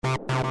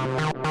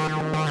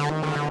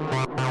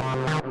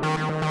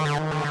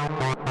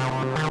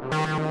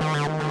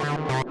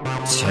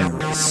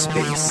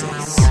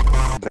TerraSpaces.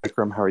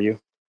 Vikram, how are you?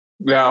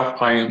 Yeah,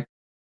 fine.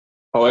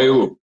 How are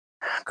you?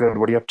 Good.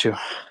 What are you up to?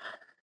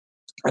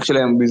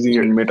 Actually, I'm busy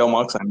in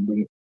MetaMask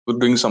and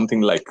doing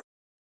something like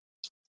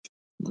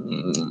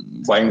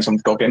buying some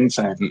tokens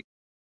and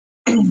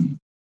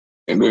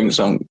doing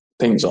some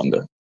things on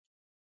the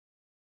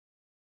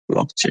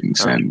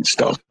blockchains Okay. and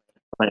stuff.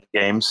 Playing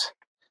games.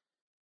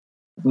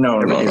 No,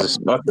 Everything's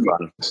not a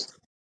yet.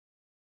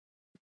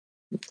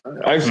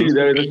 fun. I see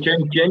there is a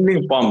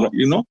changing pump.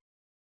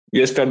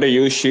 Yesterday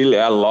you shield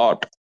a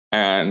lot,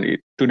 and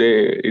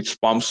today it's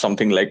pumped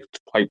something like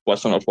 5%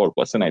 or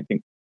 4%. I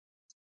think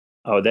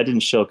Oh, that didn't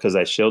shield because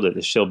I shielded it.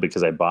 It shielded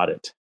because I bought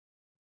it.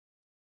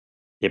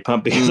 It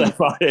pumped because I mm,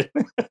 bought it.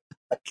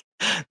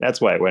 That's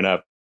why it went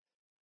up.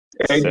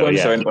 So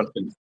yeah.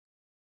 8.7%.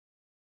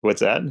 What's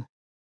that?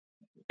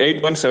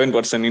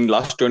 8.7% in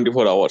last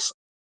 24 hours.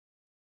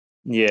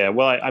 Yeah.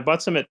 Well, I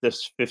bought some at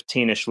this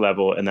 15-ish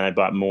level, and then I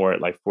bought more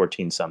at like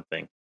 14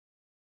 something.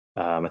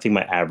 I think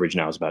my average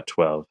now is about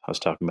 12. I was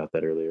talking about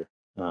that earlier.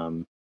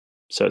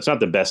 So it's not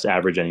the best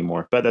average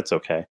anymore, but that's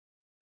okay.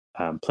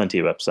 Plenty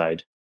of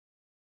upside.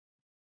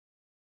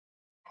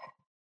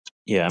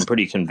 Yeah, I'm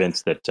pretty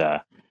convinced that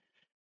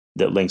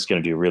that Link's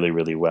going to do really,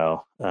 really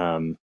well.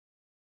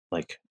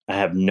 Like I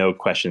have no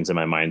questions in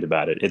my mind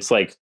about it. It's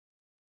like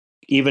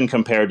even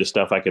compared to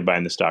stuff I could buy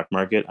in the stock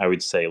market, I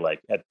would say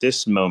like at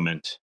this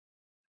moment,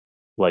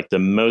 like the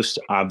most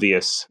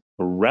obvious,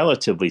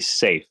 relatively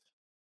safe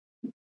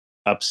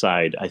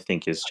upside, I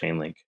think, is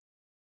Chainlink.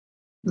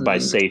 By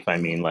Mm, safe, I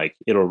mean like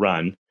it'll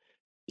run.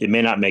 It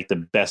may not make the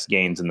best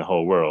gains in the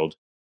whole world,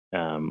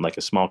 like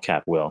a small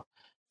cap will,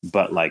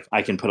 but like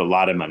I can put a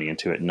lot of money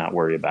into it and not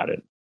worry about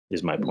it.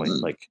 Is my point.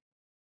 mm, Like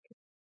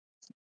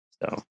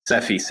so.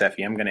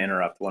 Cephii, I'm going to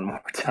interrupt one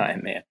more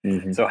time, man.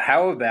 Mm-hmm. So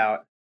how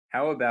about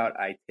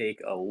I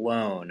take a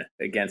loan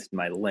against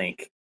my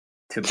Link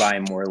to buy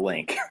more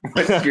Link?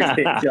 What's your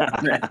take on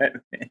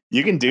that?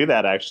 You can do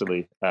that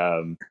actually.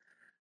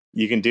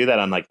 You can do that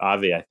on like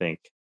Aave, I think.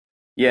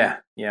 Yeah.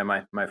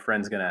 My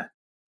friend's going to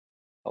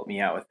help me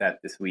out with that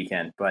this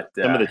weekend. But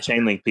some of the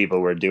Chainlink people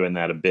were doing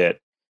that a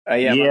bit.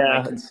 yeah, Yeah.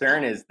 my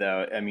concern is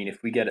though, I mean,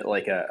 if we get it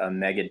like a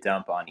mega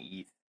dump on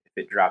ETH,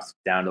 if it drops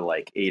down to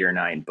like $8 or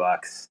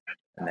 $9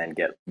 and then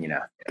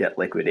get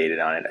liquidated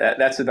on it,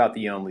 that's about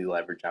the only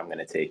leverage I'm going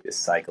to take this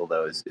cycle.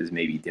 Though is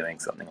maybe doing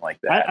something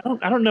like that.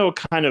 I don't know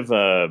I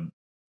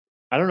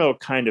don't know what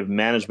kind of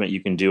management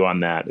you can do on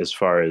that as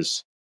far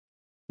as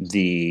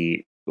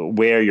the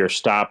where your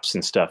stops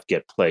and stuff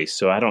get placed.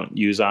 So I don't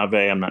use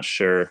Aave. I'm not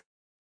sure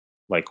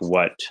like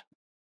what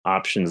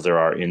options there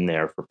are in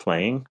there for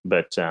playing,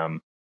 but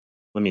let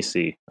me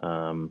see.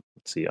 Let's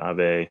see,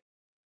 Aave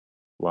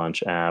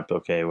launch app.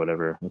 Okay,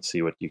 whatever. Let's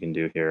see what you can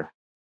do here.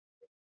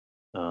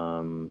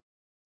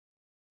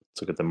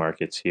 Let's look at the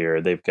markets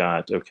here. They've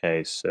got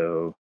okay,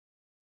 so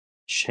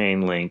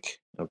Chainlink.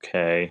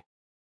 Okay,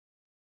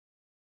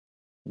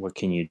 what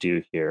can you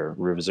do here?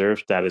 Reserve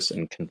status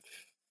and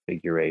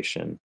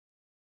configuration.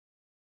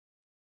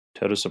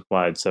 Total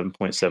supplied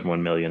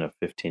 7.71 million of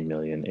 15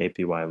 million.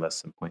 APY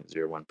less than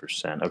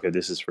 0.01%. Okay,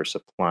 this is for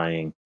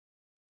supplying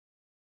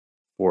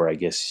for, I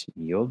guess,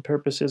 yield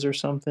purposes or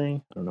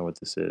something. I don't know what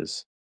this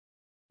is.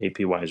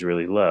 APY is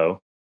really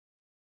low.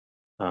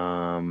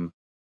 How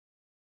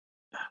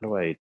do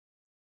I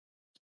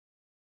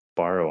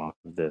borrow off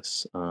of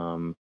this?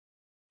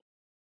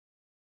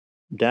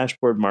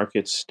 Dashboard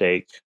market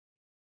stake.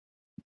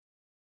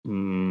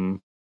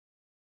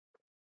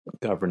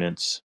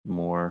 Governance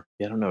more.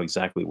 Yeah, I don't know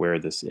exactly where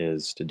this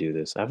is to do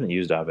this. I haven't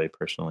used Aave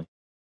personally.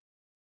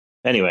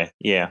 Anyway,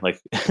 yeah,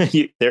 like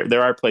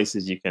there are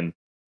places you can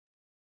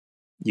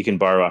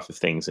borrow off of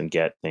things and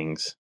get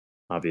things,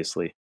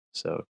 obviously.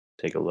 So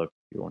take a look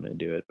if you want to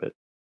do it. But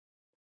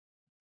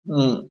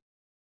mm.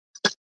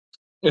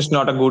 It's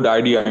not a good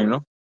idea.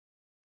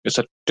 It's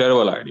a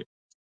terrible idea.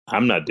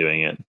 I'm not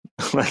doing it.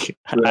 Like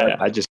Yeah.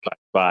 I just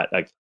bought.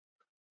 Like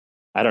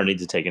I don't need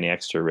to take any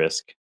extra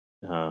risk.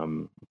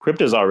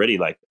 Crypto is already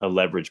like a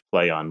leverage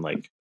play on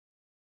like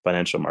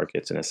financial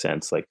markets in a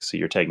sense. Like so,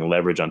 you're taking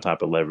leverage on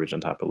top of leverage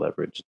on top of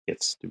leverage. It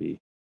gets to be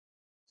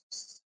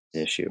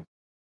an issue.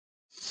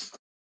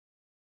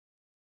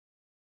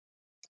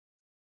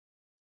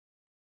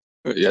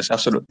 Yes,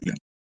 absolutely.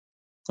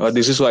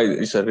 This is why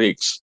it's a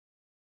risk,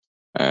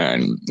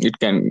 and it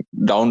can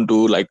down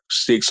to like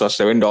 $6 or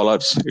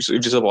 $7.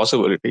 It is a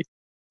possibility.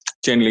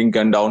 Chainlink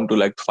can down to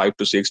like $5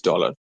 to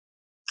 $6,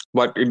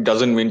 but it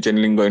doesn't mean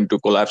Chainlink going to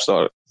collapse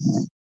or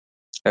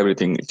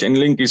everything.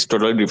 Chainlink is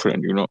totally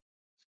different.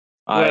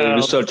 I Well,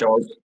 research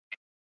about.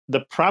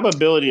 the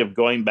probability of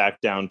going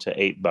back down to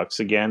 $8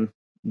 again.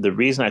 The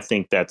reason I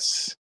think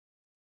that's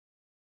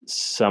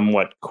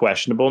somewhat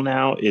questionable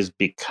now is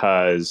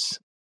because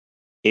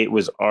it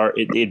was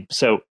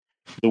so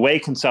the way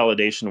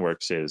consolidation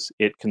works is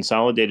it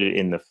consolidated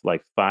in the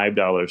like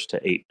 $5 to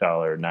 $8,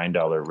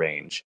 $9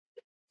 range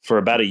for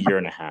about a year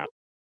and a half.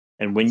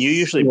 And when you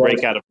usually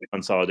break out of the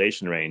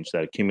consolidation range,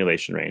 that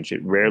accumulation range,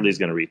 it rarely is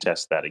going to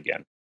retest that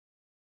again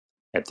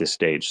at this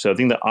stage. So I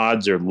think the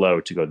odds are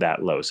low to go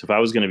that low. So if I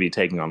was going to be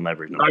taking on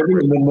leverage, no I matter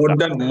think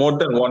where, more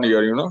than 1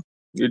 year.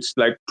 It's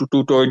like to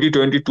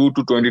 2022 to yeah,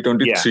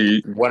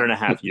 2023.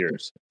 1.5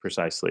 years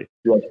precisely.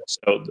 Yeah.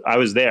 So I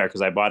was there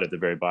because I bought at the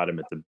very bottom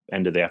at the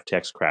end of the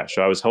FTX crash.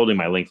 So I was holding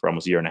my link for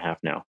almost a year and a half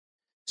now.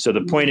 So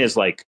the point is,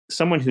 like,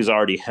 someone who's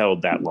already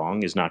held that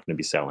long is not going to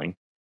be selling.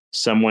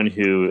 Someone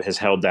who has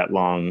held that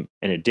long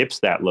and it dips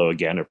that low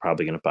again are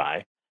probably going to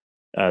buy.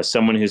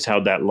 Someone who's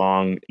held that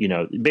long,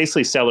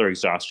 basically seller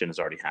exhaustion has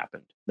already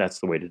happened. That's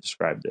the way to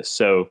describe this.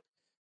 So,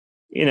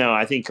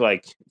 I think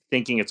like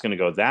thinking it's going to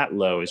go that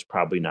low is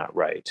probably not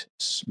right.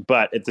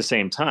 But at the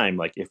same time,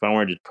 like if I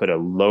wanted to put a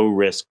low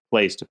risk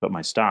place to put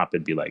my stop,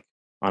 it'd be like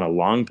on a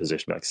long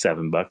position, like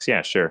 $7.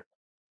 Yeah, sure.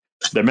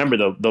 But remember,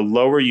 the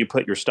lower you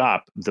put your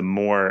stop, the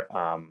more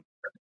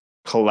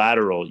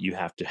collateral you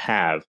have to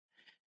have,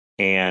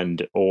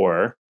 and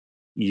or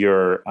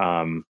your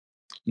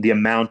the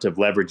amount of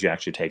leverage you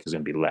actually take is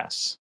going to be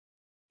less.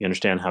 You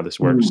understand how this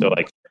works? So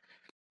like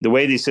the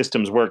way these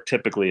systems work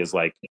typically is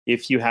like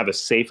if you have a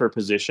safer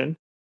position,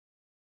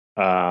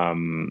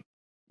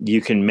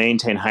 you can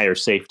maintain higher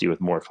safety with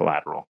more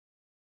collateral.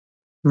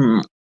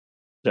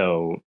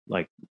 So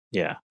like,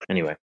 yeah.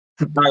 Anyway,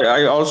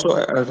 I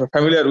also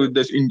familiar with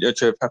this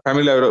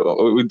familiar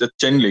with the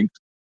Chainlink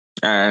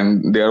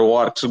and their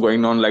works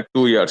going on like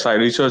 2 years. I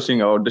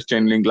researching about the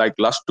Chainlink like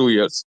last 2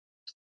 years,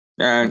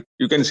 and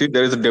you can see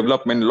there is a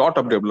development, lot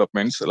of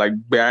developments like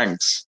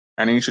banks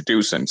and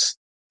institutions.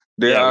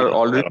 They yeah, we are talked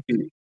already about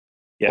it.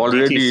 Yeah,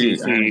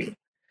 already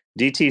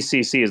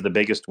DTCC is the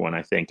biggest one,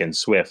 I think, and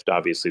Swift,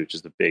 obviously, which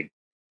is the big.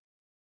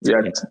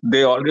 yes,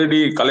 they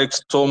already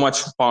collect so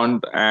much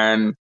fund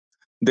and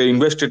they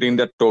invested in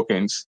their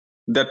tokens.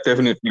 That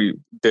definitely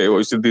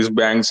these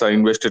banks are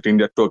invested in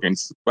their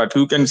tokens. But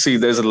you can see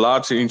there's a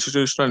large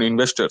institutional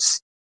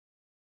investors.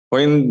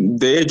 When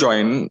they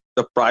join,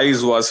 the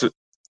price was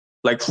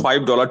like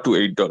 $5 to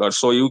 $8.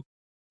 So you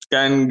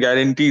can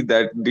guarantee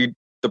that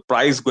the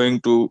price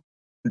going to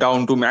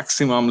down to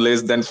maximum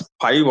less than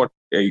 5 or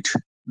 8.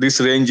 This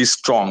range is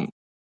strong.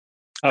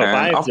 Oh,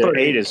 And 5 to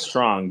 8 is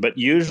strong, but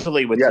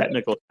usually with yeah,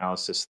 technical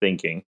analysis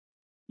thinking,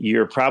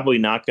 you're probably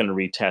not going to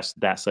retest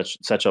that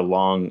such a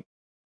long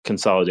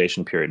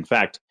consolidation period. In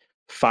fact,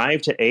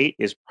 5 to 8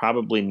 is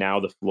probably now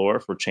the floor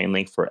for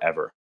Chainlink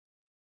forever.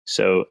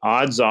 So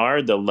odds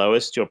are the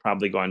lowest you'll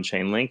probably go on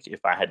Chainlink.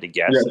 If I had to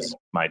guess, yeah, this is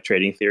my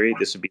trading theory.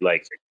 This would be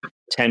like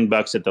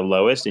 $10 at the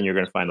lowest, and you're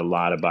going to find a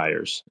lot of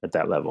buyers at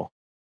that level.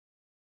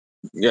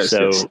 yes,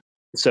 So, yes.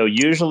 so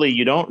usually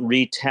you don't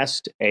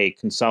retest a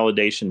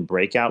consolidation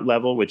breakout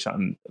level, which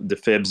on the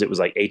fibs it was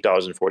like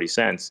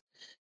 $8.40.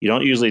 You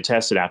don't usually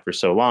test it after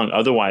so long.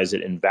 Otherwise,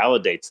 it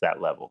invalidates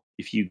that level.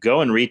 If you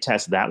go and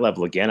retest that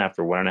level again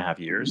after 1.5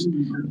 years,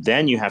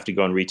 then you have to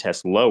go and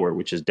retest lower,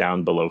 which is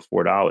down below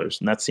 $4,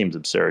 and that seems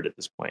absurd at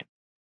this point.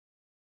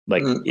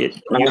 Like you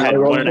I had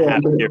one and a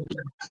half also years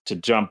to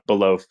jump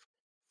below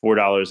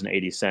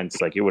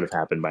 $4.80. Like it would have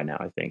happened by now,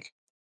 I think.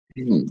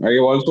 I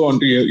also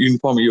want to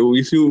inform you,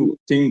 if you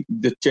think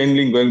the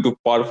Chainlink going to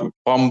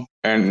pump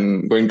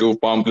and going to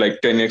pump like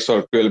 10x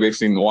or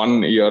 12x in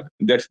 1 year,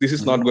 this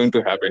is not going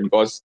to happen,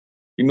 because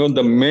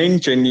the main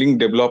Chainlink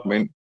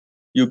development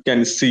you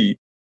can see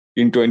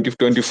in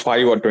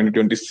 2025 or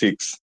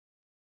 2026.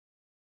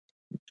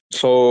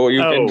 So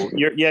you can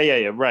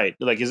Yeah, right.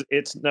 Like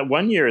it's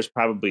 1 year is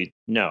probably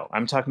no.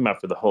 I'm talking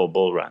about for the whole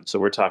bull run. So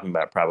we're talking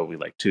about probably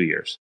like 2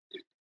 years.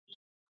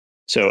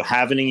 So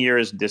halvening year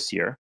is this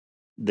year.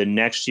 The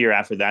next year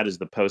after that is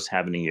the post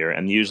halvening year,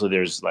 and usually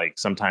there's like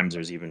sometimes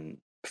there's even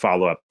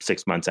follow up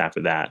 6 months after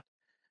that.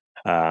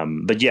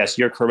 But yes,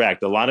 you're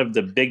correct. A lot of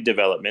the big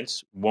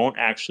developments won't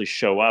actually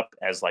show up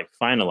as like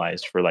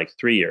finalized for like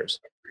 3 years.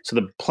 So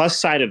the plus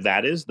side of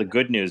that is the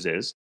good news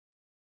is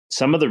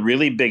some of the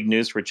really big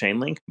news for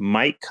Chainlink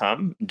might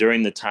come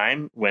during the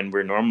time when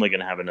we're normally going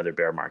to have another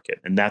bear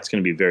market, and that's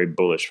going to be very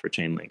bullish for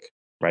Chainlink,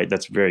 right?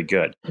 That's very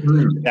good.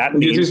 That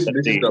means that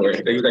this is the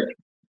way. Exactly.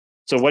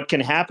 so what can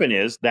happen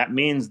is that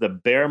means the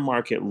bear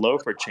market low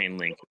for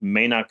Chainlink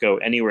may not go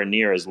anywhere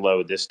near as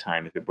low this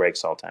time if it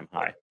breaks all-time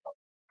high.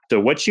 So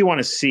what you want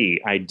to see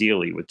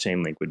ideally with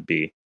Chainlink would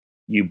be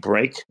you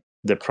break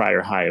the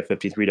prior high of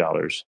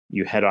 $53,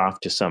 you head off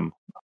to some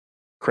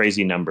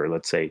crazy number,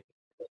 let's say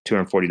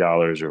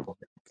 $240 or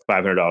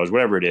 $500,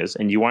 whatever it is,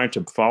 and you want it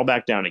to fall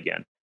back down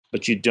again.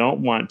 But you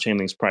don't want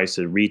Chainlink's price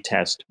to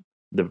retest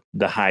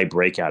the high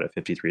breakout at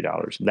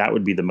 $53. That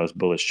would be the most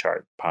bullish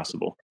chart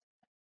possible.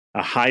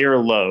 A higher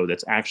low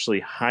that's actually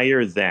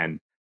higher than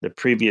the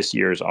previous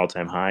year's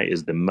all-time high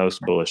is the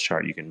most bullish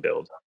chart you can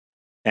build.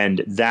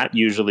 And that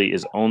usually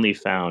is only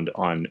found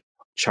on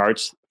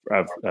charts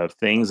of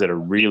things that are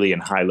really in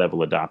high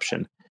level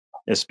adoption,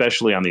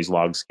 especially on these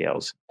log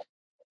scales.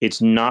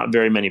 It's not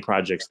very many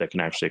projects that can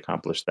actually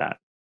accomplish that,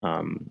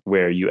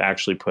 where you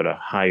actually put a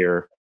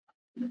higher,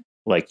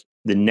 like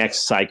the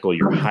next cycle,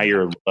 your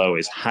higher low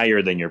is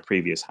higher than your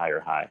previous higher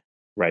high,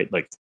 right?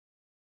 Like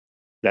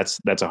that's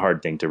a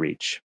hard thing to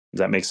reach. Does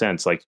that make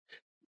sense? Like,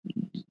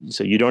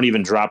 so you don't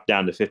even drop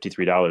down to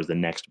 $53 the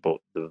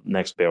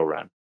next bear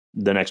run,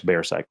 the next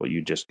bear cycle.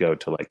 You just go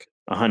to like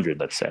 100,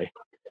 let's say.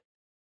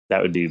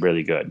 That would be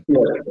really good. Yeah.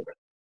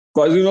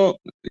 Because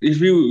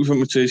if you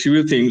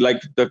think like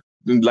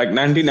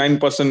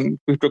 99%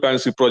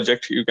 cryptocurrency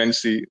project, you can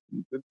see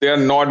they are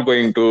not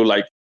going to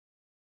like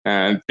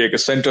take a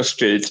center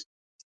stage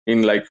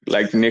in like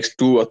next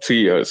 2 or 3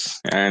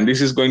 years, and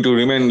this is going to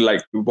remain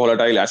like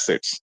volatile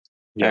assets.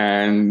 Yep.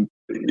 And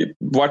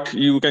what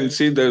you can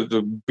see, the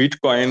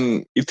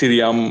Bitcoin,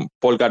 Ethereum,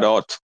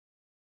 Polkadot,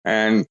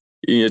 and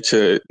it's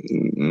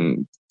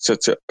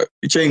such a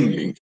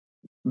Chainlink.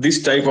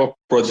 This type of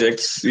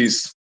projects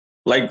is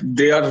like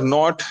they are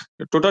not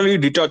totally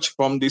detached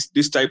from this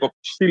type of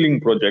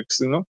ceiling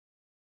projects.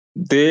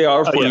 They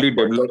are fully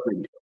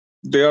developing.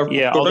 They are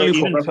Although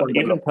totally focused on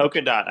even development.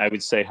 Polkadot, I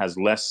would say, has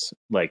less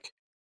like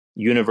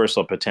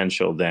universal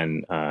potential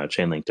than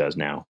Chainlink does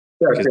now.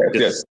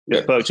 Yes.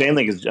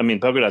 Chainlink is, I mean,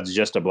 Polkadot is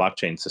just a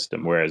blockchain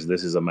system, whereas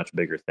this is a much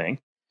bigger thing.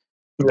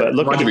 But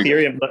look at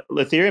Ethereum.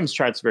 Ethereum's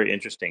chart's very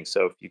interesting.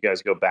 So if you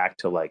guys go back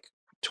to like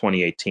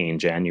 2018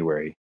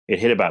 January, it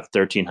hit about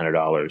 $1,300,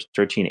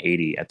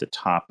 $1,380 at the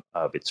top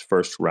of its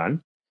first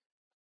run,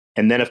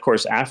 and then of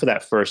course after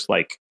that first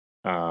like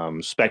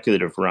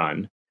speculative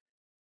run,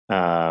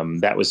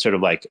 that was sort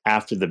of like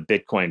after the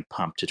Bitcoin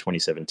pump to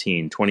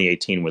 2017.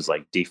 2018 was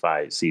like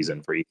DeFi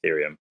season for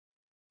Ethereum,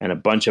 and a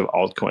bunch of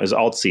altcoins,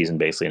 alt season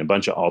basically, and a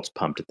bunch of alts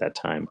pumped at that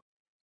time.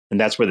 And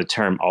that's where the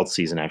term alt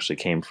season actually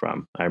came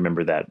from. I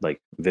remember that like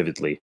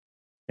vividly.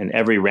 And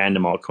every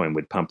random altcoin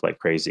would pump like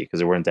crazy because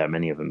there weren't that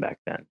many of them back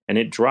then. And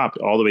it dropped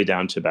all the way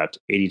down to about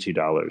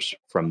 $82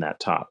 from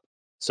that top.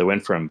 So it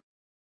went from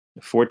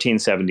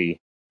 1470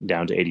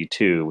 down to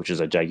 82, which is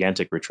a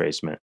gigantic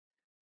retracement.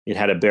 It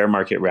had a bear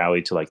market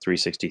rally to like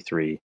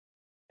 363,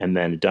 and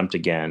then it dumped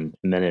again,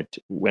 and then it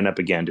went up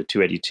again to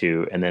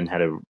 282, and then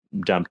had a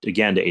dumped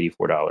again to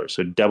 $84.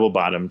 So double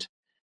bottomed,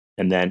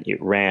 and then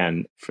it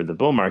ran for the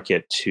bull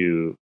market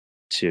to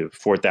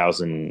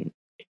 $4,000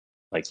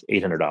 like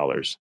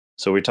 $800.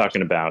 So we're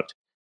talking about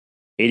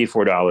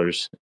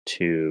 $84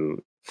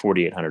 to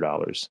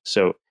 $4,800.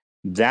 So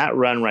that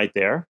run right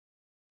there.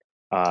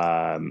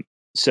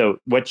 So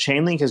what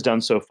Chainlink has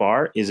done so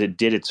far is it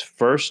did its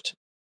first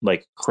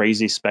like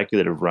crazy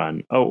speculative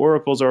run. Oh,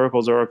 oracles,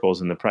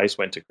 and the price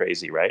went to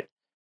crazy, right?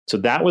 So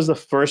that was the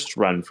first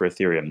run for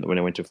Ethereum when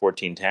it went to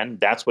 1410.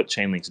 That's what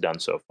Chainlink's done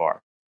so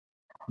far.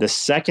 The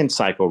second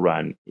cycle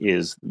run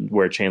is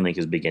where Chainlink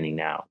is beginning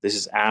now. This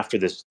is after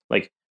this.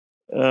 Like,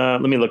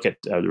 let me look at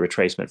the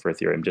retracement for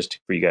Ethereum just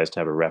for you guys to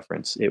have a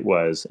reference. It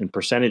was in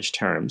percentage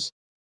terms.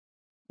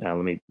 Let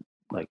me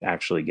like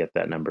actually get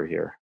that number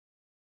here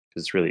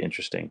because it's really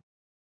interesting.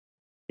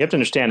 You have to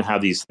understand how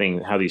these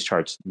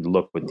charts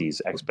look with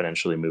these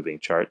exponentially moving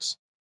charts.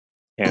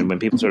 And when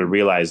people sort of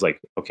realize, like,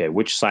 okay,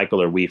 which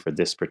cycle are we for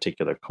this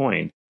particular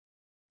coin?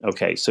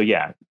 Okay, so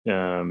yeah,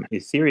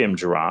 Ethereum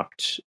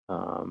dropped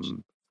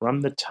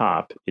from the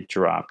top. It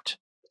dropped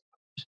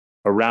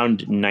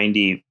around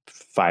 95%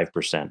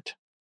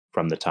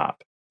 from the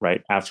top,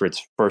 right after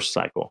its first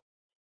cycle.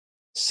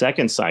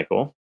 Second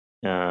cycle,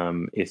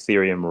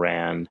 Ethereum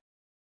ran,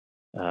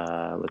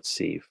 let's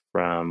see,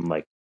 from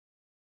like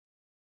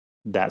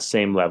that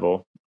same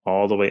level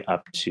all the way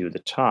up to the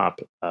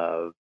top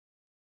of,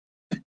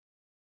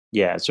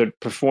 so it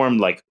performed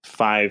like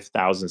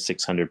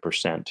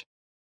 5,600%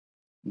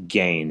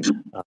 gain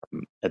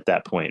at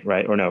that point,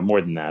 right? Or no, more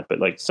than that, but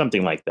like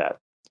something like that.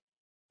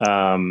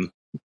 I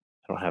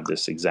don't have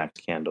this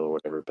exact candle or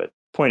whatever, but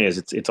point is,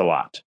 it's a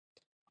lot.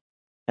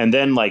 And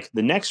then like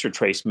the next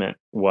retracement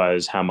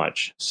was how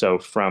much? So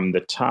from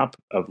the top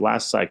of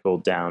last cycle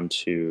down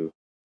to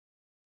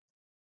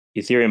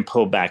Ethereum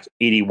pulled back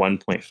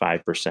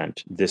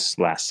 81.5% this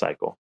last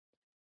cycle.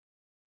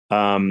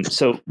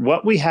 So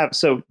what we have,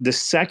 so the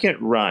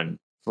second run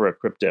for a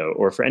crypto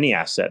or for any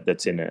asset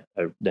that's in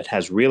that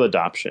has real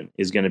adoption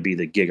is going to be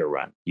the giga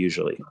run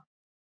usually,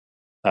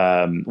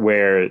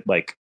 where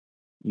like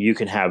you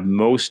can have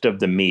most of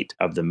the meat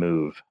of the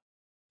move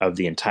of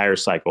the entire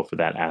cycle for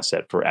that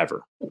asset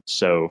forever.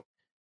 So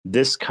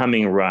this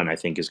coming run, I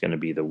think, is going to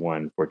be the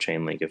one for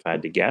Chainlink, if I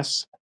had to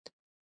guess.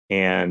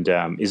 And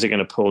is it going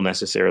to pull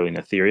necessarily in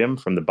Ethereum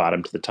from the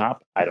bottom to the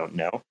top? I don't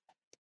know.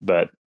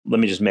 But let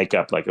me just make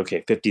up like,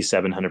 okay,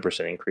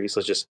 5,700% increase.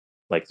 Let's just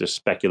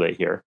speculate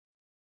here.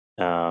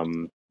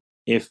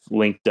 If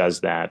Link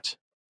does that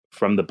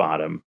from the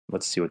bottom,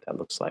 let's see what that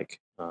looks like.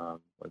 1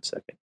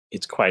 second.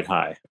 It's quite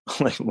high.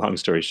 Like, long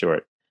story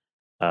short.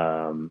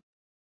 Let's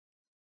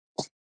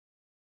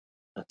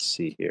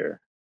see here.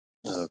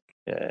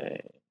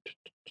 Okay.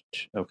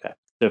 Okay.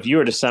 So if you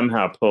were to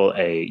somehow pull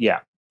a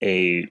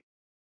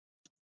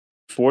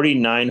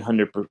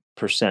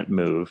 4,900%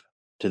 move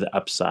to the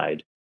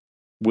upside,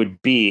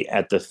 would be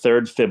at the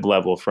third fib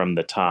level from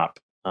the top,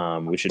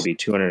 which would be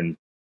 $234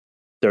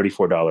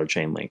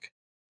 Chainlink.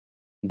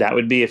 That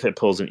would be if it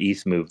pulls an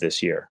ETH move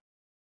this year,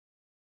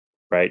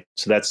 right?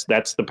 So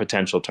that's the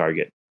potential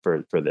target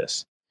for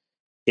this.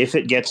 if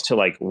it gets to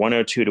like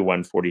 102 to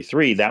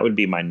 143, that would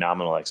be my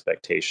nominal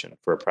expectation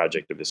for a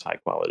project of this high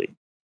quality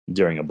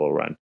during a bull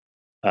run.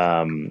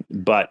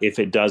 But if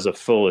it does a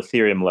full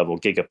Ethereum level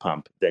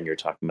gigapump, then you're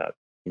talking about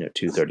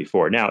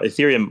 234. Now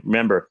Ethereum,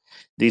 remember,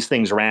 these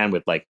things ran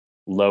with like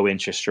low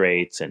interest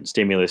rates and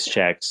stimulus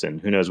checks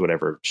and who knows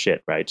whatever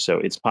shit, right? So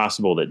it's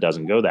possible that it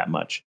doesn't go that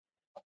much.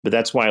 But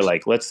that's why,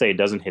 like, let's say it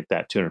doesn't hit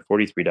that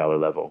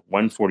 $243 level,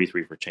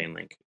 143 for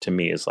Chainlink to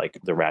me is like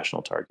the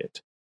rational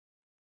target.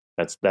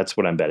 That's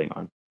what I'm betting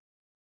on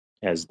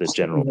as the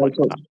general.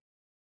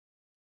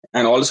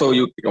 And also,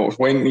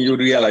 when you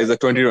realize that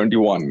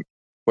 2021,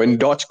 when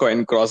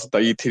Dogecoin crossed the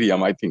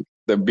Ethereum, I think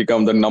they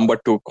become the number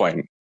 2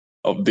 coin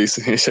of this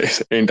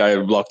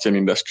entire blockchain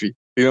industry.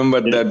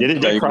 Remember that?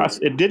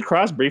 It did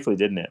cross briefly,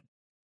 didn't it?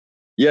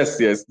 Yes,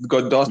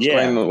 because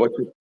Dogecoin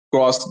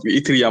crossed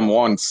Ethereum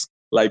once,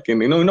 like in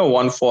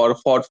one for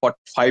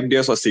 5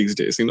 days or 6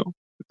 days.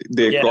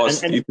 They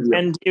crossed Ethereum.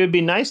 And it would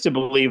be nice to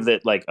believe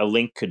that like a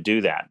link could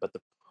do that, but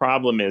the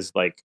problem is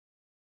like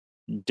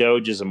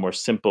Doge is a more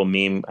simple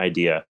meme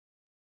idea.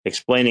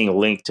 Explaining a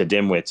link to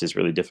dimwits is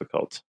really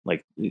difficult.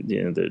 Like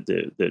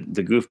the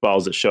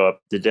goofballs that show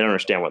up, they don't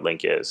understand what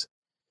link is.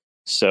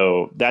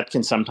 So that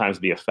can sometimes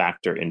be a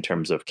factor in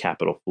terms of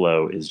capital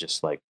flow. Is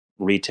just like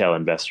retail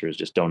investors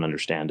just don't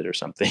understand it or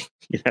something,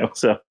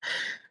 So,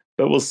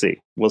 but we'll see.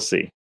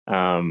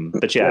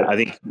 But yeah, I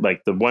think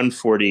like the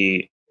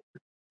 140,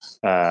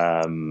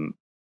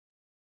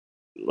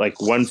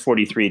 like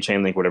 143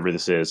 Chainlink, whatever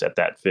this is at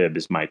that fib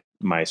is my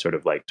sort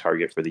of like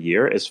target for the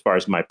year as far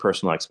as my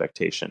personal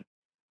expectation.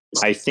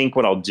 I think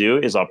what I'll do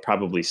is I'll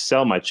probably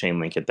sell my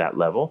Chainlink at that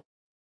level.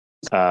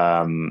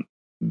 And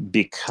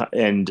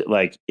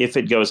like if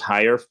it goes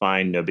higher,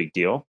 fine, no big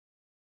deal.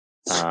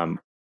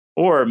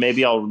 Or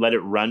maybe I'll let it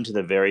run to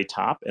the very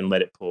top and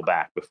let it pull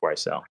back before I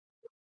sell.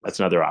 That's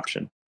another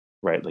option,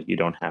 right? Like you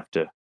don't have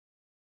to,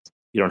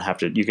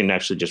 you can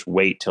actually just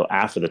wait till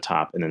after the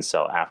top and then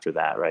sell after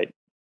that, right?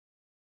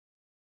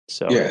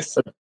 So, yes.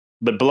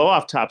 But blow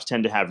off tops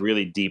tend to have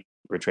really deep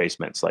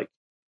retracements. Like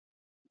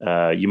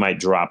you might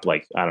drop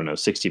like, I don't know,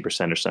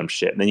 60% or some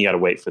shit. And then you got to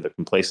wait for the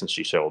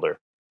complacency shoulder.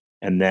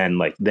 And then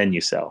then you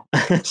sell.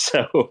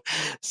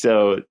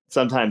 so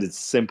sometimes it's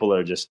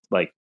simpler just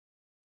like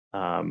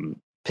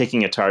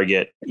picking a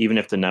target, even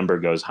if the number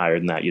goes higher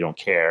than that, you don't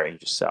care and you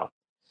just sell.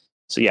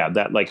 So yeah,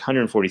 that like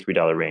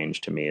 $143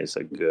 range to me is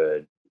a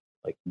good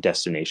like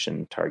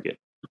destination target.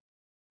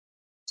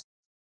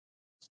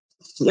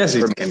 Yes,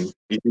 it can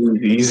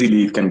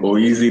easily. It can go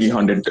easily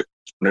 $100.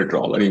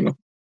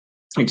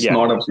 It's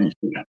not a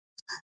issue.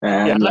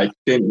 And like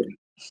 10.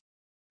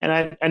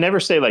 And I never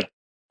say like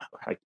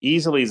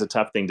easily is a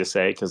tough thing to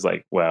say because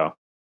like, well,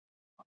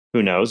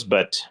 who knows?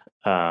 But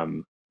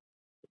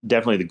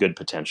definitely the good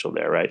potential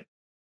there, right?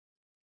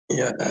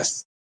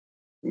 Yes.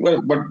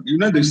 Well, but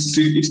this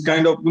it's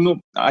kind of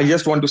I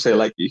just want to say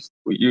like if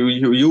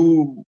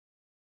you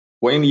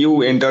when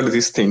you enter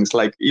these things,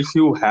 like if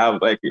you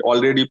have like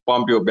already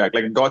pumped your back,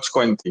 like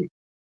Dogecoin thing.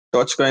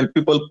 Dogecoin,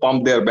 people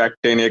pump their back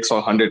 10x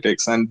or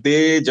 100x, and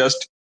they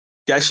just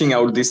cashing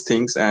out these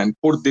things and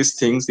put these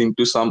things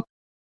into some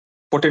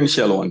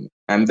potential one.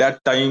 And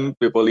that time,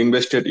 people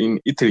invested in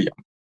Ethereum,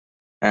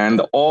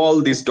 and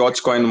all this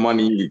Dogecoin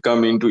money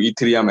come into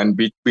Ethereum and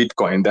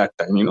Bitcoin that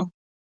time.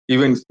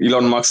 Even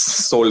Elon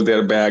Musk sold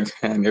their bag,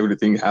 and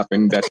everything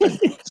happened that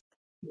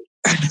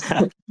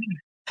time.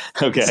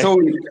 Okay. So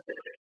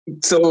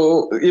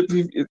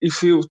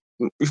if you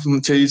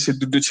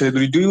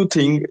do you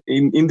think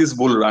in this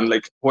bull run,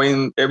 like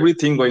when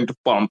everything going to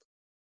pump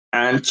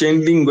and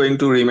Chainlink going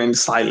to remain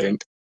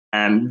silent,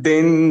 and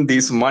then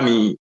this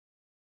money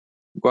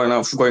going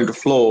to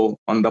flow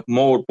on the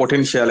more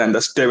potential and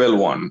the stable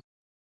one,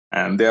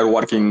 and they are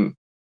working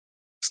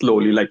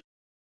slowly, like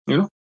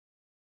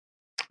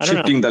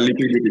shifting the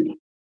liquidity.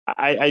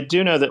 I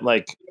do know that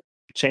like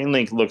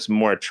Chainlink looks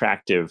more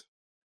attractive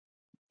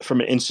from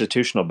an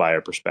institutional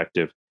buyer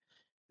perspective.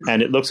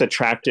 And it looks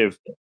attractive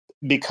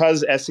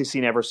because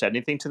SEC never said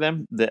anything to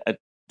them.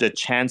 The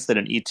chance that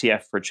an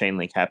ETF for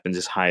Chainlink happens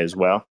is high as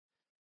well.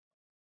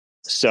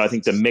 So I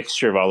think the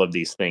mixture of all of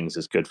these things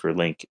is good for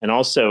Link. And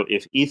also,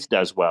 if ETH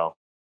does well,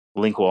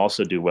 Link will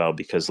also do well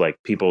because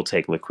like people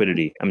take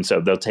liquidity. I mean,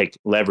 so they'll take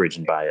leverage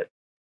and buy it.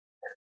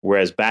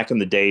 Whereas back in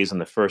the days on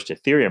the first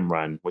Ethereum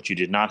run, what you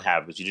did not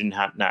have was you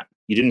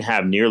didn't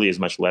have nearly as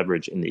much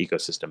leverage in the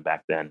ecosystem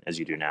back then as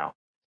you do now.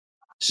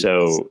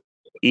 So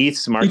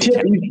ETH's market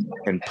cap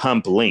can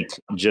pump Link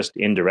just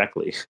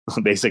indirectly,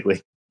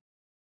 basically.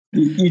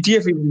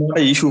 ETF is not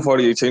an issue for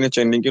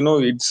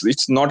Chainlink.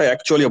 It's not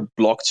actually a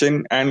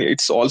blockchain, and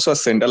it's also a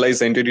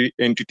centralized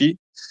entity.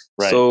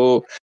 Right.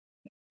 So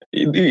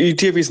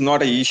ETF is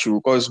not an issue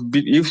because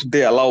if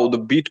they allow the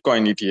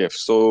Bitcoin ETF,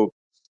 so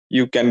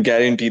you can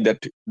guarantee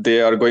that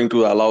they are going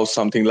to allow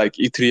something like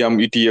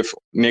Ethereum ETF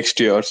next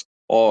year,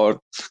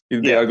 or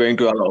if they are going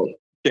to allow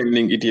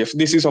Chainlink ETF.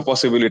 This is a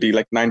possibility,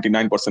 like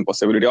 99%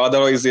 possibility.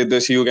 Otherwise,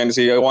 you can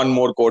see one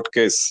more court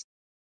case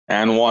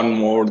and one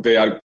more they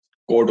are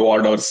court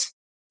orders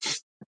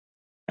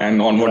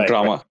and one more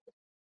drama.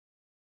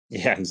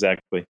 Yeah,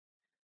 exactly.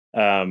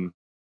 Um,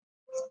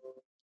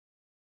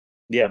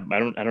 yeah, I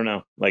don't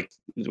know. Like,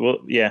 well,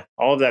 yeah,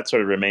 all of that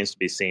sort of remains to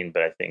be seen.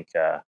 But I think,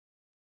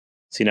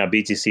 see now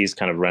BTC is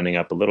kind of running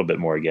up a little bit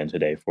more again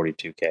today,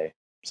 42K,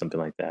 something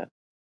like that.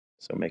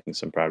 So making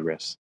some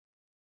progress.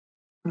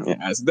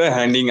 As they're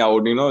handing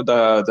out,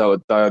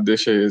 the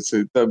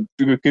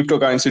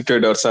cryptocurrency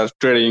traders are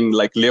trading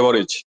like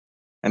leverage,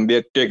 and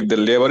they take the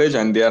leverage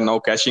and they are now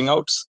cashing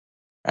out,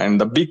 and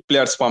the big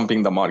players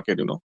pumping the market.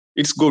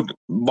 It's good.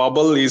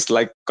 Bubble is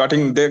like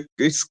cutting the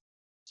it's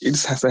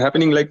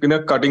happening like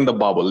cutting the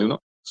bubble.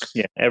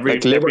 Yeah, Like every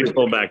leverage.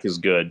 pullback is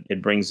good.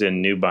 It brings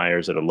in new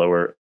buyers at a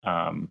lower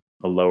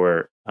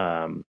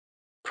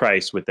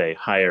price with a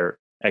higher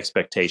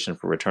expectation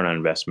for return on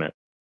investment.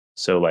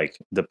 So like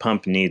the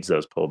pump needs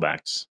those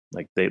pullbacks.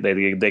 Like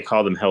they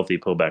call them healthy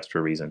pullbacks for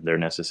a reason. They're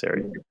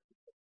necessary.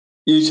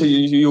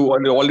 You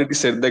already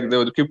said that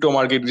the crypto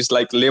market is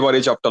like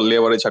leverage after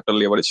leverage after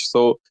leverage.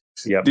 So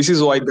Yep. this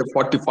is why the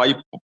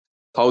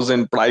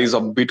 45,000 price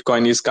of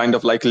Bitcoin is kind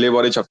of like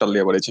leverage after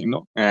leverage,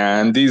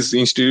 and these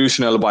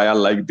institutional buyer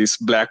like this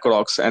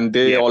BlackRocks, and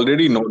they Yeah.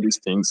 already know these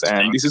things,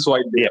 and this is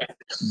why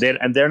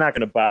They're not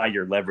going to buy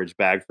your leverage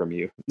bag from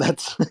you.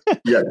 That's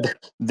yeah.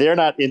 they're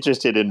not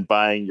interested in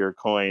buying your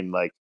coin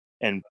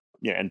and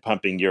and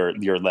pumping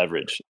your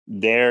leverage.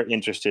 They're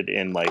interested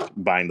in like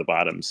buying the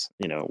bottoms,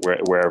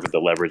 wherever the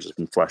leverage has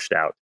been flushed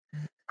out.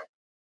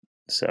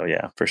 So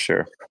yeah, for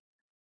sure.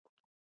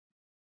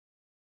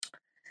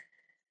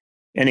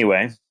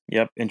 Anyway,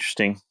 yep,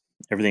 interesting.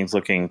 Everything's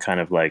looking kind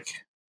of like,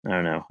 I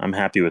don't know. I'm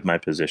happy with my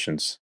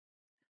positions.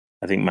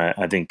 I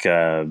think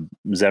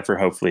Zephyr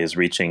hopefully is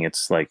reaching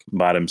its like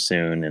bottom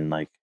soon, and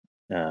like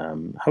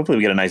hopefully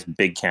we get a nice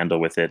big candle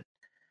with it.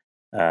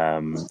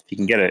 If you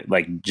can get it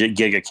like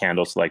giga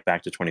candles like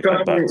back to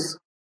 $25,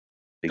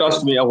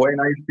 Trust me, when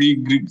I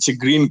see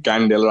green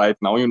candle right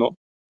now,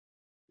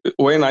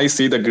 when I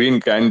see the green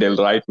candle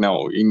right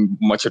now in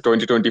March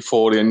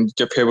 2024 in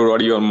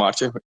February or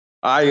March,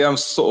 I am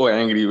so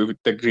angry with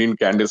the green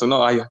candles.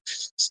 I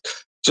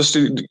just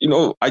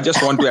I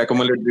just want to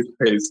accumulate this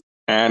phase,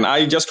 and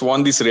I just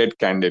want these red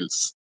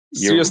candles.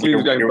 Seriously,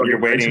 you're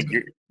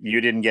waiting.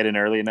 You didn't get in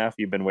early enough.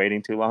 You've been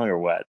waiting too long, or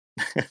what?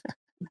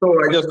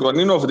 So I just got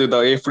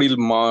the April,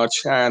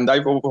 March, and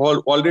I've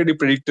already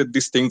predicted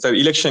these things. That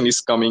election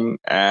is coming,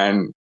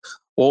 and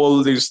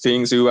all these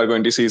things you are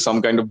going to see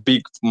some kind of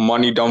big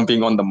money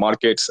dumping on the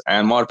markets,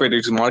 and market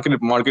is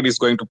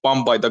going to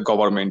pump by the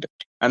government,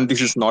 and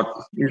this is not.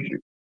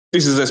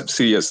 This is a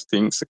serious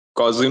thing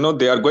because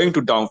they are going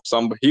to dump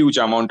some huge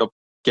amount of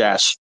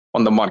cash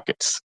on the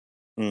markets,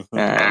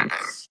 and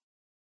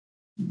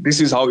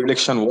this is how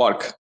election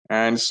work.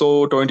 And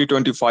so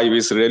 2025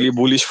 is really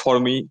bullish for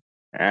me,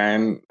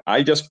 and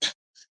I just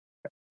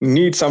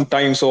need some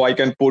time so I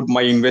can put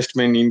my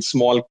investment in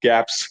small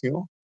caps.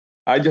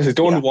 I just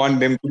don't want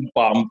them to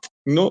pump.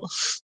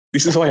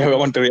 This is why I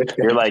want to react.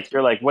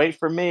 You're like, wait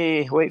for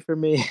me.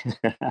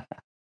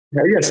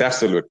 Yes,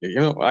 absolutely.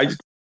 I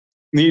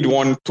need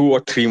 1, 2, or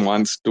 3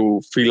 months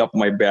to fill up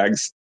my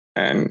bags,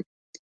 and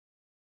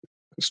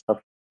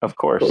of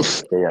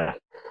course, yeah.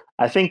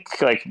 I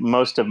think like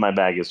most of my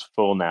bag is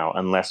full now,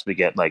 unless we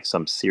get like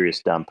some serious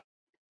dump.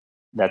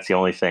 That's the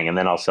only thing, and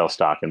then I'll sell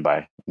stock and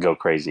go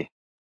crazy.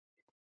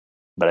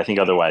 But I think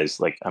otherwise,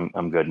 like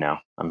I'm good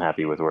now. I'm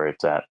happy with where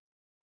it's at.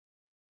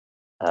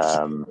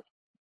 So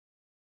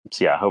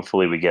yeah,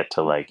 hopefully we get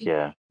to like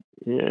I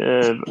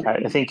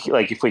think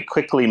like if we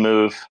quickly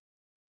move,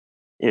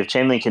 if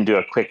Chainlink can do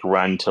a quick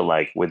run to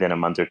like within a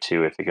month or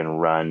two, if it can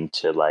run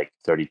to like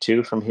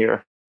 32 from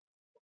here,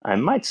 I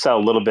might sell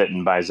a little bit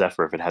and buy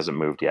Zephyr if it hasn't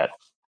moved yet,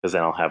 because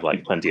then I'll have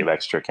like plenty of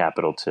extra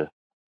capital to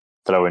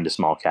throw into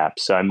small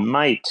caps. So I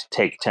might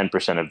take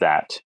 10% of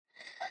that,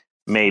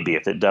 maybe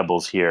if it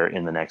doubles here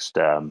in the next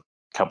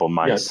couple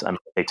months. Yes. I'm gonna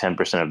take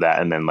 10% of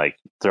that and then like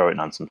throw it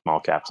on some small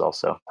caps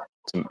also,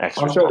 some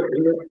extra. After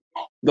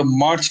the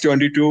March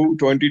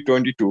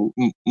 2022,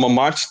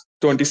 March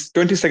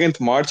 22nd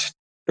March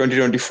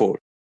 2024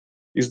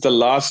 is the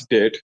last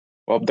date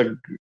of the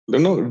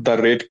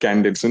red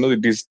candles.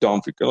 This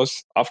dump,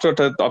 because after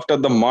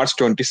the March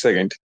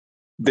 22nd,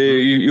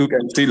 you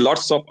can see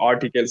lots of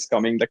articles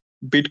coming like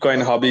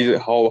Bitcoin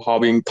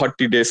having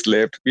 30 days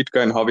left,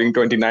 Bitcoin having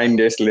 29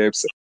 days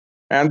left,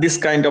 and this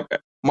kind of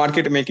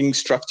market making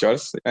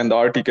structures and the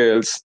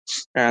articles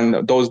and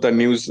the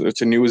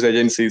news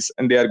agencies,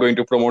 and they are going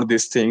to promote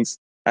these things.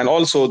 And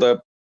also the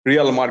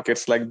real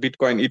markets like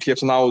Bitcoin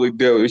ETFs now,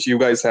 which you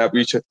guys have,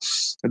 which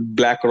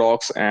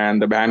BlackRocks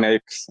and the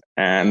Vanex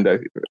and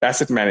the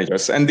asset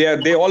managers, and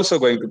they also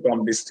going to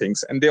pump these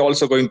things, and they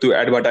also going to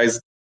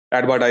advertise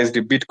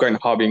the Bitcoin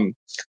halving.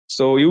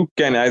 So you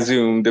can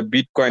assume the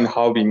Bitcoin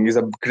halving is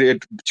a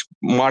great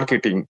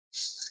marketing.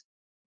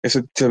 It's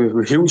a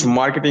huge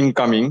marketing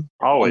coming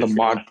on the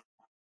market.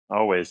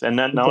 Always. And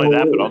not only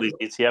that, but all these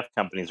ETF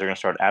companies are going to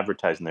start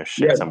advertising their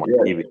shit somewhere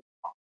on TV.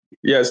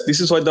 Yes, this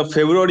is why the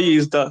February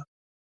is the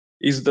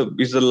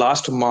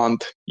last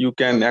month you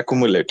can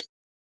accumulate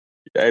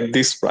at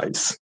this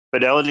price.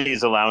 Fidelity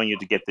is allowing you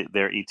to get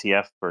their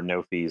ETF for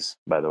no fees.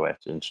 By the way,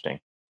 it's interesting.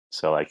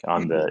 So like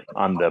on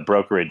the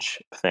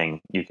brokerage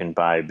thing, you can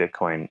buy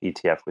Bitcoin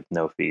ETF with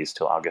no fees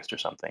till August or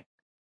something.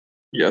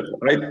 Yes,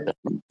 right.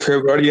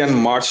 February and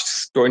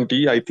March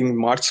 20, I think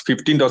March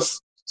 15 or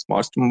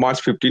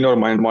March 15 or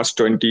March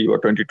 20 or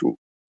 22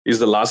 is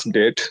the last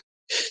date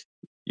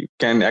you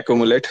can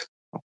accumulate.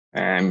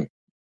 And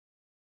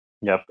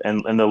yep,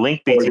 and the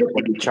Link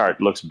BTC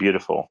chart looks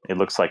beautiful. It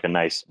looks like a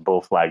nice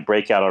bull flag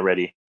breakout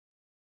already.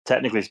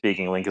 Technically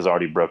speaking, Link is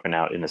already broken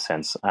out in a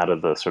sense out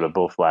of the sort of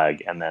bull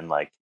flag, and then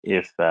like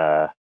if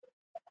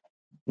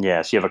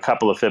yeah, so you have a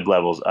couple of fib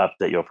levels up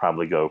that you'll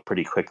probably go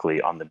pretty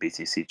quickly on the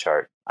BTC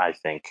chart. I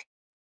think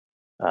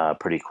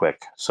pretty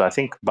quick. So I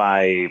think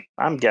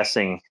I'm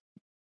guessing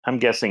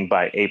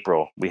by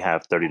April we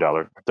have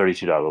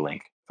 $32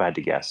 Link. If I had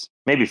to guess,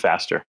 maybe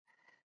faster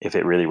if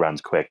it really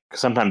runs quick.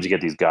 Sometimes you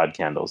get these God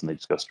candles and they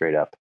just go straight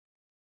up.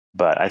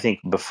 But I think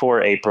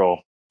before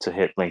April to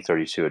hit Link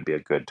 32 would be a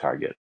good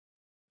target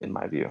in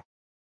my view.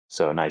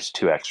 So a nice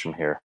 2x from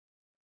here,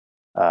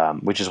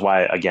 which is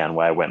why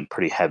I went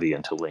pretty heavy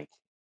into Link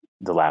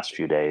the last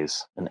few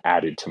days and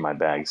added to my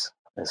bags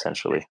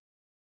essentially.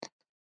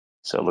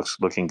 So it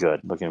looking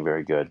good, looking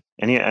very good.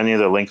 Any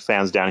other Link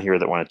fans down here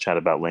that want to chat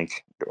about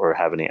Link or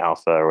have any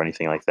alpha or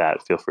anything like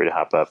that, feel free to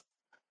hop up.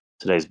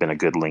 Today's been a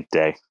good Link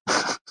day.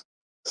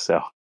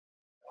 So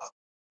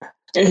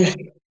they're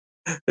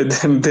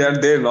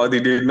not. They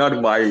did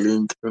not buy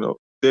Link.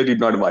 They did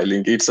not buy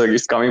Link.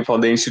 It's coming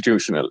from the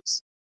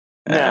institutionals.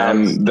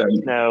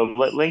 No,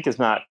 Link is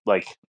not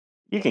like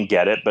you can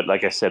get it, but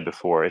like I said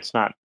before, it's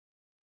not.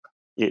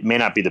 It may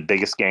not be the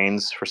biggest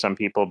gains for some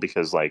people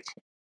because, like,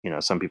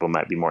 some people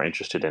might be more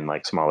interested in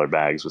like smaller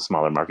bags with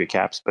smaller market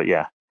caps. But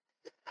yeah.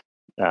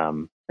 Yes.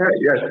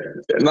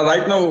 Now,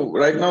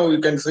 right now, you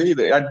can see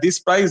that at this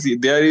price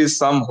there is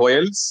some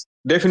whales.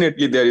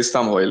 Definitely, there is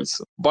some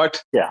whales,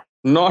 but yeah,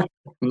 not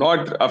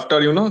after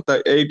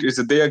the 8 is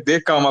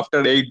they come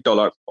after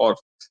 $8 or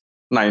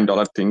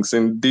 $9 things,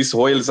 and these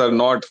whales are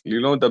not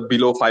the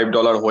below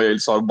 $5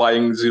 whales or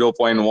buying 0.1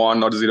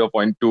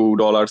 or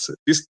 $0.2.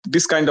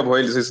 This kind of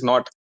whales is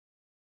not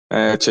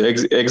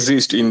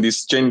exist in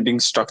this changing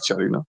structure.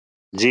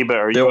 Jiba,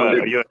 are you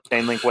a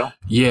Chainlink whale?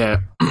 Yeah,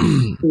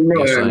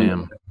 yes I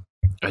am.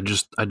 I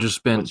just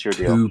spent 2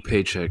 deal?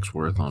 paychecks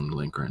worth on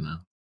Link right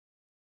now.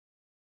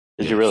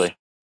 Did you really?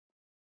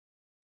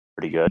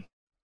 Pretty good.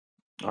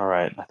 All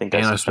right, I think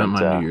I spent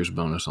my New Year's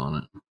bonus on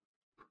it.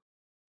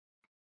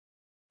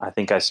 I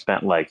think I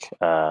spent like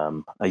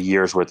a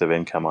year's worth of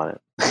income on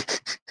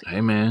it.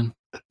 Hey man,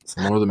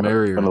 more the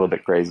merrier. I'm a little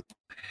bit crazy.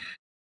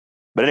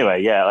 But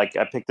anyway, yeah, like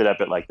I picked it up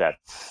at like that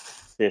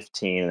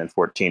 15 and then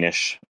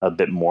 14-ish, a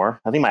bit more.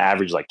 I think my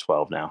average is like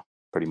 12 now,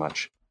 pretty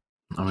much.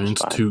 I mean,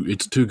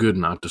 it's too good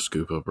not to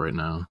scoop up right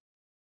now.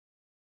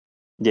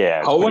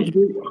 Yeah. How much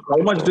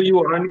do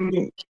you earn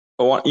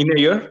in a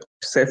year,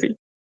 Cephii?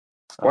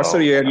 What's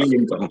the yearly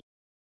income?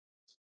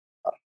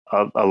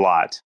 A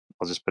lot.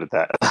 I'll just put it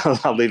that.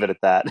 I'll leave it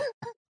at that.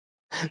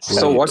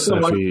 So what's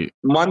the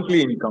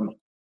monthly income?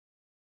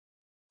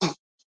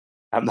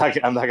 I'm not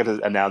going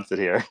to announce it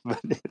here, but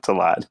it's a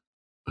lot.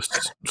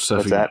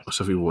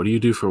 Cephii, what do you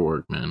do for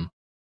work, man?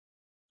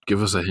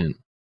 Give us a hint.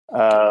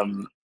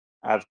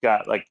 I've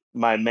got like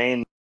my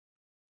main.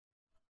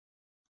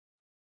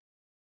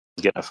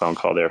 Getting a phone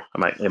call there.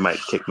 It might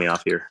kick me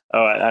off here.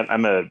 Oh,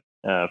 I'm a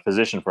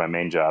physician for my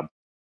main job,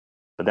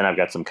 but then I've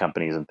got some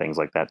companies and things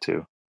like that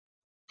too.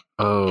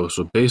 Oh,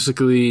 so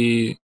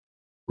basically,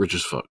 rich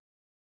as fuck.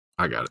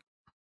 I got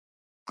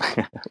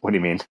it. What do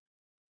you mean?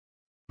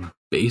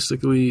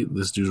 Basically,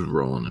 this dude's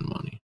rolling in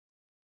money.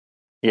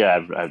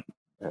 Yeah,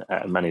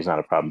 money's not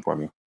a problem for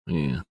me.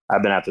 Yeah,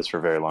 I've been at this for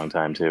a very long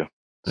time too.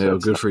 So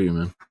good for you,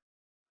 man.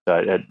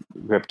 At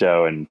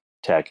crypto and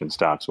tech and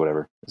stocks,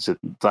 whatever. It's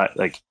not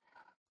like.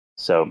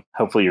 So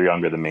hopefully you're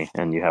younger than me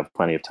and you have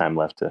plenty of time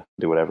left to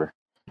do whatever.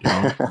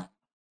 Yeah.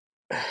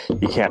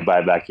 You can't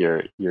buy back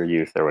your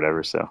youth or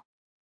whatever. So.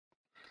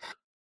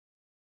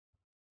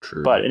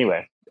 True. But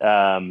anyway,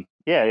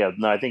 yeah.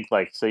 No, I think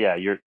like so. Yeah,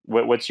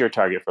 what's your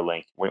target for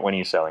Link? When are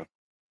you selling?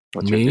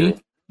 What's me? Your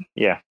theory?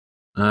 Yeah.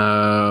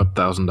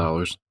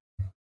 $1,000.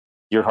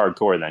 You're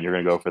hardcore then. You're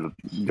gonna go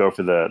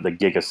for the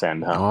gig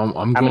ascend, huh? Oh,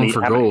 I'm going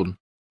for gold.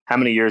 How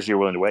many years are you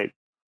willing to wait?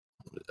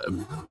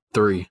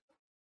 3.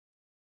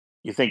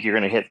 You think you're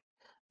gonna hit?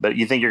 But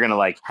you think you're gonna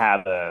like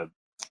have a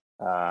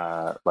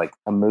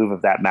move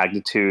of that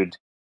magnitude?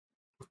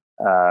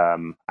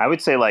 I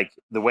would say like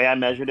the way I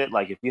measured it,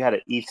 like if you had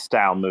an ETH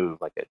style move,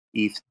 like an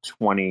ETH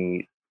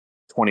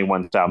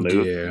 2021 style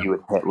move, you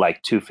would hit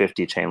like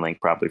 250 Chainlink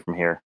probably from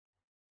here,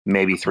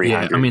 maybe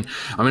 300. Yeah, I mean,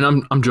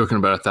 I'm joking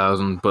about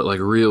 1,000, but like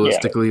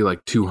realistically,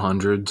 like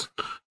 200s,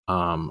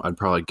 I'd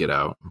probably get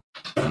out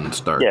and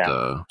start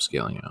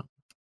scaling out.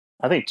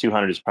 I think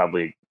 200 is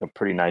probably a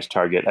pretty nice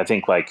target. I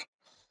think like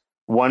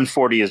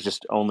 140 is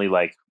just only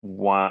like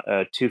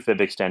 2 fib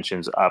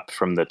extensions up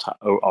from the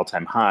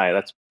all-time high.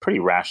 That's a pretty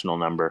rational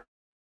number.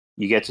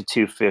 You get to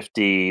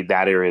 250,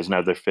 that area is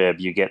another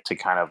fib. You get to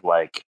kind of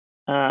like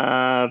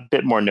a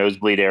bit more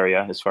nosebleed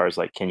area as far as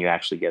like, can you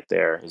actually get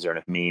there? Is there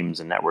enough memes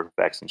and network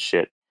effects and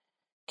shit?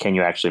 Can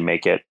you actually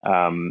make it?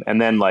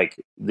 And then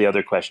like the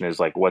other question is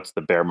like, what's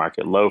the bear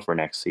market low for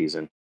next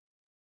season?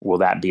 Will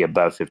that be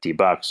above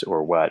 $50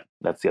 or what?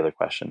 That's the other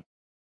question.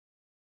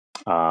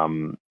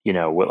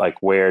 What,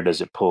 like, where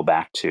does it pull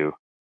back to?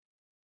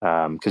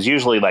 Because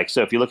usually, like,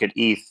 so if you look at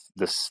ETH,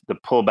 the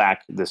pullback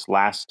this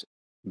last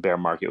bear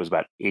market was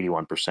about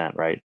 81%,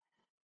 right?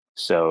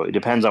 So it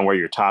depends on where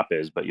your top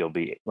is, but you'll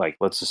be like,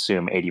 let's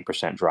assume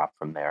 80% drop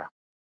from there.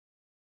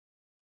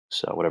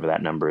 So whatever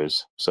that number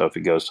is. So if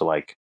it goes to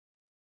like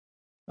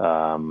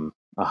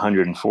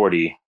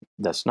 140,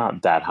 that's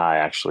not that high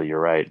actually. You're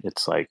right.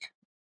 It's like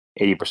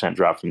 80%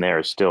 drop from there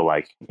is still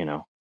like,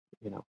 $50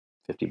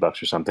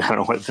 or something. I don't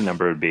know what the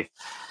number would be.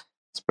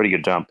 It's a pretty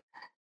good jump.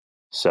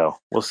 So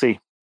we'll see.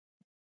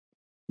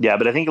 Yeah,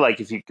 but I think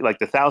like if you like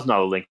the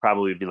 $1,000 link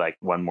probably would be like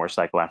one more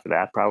cycle after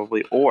that,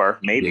 probably, or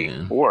maybe,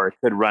 or it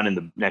could run in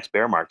the next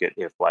bear market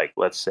if like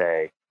let's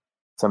say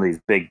some of these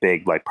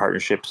big like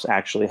partnerships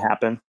actually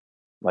happen,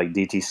 like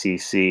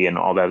DTCC and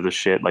all that other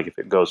shit. Like if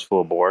it goes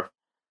full bore,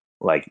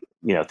 like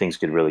things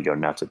could really go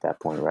nuts at that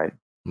point, right?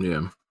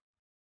 Yeah.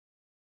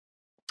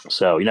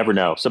 So you never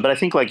know. So, but I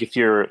think like if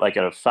you're like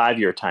at a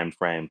 5-year time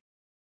frame,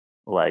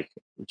 like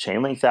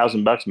Chainlink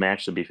 $1,000 may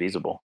actually be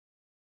feasible.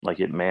 Like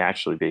it may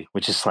actually be,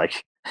 which is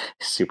like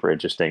super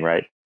interesting,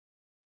 right?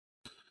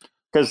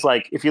 Because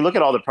like if you look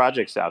at all the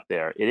projects out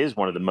there, it is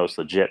one of the most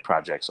legit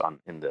projects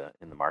in the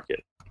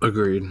market.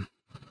 Agreed.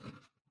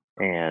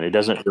 And it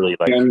doesn't really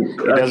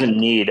it doesn't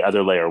need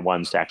other layer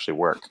ones to actually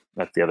work.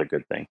 That's the other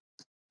good thing.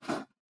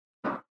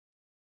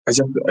 I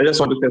just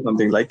want to say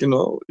something like,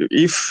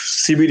 if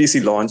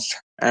CBDC launched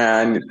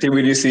and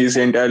CBDC is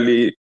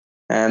entirely,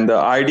 and the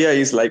idea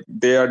is like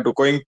they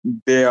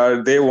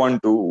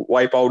want to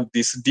wipe out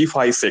this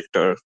DeFi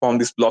sector from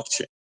this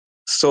blockchain.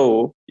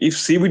 So if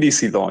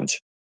CBDC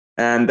launch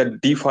and the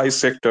DeFi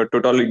sector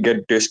totally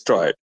get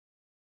destroyed,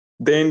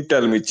 then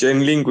tell me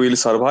Chainlink will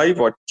survive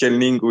or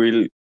Chainlink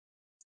will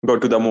go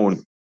to the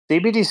moon?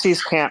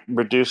 CBDCs can't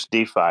reduce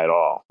DeFi at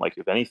all. Like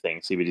if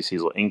anything, CBDCs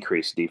will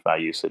increase DeFi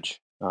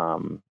usage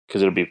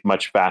because it'll be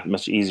much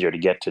easier to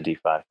get to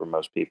DeFi for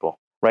most people.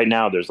 Right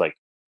now, there's like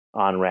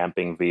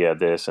on-ramping via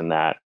this and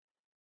that.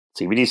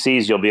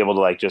 CBDCs, you'll be able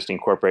to like just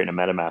incorporate in a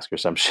MetaMask or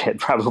some shit,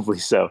 probably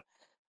so.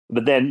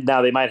 But then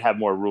now they might have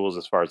more rules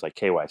as far as like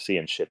KYC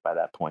and shit by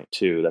that point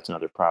too. That's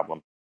another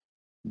problem.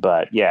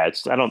 But yeah,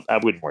 I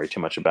wouldn't worry too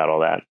much about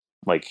all that.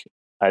 Like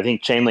I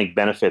think Chainlink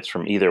benefits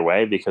from either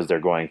way because they're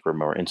going for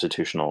more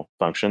institutional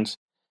functions.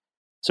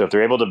 So if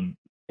they're able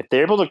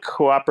to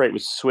cooperate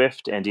with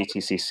Swift and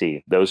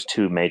DTCC, those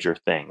two major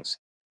things,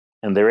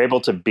 and they're able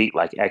to beat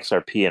like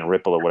XRP and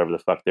Ripple or whatever the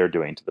fuck they're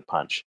doing to the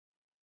punch,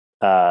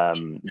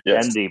 then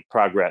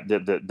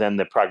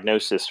the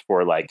prognosis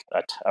for like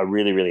a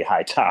really really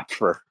high top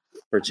for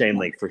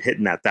Chainlink for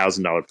hitting that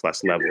 $1,000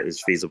 plus level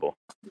is feasible.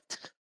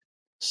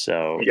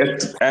 So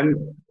yes, and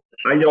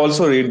I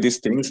also read these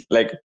things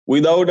like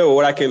without an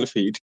Oracle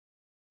feed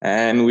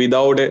and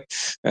without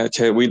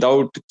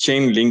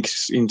chain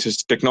links into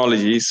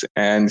technologies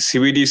and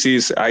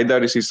CBDCs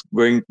either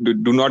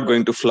do not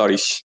going to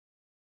flourish.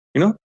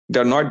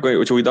 They're not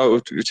going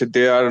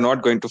they are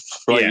not going to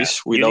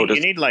flourish without.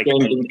 You need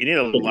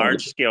a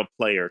large scale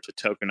player to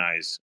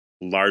tokenize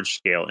large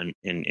scale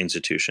in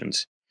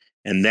institutions.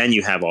 And then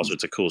you have all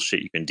sorts of cool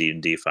shit you can do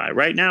in DeFi.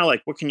 Right now,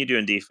 like what can you do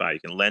in DeFi? You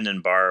can lend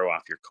and borrow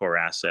off your core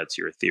assets,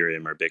 your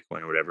Ethereum or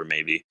Bitcoin or whatever it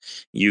may be.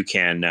 You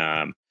can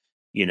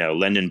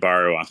lend and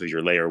borrow off of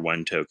your layer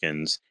 1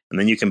 tokens. And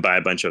then you can buy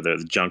a bunch of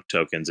the junk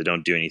tokens that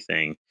don't do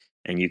anything.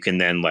 And you can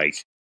then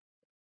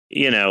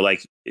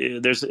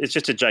it's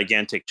just a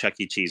gigantic Chuck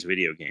E. Cheese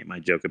video game. I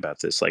joke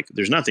about this. Like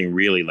there's nothing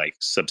really like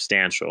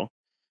substantial.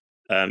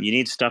 You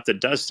need stuff that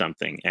does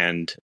something,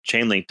 and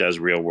Chainlink does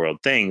real world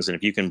things. And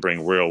if you can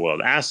bring real world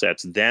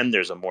assets, then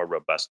there's a more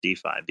robust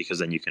DeFi because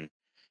then you can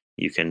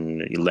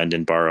lend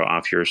and borrow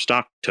off your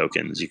stock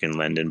tokens. You can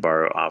lend and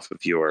borrow off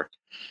of your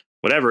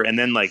whatever, and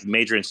then like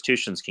major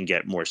institutions can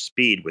get more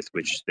speed with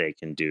which they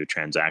can do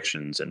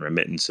transactions and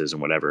remittances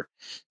and whatever.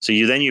 So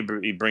you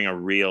bring a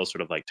real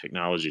sort of like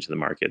technology to the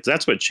market.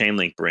 That's what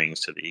Chainlink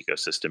brings to the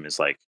ecosystem. Is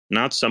like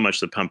not so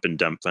much the pump and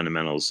dump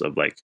fundamentals of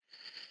like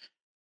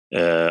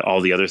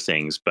all the other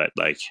things, but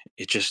like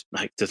it just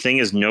like the thing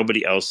is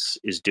nobody else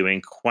is doing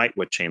quite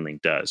what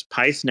Chainlink does.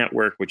 Pyth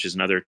Network, which is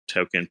another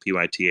token,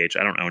 PYTH,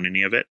 I don't own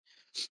any of it.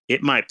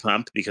 It might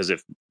pump because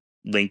if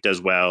Link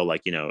does well,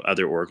 like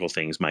other Oracle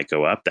things might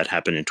go up. That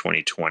happened in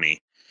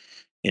 2020.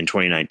 In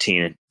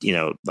 2019,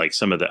 like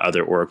some of the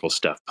other Oracle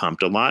stuff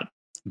pumped a lot.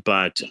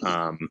 But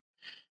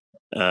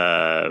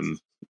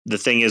the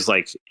thing is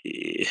like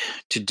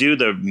to do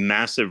the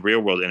massive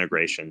real world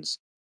integrations,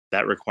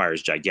 that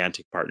requires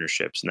gigantic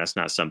partnerships, and that's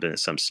not something that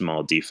some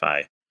small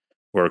DeFi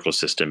Oracle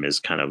system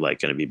is kind of like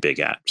going to be big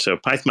at. So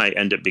Pyth might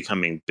end up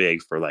becoming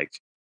big for like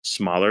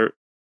smaller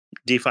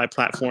DeFi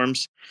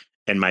platforms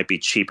and might be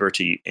cheaper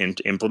to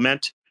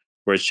implement,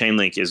 whereas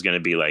Chainlink is going to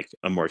be like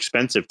a more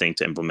expensive thing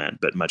to implement,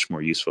 but much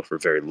more useful for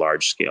very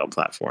large scale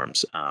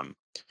platforms.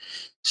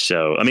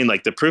 So, I mean,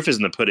 like the proof is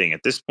in the pudding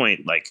at this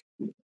point, like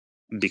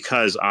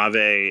because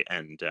Aave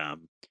and,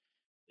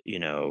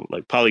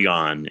 like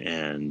Polygon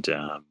and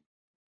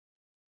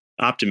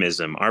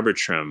Optimism,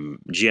 Arbitrum,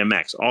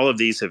 GMX, all of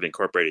these have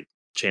incorporated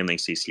Chainlink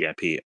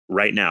CCIP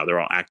right now. They're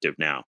all active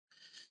now.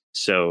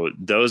 So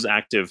those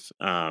active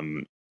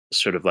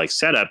sort of like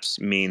setups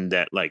mean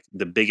that like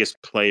the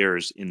biggest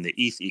players in the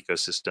ETH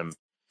ecosystem,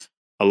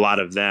 a lot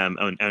of them,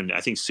 and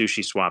I think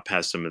SushiSwap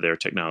has some of their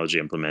technology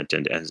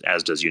implemented,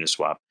 as does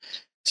Uniswap.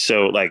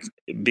 So like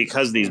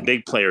because these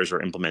big players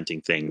are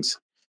implementing things,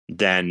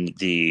 then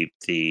the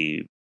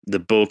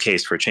bull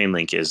case for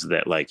Chainlink is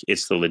that like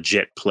it's the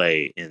legit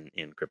play in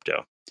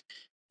crypto.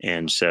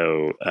 And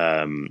so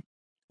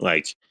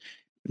like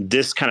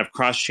this kind of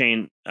cross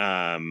chain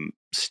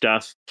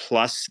stuff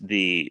plus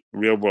the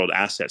real world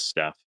asset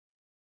stuff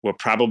will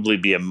probably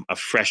be a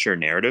fresher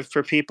narrative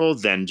for people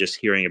than just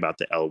hearing about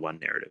the L1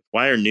 narrative.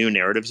 Why are new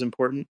narratives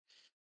important?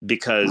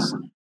 Because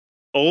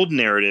old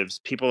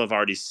narratives, people have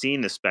already seen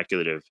the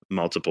speculative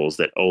multiples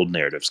that old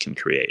narratives can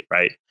create,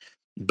 right?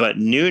 But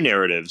new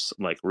narratives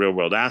like real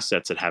world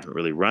assets that haven't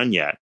really run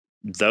yet,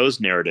 those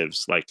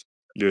narratives, like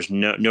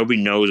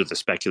nobody knows what the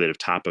speculative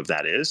top of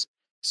that is.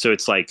 So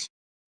it's like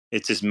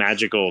it's this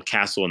magical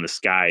castle in the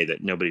sky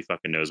that nobody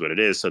fucking knows what it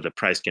is. So the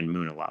price can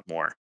moon a lot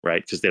more,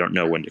 right? Because they don't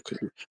know when to,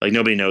 like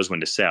nobody knows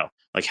when to sell.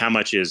 Like how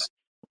much is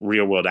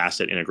real world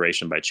asset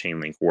integration by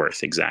Chainlink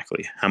worth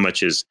exactly? How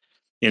much is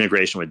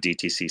integration with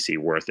DTCC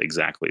worth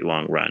exactly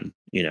long run?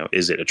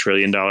 Is it $1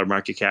 trillion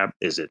market cap?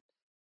 Is it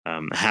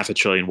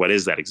 $500 billion? What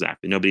is that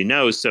exactly? Nobody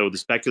knows. So the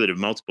speculative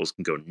multiples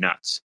can go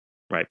nuts,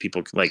 right?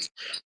 People like,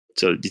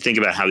 so you think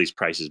about how these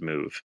prices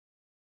move.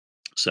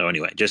 So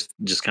anyway, just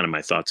kind of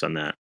my thoughts on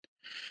that.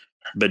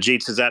 But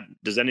Jeets,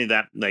 does any of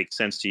that make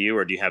sense to you,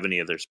 or do you have any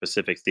other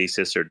specific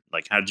thesis, or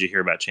like how did you hear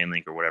about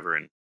Chainlink or whatever,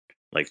 and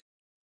like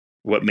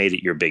what made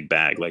it your big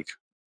bag, like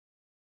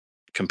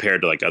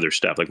compared to like other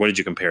stuff? Like what did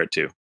you compare it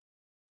to?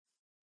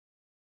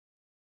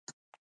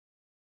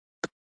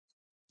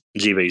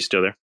 Jiva, you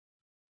still there?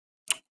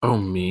 Oh,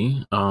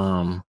 me?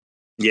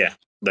 Yeah.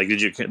 Like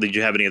did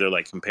you have any other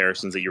like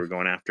comparisons that you were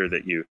going after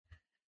that you're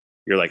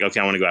like, okay,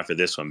 I want to go after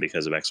this one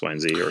because of X, Y, and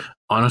Z? Or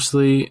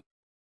honestly,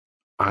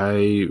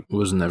 I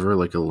was never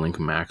like a Link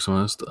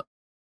maximist.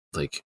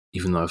 Like,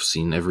 even though I've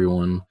seen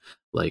everyone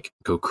like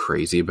go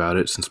crazy about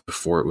it since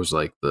before it was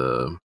like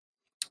the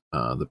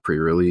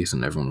pre-release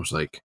and everyone was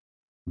like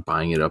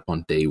buying it up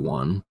on day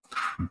one.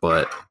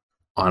 But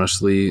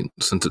honestly,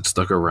 since it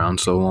stuck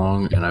around so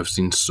long and I've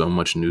seen so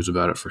much news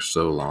about it for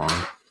so long,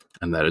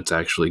 and that it's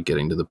actually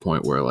getting to the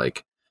point where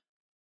like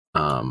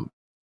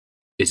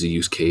its a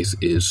use case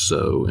is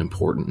so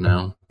important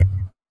now.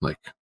 Like,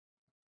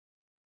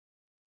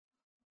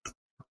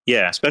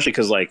 yeah, especially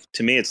because like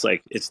to me it's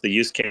like it's the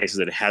use cases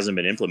that it hasn't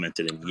been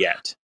implemented in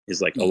yet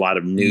is like a lot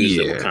of news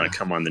that will kind of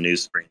come on the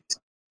news screen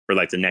for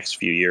like the next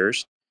few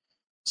years.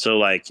 So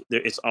like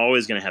it's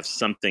always going to have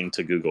something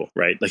to Google,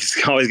 right? Like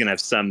it's always going to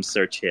have some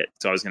search hit.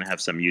 It's always going to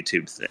have some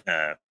YouTube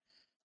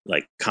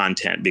like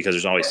content because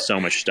there's always so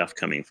much stuff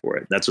coming for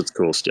it. That's what's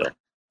cool still.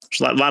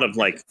 There's a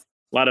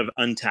lot of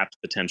untapped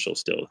potential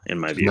still in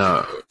my view.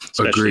 No,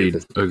 agreed.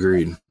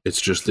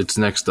 It's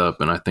next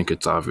up and I think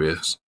it's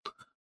obvious.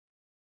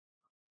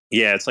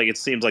 Yeah, it's like it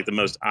seems like the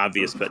most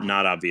obvious but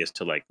not obvious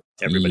to like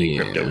everybody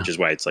in crypto, which is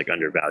why it's like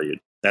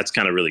undervalued. That's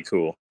kind of really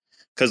cool.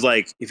 Because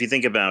like if you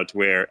think about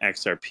where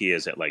XRP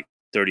is at like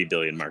 30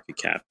 billion market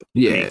cap,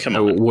 yeah, I mean, come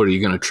on. What are you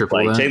going to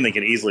triple like, that? Chainlink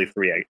can easily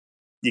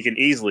you can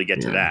easily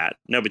get to that.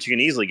 No, but you can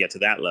easily get to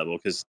that level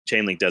because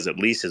Chainlink does at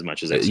least as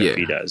much as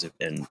XRP does,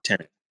 and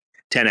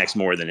 10x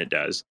more than it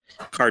does.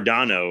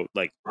 Cardano,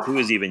 like who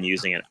is even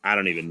using it? I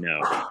don't even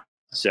know.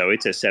 So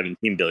it's at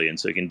 17 billion,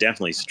 so it can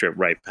definitely strip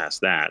right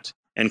past that.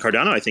 And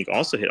Cardano, I think,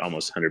 also hit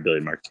almost 100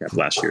 billion market cap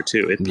last year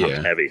too. It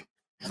pumped heavy.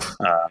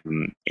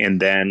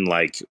 And then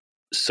like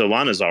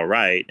Solana's all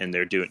right, and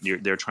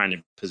they're trying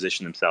to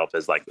position themselves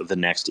as like the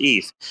next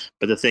ETH.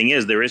 But the thing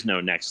is, there is no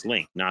next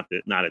link, not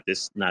at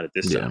this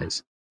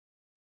size.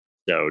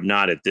 So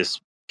not at this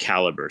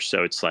caliber.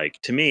 So it's like,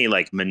 to me,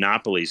 like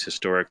monopolies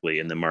historically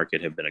in the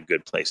market have been a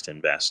good place to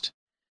invest.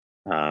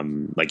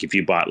 Like if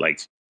you bought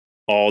like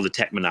all the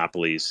tech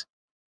monopolies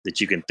that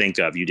you can think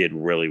of, you did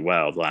really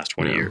well the last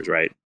 20 years,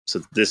 right?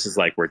 So this is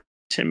like where,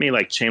 to me,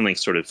 like Chainlink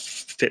sort of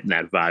fit in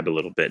that vibe a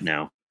little bit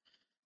now.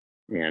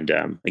 And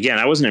again,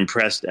 I wasn't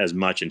impressed as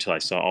much until I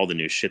saw all the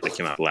new shit that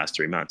came out the last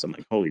 3 months. I'm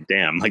like, holy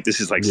damn, like this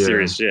is like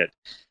serious shit.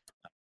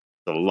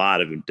 A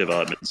lot of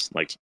developments.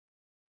 Like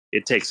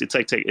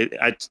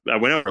I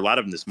went over a lot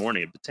of them this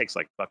morning. It takes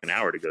like a fucking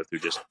hour to go through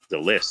just the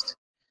list.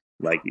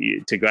 Like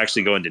to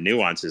actually go into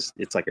nuances,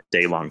 it's like a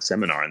day-long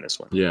seminar in this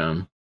one.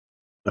 Yeah,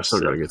 I still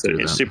gotta get through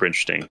that. It's super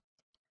interesting.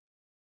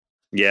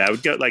 Yeah, I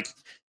would go like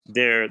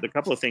the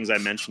couple of things I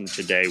mentioned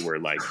today were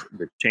like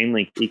the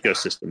Chainlink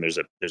ecosystem. There's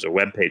a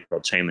webpage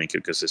called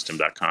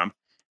chainlinkecosystem.com,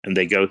 and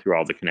they go through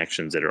all the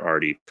connections that are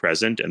already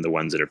present and the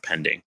ones that are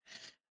pending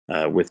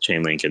with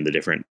Chainlink and the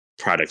different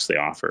products they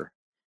offer.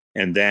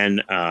 And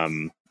then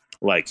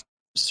like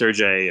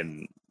Sergey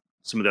and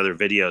some of the other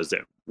videos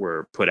that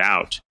were put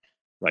out,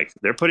 like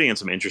they're putting in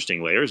some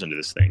interesting layers into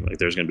this thing. Like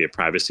there's going to be a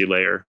privacy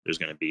layer. There's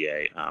going to be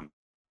a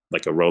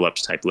like a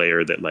roll-ups type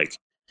layer that like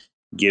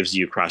gives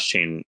you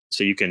cross-chain.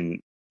 So you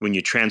can, when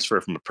you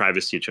transfer from a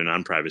privacy to a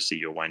non-privacy,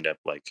 you'll wind up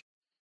like,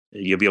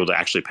 you'll be able to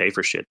actually pay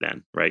for shit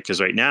then, right? Because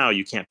right now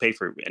you can't pay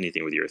for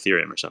anything with your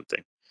Ethereum or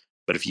something.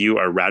 But if you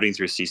are routing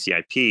through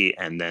CCIP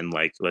and then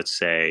like, let's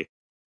say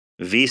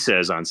Visa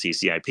is on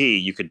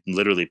CCIP, you could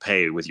literally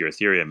pay with your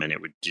Ethereum and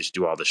it would just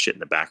do all the shit in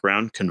the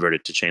background, convert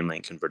it to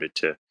Chainlink, convert it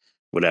to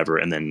whatever,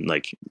 and then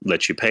like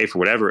let you pay for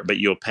whatever, but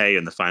you'll pay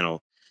in the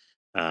final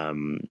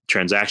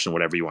transaction,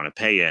 whatever you want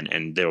to pay in,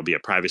 and there will be a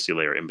privacy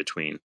layer in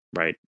between,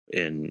 right?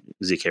 In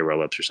ZK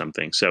rollups or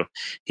something. So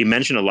he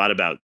mentioned a lot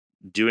about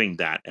doing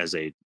that as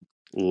a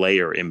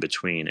layer in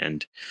between.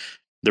 And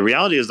the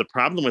reality is the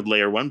problem with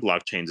layer one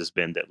blockchains has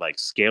been that like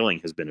scaling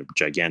has been a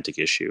gigantic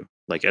issue.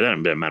 Like it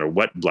doesn't matter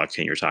what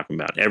blockchain you're talking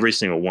about, every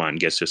single one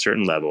gets to a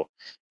certain level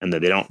and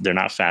that they're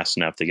not fast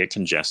enough, they get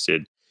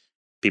congested.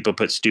 People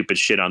put stupid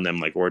shit on them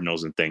like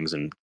ordinals and things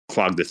and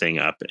clog the thing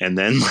up. And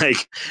then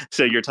like,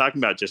 so you're talking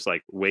about just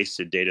like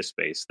wasted data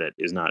space that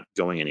is not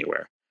going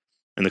anywhere.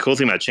 And the cool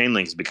thing about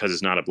Chainlink is because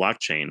it's not a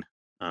blockchain,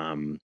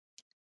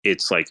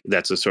 it's like,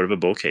 that's a sort of a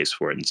bull case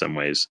for it in some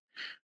ways.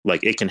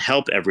 Like it can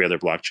help every other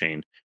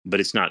blockchain, but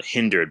it's not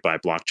hindered by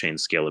blockchain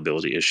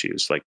scalability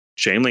issues. Like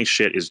Chainlink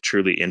shit is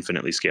truly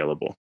infinitely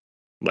scalable.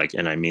 Like,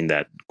 and I mean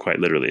that quite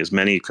literally. As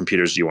many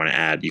computers you want to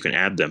add, you can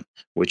add them,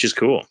 which is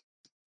cool,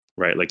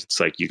 right? Like it's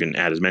like you can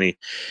add as many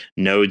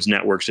nodes,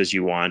 networks as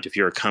you want. If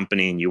you're a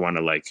company and you want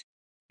to like,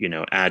 you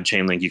know, add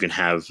Chainlink, you can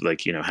have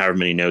like, you know, however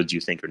many nodes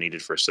you think are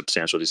needed for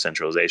substantial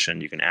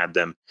decentralization, you can add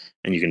them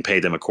and you can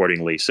pay them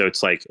accordingly. So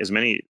it's like as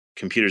many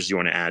computers you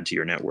want to add to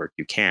your network,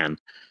 you can.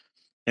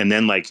 And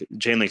then like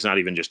Chainlink's not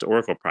even just an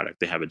Oracle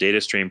product. They have a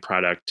data stream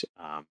product,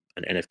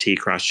 an NFT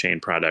cross-chain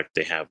product.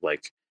 They have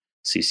like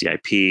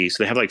CCIP.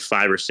 So they have like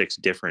 5 or 6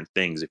 different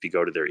things. If you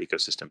go to their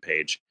ecosystem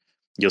page,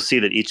 you'll see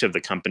that each of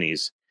the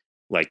companies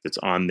like that's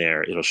on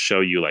there, it'll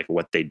show you like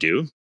what they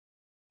do.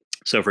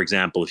 So for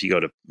example, if you go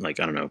to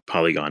like, I don't know,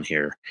 Polygon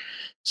here,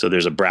 so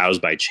there's a browse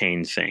by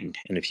chain thing.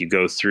 And if you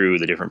go through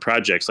the different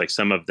projects, like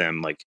some of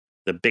them, like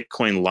the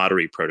Bitcoin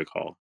lottery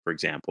protocol, for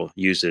example,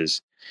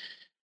 uses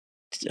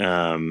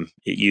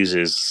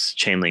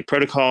Chainlink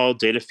protocol,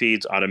 data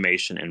feeds,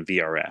 automation, and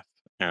VRF.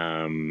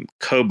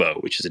 Kobo,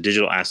 which is a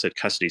digital asset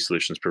custody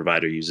solutions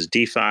provider, uses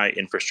DeFi,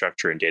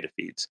 infrastructure, and data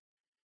feeds.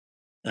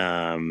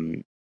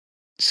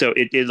 So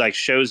it like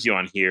shows you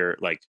on here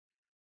like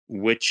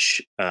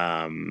which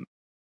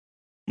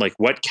like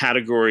what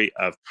category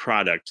of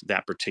product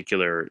that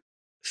particular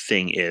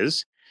thing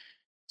is.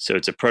 So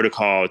it's a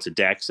protocol, it's a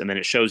DEX, and then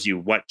it shows you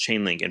what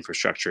Chainlink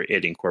infrastructure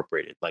it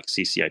incorporated, like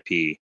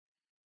CCIP,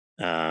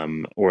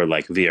 or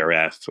like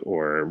VRF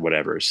or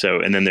whatever. So,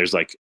 and then there's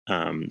like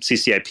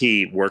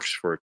CCIP works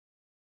for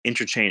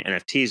interchain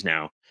NFTs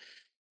now,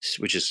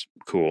 which is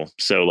cool.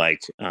 So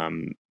like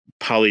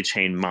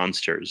Polychain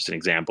Monsters is an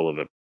example of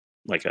a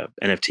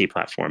NFT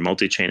platform,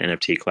 multi-chain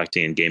NFT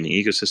collecting and gaming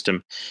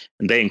ecosystem,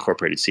 and they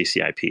incorporated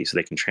CCIP so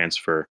they can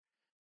transfer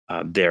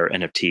their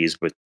NFTs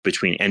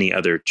between any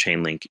other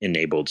Chainlink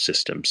enabled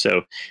system.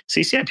 So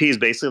CCIP is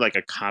basically like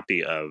a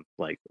copy of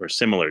like or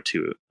similar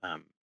to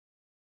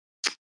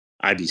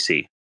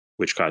IBC,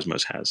 which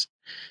Cosmos has.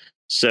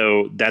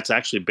 So that's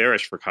actually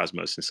bearish for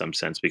Cosmos in some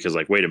sense because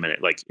like, wait a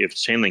minute, like if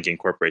Chainlink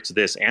incorporates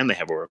this and they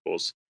have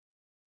oracles,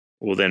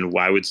 well, then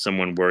why would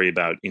someone worry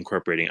about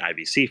incorporating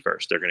IBC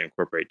first? They're going to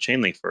incorporate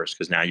Chainlink first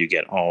because now you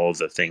get all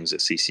the things that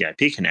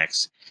CCIP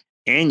connects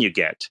and you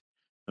get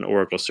an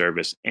Oracle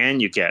service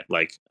and you get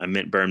like a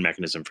mint burn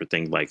mechanism for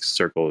things like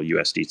Circle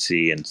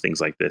USDC and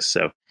things like this.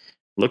 So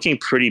looking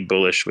pretty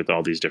bullish with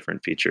all these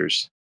different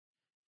features.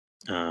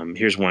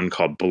 Here's one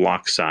called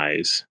Block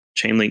Size.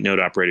 Chainlink node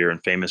operator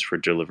and famous for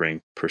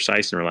delivering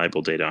precise and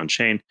reliable data on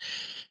chain.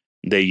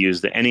 They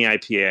use the any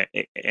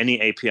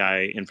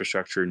API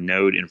infrastructure,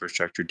 node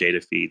infrastructure,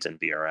 data feeds, and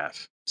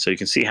VRF. So you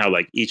can see how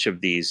like each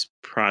of these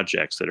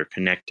projects that are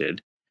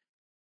connected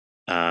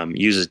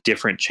uses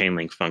different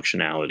Chainlink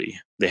functionality.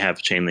 They have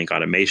Chainlink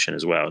automation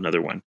as well,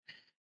 another one,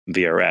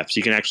 VRF. So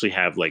you can actually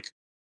have like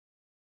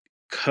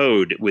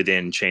code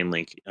within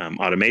Chainlink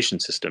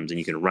automation systems, and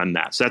you can run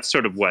that. So that's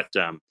sort of what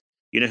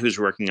who's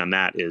working on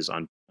that is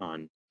on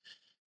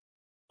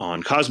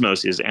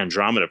Cosmos is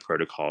Andromeda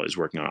Protocol is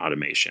working on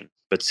automation.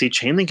 But see,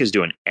 Chainlink is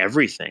doing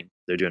everything.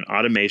 They're doing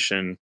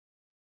automation.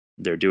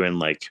 They're doing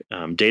like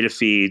data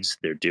feeds.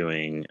 They're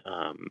doing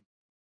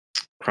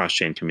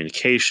cross-chain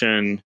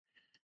communication.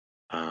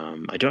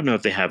 I don't know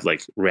if they have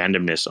like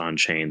randomness on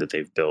chain that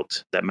they've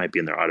built. That might be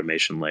in their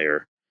automation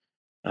layer.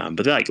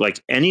 But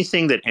like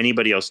anything that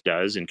anybody else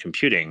does in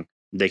computing,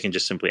 they can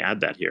just simply add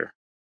that here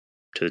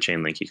to the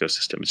Chainlink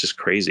ecosystem. It's just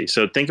crazy.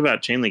 So think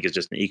about Chainlink as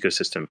just an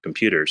ecosystem of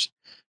computers,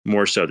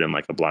 more so than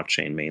like a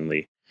blockchain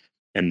mainly.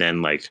 And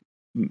then like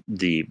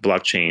the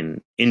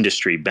blockchain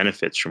industry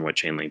benefits from what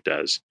Chainlink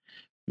does.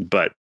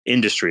 But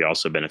industry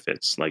also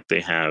benefits. Like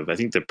they have, I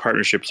think the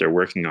partnerships they're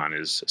working on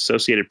is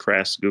Associated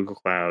Press, Google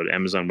Cloud,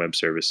 Amazon Web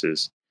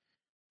Services,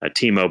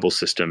 T-Mobile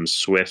Systems,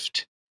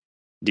 Swift,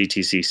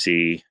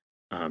 DTCC,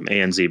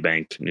 ANZ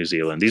Bank, New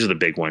Zealand. These are the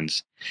big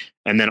ones.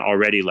 And then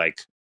already,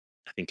 like,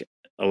 I think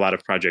a lot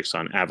of projects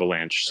on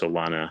Avalanche,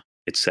 Solana,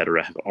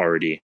 etc., have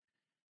already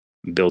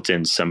built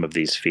in some of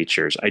these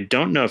features. I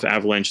don't know if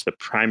Avalanche, the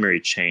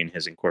primary chain,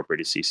 has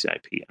incorporated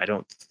CCIP. I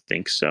don't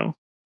think so.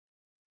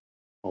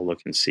 I'll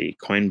look and see.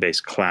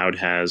 Coinbase Cloud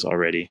has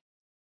already.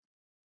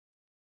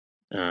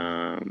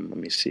 Let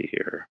me see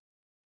here.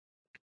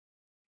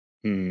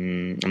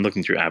 I'm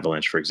looking through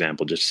Avalanche, for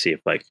example, just to see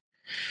if like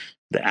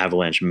the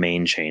Avalanche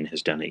main chain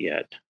has done it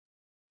yet.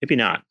 Maybe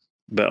not,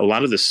 but a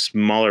lot of the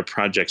smaller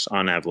projects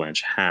on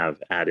Avalanche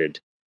have added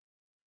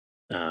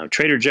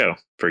Trader Joe,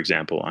 for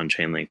example, on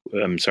Chainlink.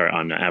 I'm sorry,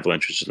 on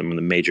Avalanche, which is one of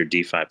the major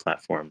DeFi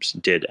platforms,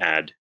 did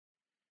add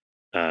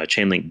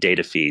Chainlink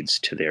data feeds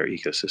to their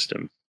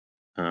ecosystem.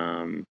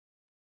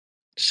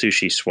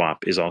 Sushi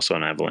Swap is also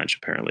on Avalanche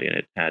apparently, and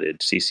it added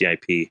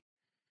CCIP.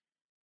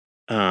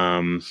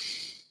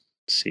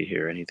 Let's see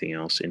here, anything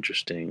else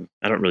interesting?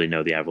 I don't really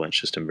know the Avalanche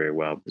system very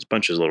well. There's a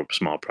bunch of little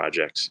small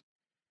projects.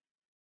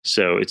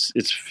 So it's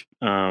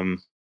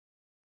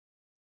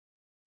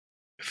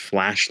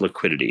Flash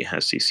Liquidity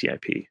has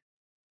CCIP.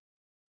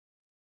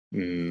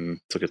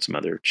 Let's look at some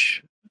other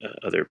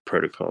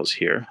protocols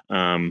here.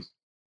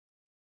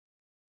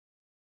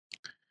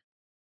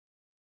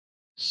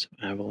 So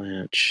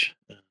Avalanche.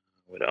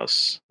 What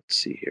else? Let's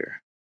see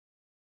here.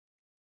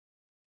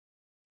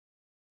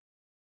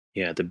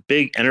 Yeah, the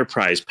big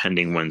enterprise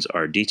pending ones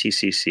are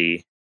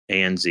DTCC,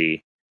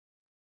 ANZ,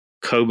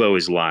 Kobo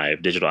is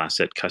live, Digital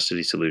Asset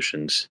Custody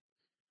Solutions.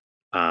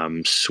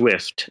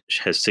 Swift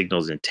has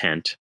signals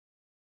intent.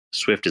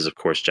 Swift is, of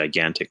course,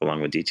 gigantic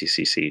along with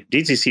DTCC.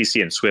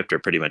 DTCC and Swift are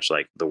pretty much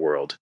like the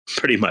world,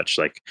 pretty much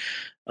like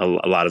a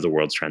lot of the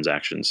world's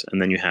transactions.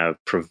 And then you have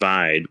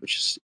Provide, which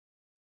is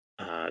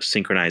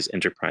synchronized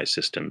enterprise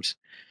systems.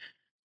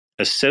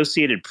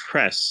 Associated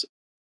Press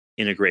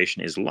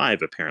integration is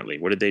live, apparently.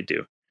 What did they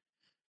do?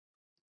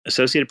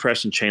 Associated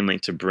Press and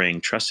Chainlink to bring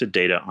trusted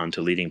data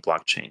onto leading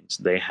blockchains.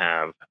 They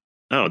have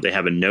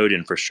a node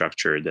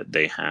infrastructure that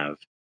they have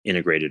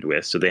integrated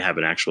with. So they have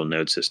an actual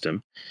node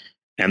system,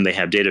 and they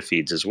have data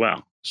feeds as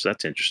well. So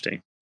that's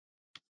interesting.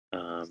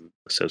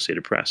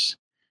 Associated Press.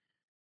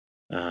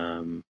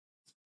 Like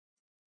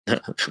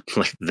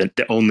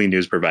the only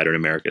news provider in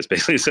America is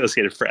basically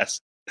Associated Press.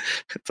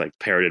 It's like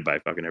parroted by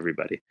fucking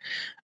everybody,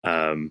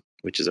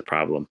 which is a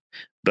problem.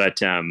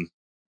 But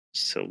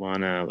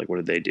Solana, like, what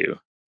did they do?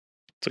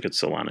 Let's look at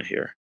Solana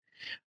here.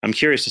 I'm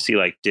curious to see,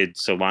 like, did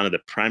Solana, the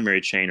primary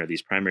chain, or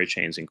these primary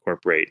chains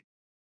incorporate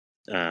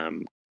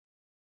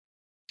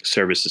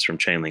services from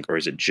Chainlink, or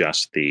is it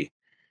just the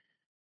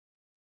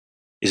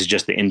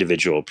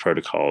individual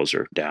protocols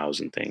or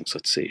DAOs and things?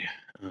 Let's see.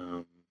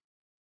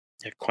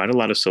 Yeah, quite a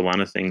lot of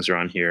Solana things are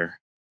on here.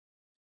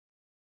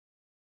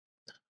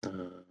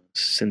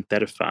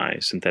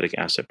 Synthetify, Synthetic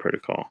Asset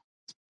Protocol.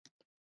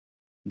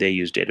 They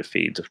use data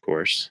feeds, of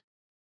course.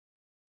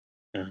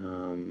 I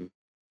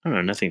don't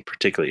know, nothing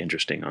particularly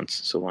interesting on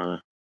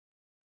Solana.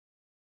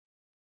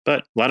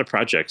 But a lot of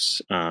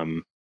projects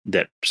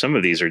that some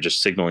of these are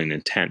just signaling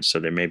intent, so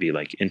they may be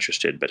like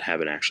interested but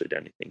haven't actually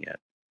done anything yet.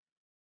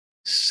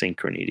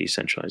 Synchrony,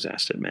 decentralized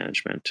asset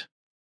management.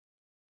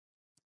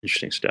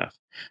 Interesting stuff.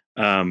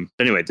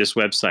 Anyway, this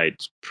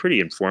website's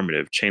pretty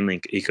informative.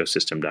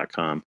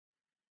 Chainlinkecosystem.com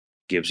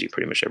gives you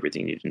pretty much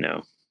everything you need to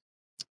know.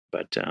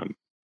 But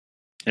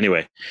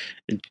anyway,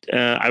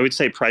 I would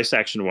say price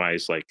action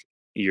wise, like,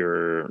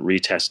 you're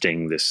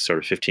retesting this sort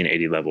of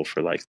 1580 level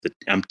for like the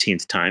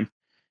umpteenth time.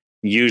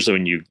 Usually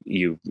when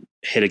you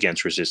hit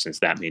against resistance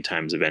that many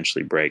times,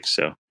 eventually breaks.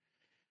 So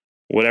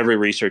whatever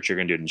research you're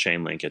going to do in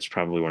Chainlink, it's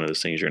probably one of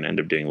those things you're going to end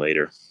up doing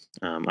later.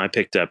 I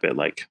picked up at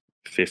like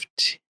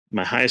 50.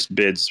 My highest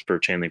bids for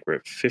Chainlink were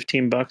at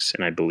 $15,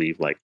 and I believe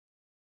like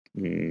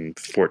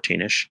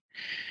 14ish.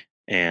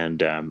 And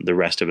the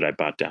rest of it I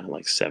bought down at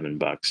like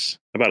 $7.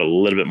 I bought a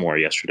little bit more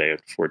yesterday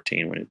at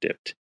 14 when it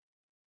dipped.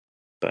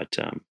 But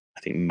I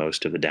think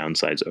most of the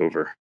downside's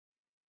over.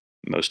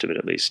 Most of it,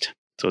 at least.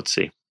 So let's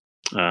see.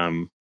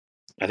 I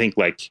think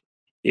like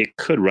it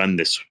could run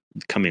this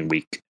coming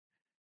week,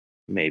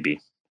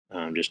 maybe.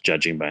 Just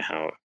judging by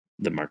how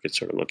the market's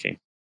sort of looking.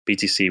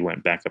 BTC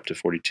went back up to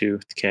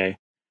 42K.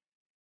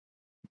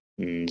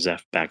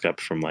 Zeph back up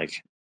from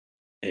like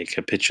a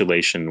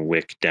capitulation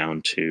wick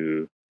down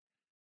to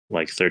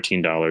like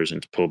 $13, and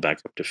it's pulled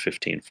back up to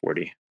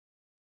 $15.40.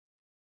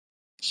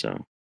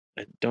 So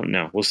I don't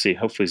know. We'll see.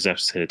 Hopefully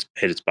Zeph's hit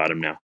its bottom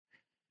now.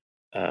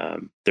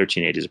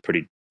 1380 is a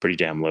pretty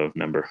damn low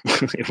number.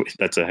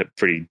 That's a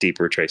pretty deep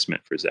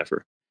retracement for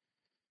Zephyr.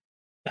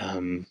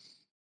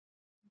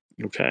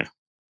 Okay.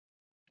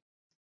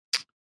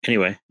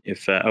 Anyway,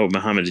 if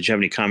Mohammed, did you have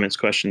any comments,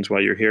 questions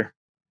while you're here?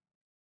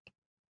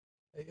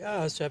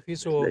 Yeah, Cephii.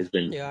 So It's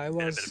yeah, I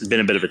was been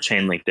a bit of a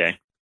Chainlink day.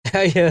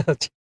 yeah,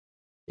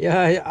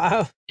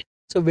 yeah.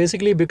 So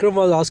basically, Bikram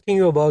was asking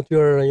you about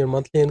your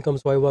monthly income.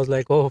 So I was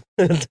like, oh,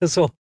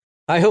 so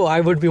I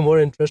would be more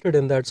interested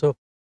in that. So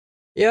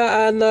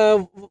yeah, and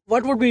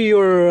what would be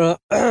your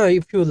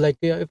if you like,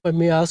 if I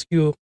may ask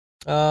you,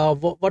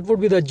 what would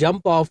be the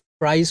jump off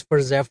price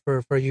for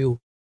Zephyr for you?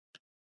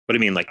 What do you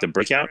mean, like the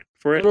breakout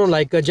for it? No,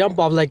 like a jump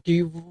off. Like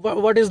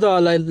what is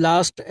the like,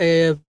 last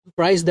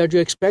price that you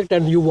expect,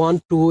 and you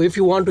want to, if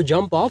you want to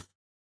jump off,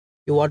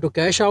 you want to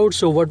cash out.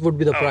 So what would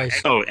be the price?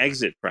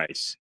 Exit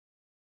price.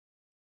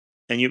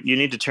 And you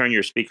need to turn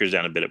your speakers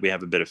down a bit. We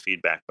have a bit of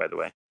feedback, by the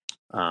way.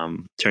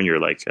 Turn your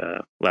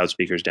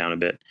loudspeakers down a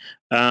bit.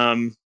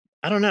 I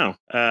don't know.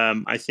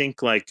 I think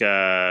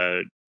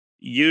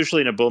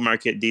usually in a bull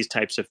market, these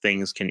types of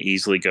things can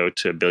easily go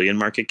to $1 billion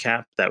market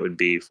cap. That would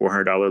be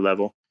 $400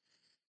 level.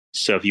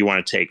 So if you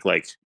want to take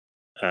like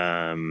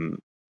a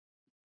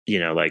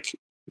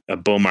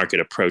bull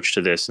market approach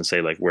to this and say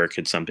like, where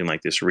could something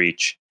like this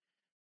reach?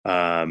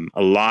 A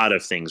lot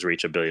of things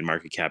reach $1 billion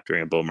market cap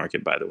during a bull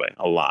market, by the way,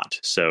 a lot.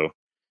 So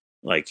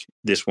like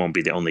this won't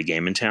be the only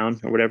game in town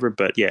or whatever,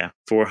 but yeah,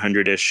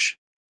 400-ish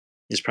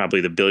is probably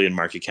the $1 billion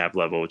market cap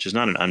level, which is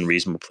not an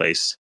unreasonable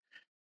place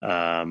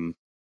to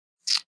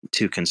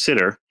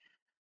consider.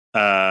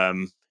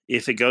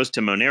 If it goes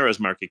to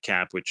Monero's market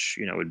cap, which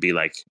would be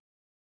like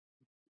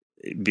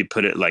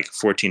put at like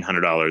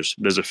 $1,400,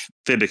 there's a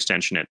fib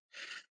extension at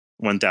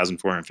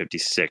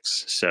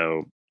 1,456.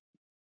 So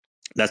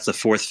that's the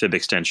fourth fib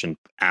extension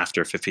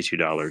after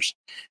 $52.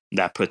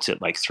 That puts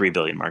it like 3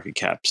 billion market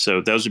cap.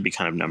 So those would be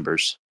kind of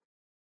numbers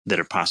that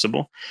are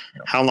possible.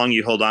 Yeah. How long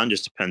you hold on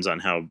just depends on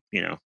how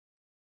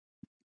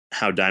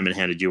diamond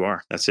handed you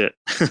are. That's it.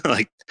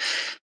 Like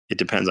it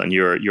depends on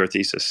your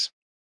thesis.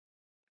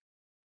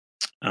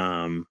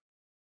 But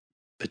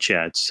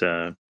yeah, it's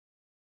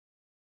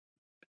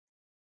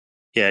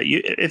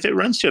if it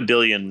runs to $1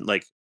 billion,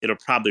 like it'll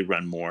probably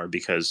run more,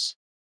 because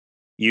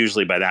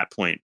usually by that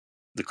point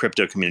the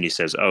crypto community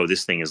says, oh,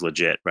 this thing is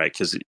legit, right?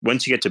 Because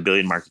once you get to $1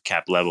 billion market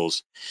cap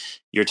levels,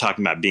 you're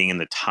talking about being in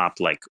the top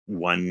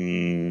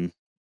you're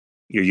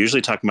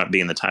usually talking about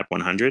being in the top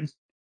 100.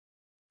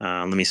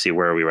 Let me see,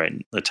 where are we right?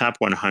 The top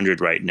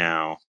 100 right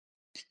now,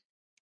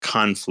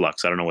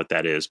 Conflux, I don't know what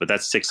that is, but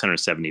that's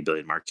 670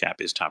 billion market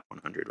cap is top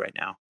 100 right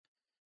now.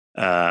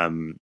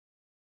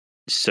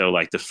 So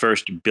like the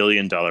first $1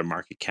 billion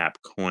market cap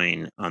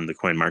coin on the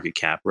coin market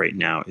cap right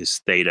now is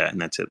Theta, and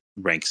that's at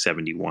rank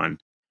 71.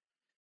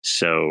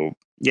 So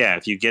yeah,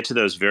 if you get to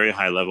those very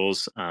high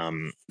levels,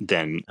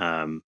 then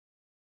of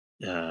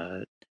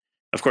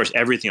course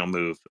everything will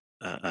move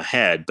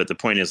ahead. But the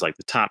point is, like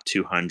the top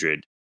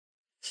 200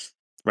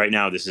 right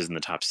now, this is in the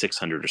top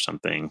 600 or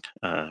something,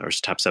 or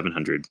top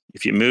 700.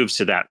 If it moves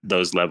to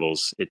those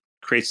levels, it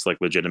creates like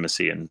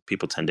legitimacy, and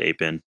people tend to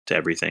ape in to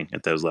everything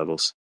at those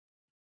levels.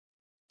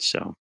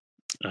 So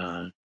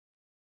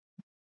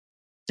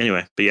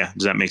anyway, but yeah,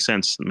 does that make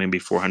sense?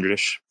 Maybe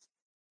 400-ish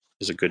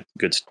is a good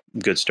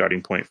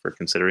starting point for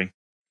considering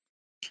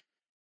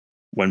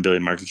 1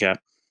 billion market cap.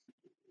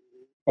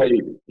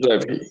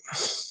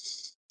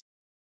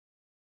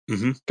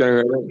 Mm-hmm.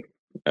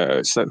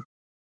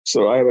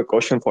 So I have a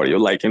question for you.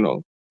 Like,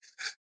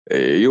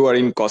 you are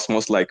in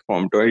Cosmos like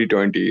from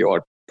 2020 or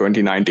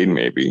 2019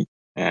 maybe,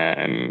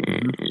 and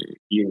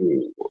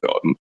you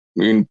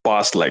in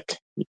past, like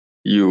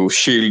you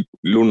shield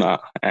Luna,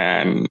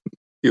 and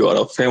you are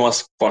a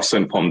famous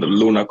person from the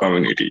Luna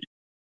community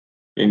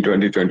in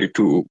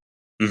 2022.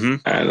 Mm-hmm.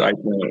 And right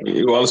now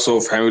you're also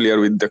familiar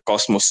with the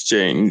Cosmos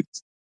chain.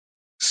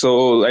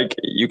 So like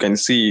you can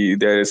see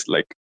there is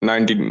like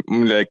 19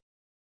 like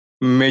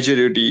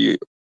majority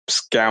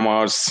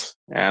scammers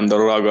and the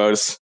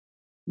ruggers,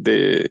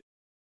 they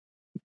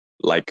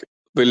like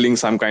building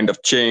some kind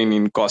of chain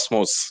in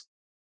Cosmos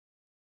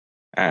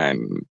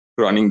and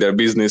running their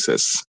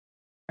businesses.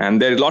 And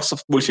there are lots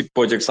of bullshit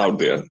projects out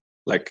there.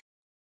 Like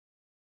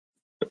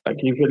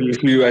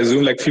if you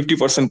assume like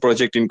 50%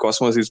 project in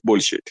Cosmos is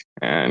bullshit.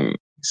 And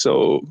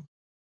so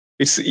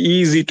it's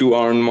easy to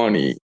earn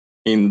money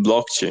in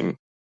blockchain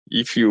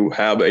if you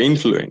have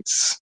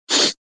influence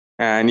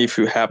and if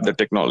you have the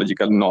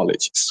technological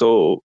knowledge.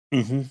 So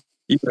you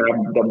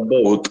have the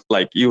both,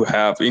 like you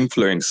have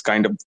influence,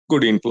 kind of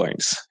good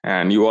influence,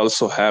 and you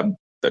also have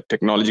the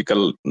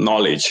technological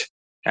knowledge.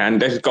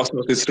 And that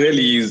Cosmos is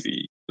really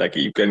easy. Like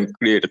you can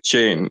create a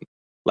chain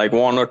like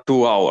 1 or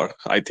 2 hours,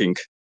 I think.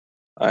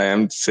 I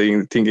am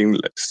thinking.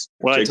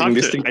 Well, I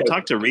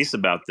talked to Reese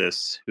about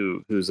this,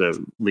 who's a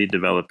lead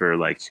developer,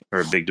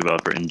 or a big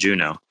developer in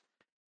Juno.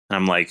 And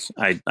I'm like,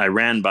 I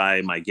ran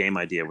by my game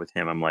idea with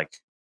him. I'm like,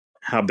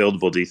 how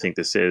buildable do you think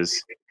this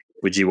is?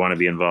 Would you want to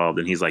be involved?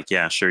 And he's like,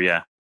 yeah, sure,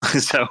 yeah.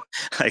 So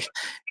like,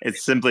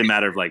 it's simply a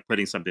matter of like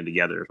putting something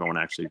together if I want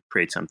to actually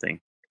create something.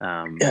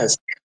 Yes,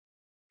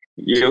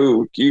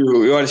 you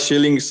are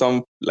shilling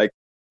some like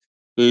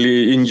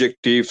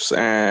injectives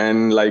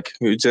and like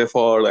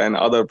Zephyr and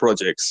other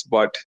projects,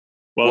 but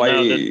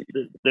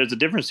there's a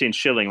difference between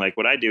shilling. Like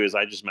what I do is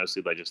I just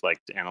mostly just like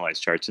to analyze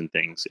charts and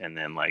things, and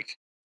then like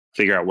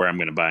figure out where I'm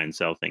going to buy and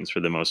sell things for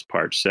the most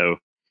part. So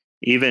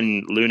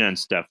even Luna and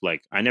stuff,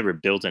 like I never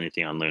built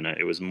anything on Luna.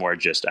 It was more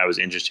just I was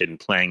interested in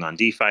playing on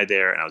DeFi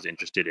there, and I was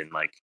interested in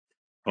like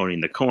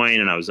owning the coin,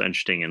 and I was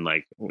interested in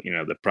like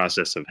the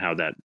process of how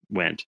that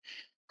went.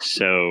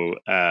 So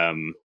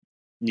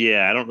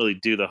yeah, I don't really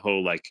do the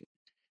whole like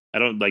I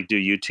don't like do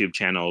YouTube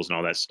channels and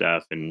all that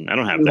stuff, and I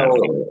don't have that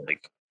many No.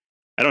 like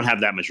I don't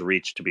have that much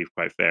reach to be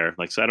quite fair.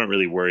 Like so I don't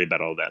really worry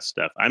about all that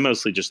stuff. I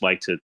mostly just like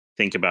to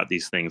think about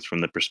these things from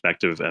the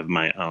perspective of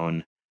my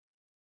own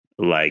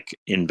like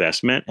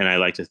investment, and I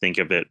like to think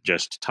of it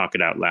just talk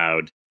it out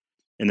loud.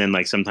 And then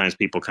like sometimes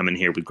people come in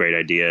here with great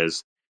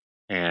ideas,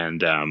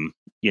 and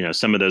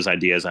some of those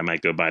ideas I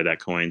might go buy that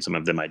coin, some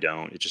of them I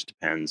don't. It just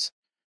depends.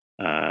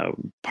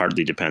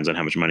 Partly depends on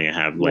how much money I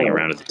have laying No.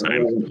 around at the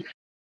time.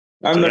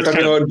 I'm So not that's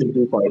talking kind of about the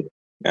DeFi.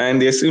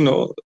 And yes,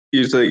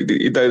 it's like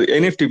the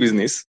NFT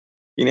business.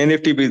 In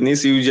NFT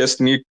business, you just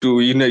need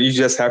to, you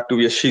just have to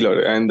be a shiller,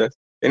 and the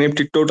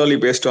NFT totally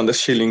based on the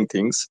shilling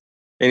things.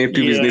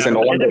 NFT business yeah, and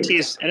but all that.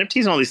 NFTs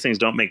and all these things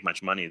don't make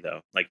much money though.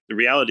 Like the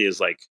reality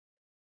is like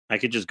I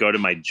could just go to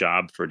my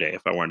job for a day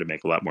if I wanted to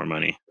make a lot more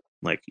money.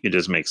 Like it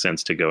does make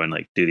sense to go and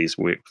like do these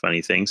weird,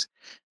 funny things.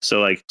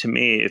 So like to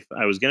me, if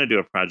I was going to do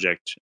a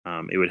project,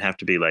 it would have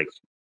to be like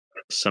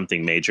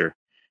something major,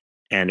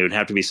 and it would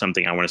have to be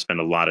something I want to spend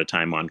a lot of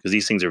time on because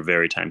these things are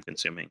very time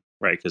consuming,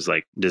 right? Because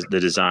like the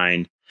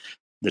design,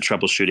 the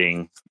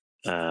troubleshooting,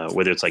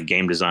 whether it's like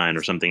game design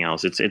or something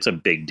else, it's a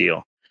big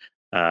deal.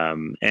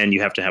 And you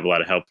have to have a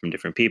lot of help from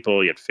different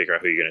people. You have to figure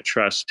out who you're going to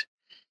trust.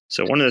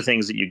 So one of the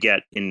things that you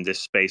get in this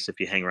space, if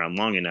you hang around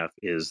long enough,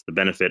 is the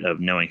benefit of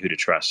knowing who to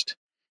trust.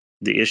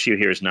 The issue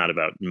here is not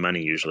about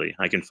money. Usually,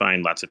 I can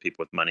find lots of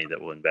people with money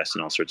that will invest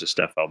in all sorts of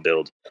stuff I'll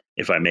build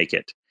if I make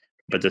it.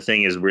 But the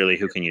thing is, really,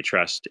 who can you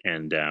trust?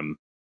 And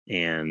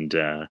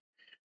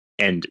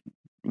and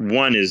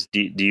one is,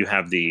 do you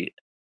have the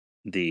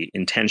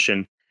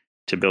intention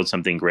to build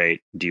something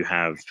great? Do you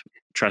have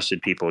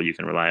trusted people you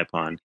can rely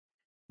upon?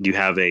 Do you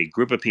have a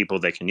group of people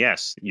that can,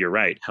 yes, you're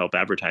right, help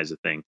advertise the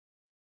thing?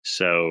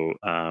 So,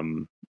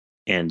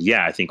 and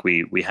yeah, I think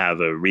we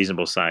have a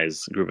reasonable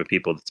size group of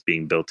people that's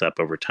being built up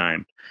over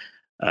time.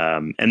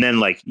 And then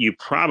like you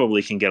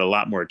probably can get a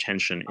lot more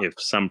attention if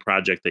some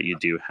project that you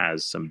do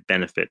has some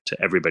benefit to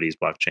everybody's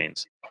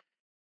blockchains.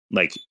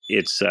 Like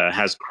it's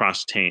has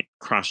cross chain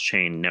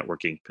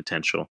networking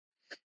potential.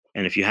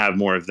 And if you have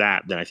more of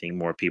that, then I think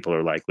more people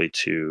are likely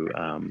to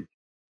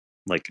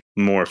like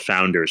more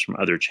founders from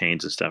other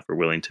chains and stuff are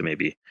willing to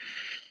maybe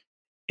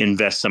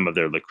invest some of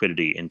their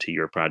liquidity into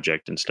your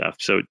project and stuff.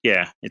 So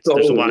yeah, So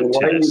there's a lot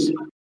to this.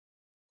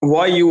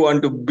 why you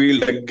want to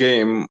build a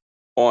game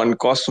on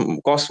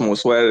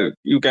Cosmos where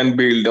you can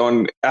build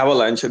on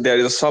Avalanche? There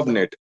is a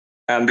subnet,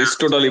 and it's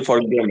totally for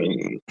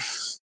gaming.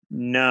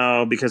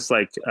 No, because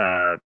like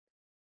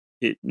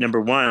number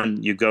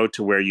one, you go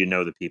to where you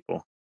know the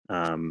people.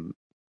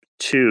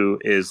 Two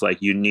is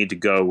like you need to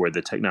go where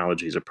the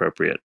technology is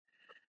appropriate.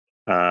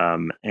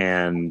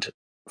 And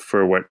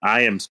for what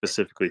I am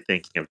specifically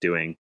thinking of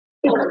doing,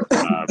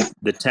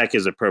 the tech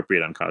is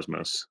appropriate on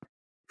Cosmos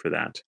for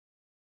that.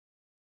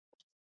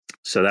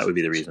 So that would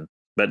be the reason.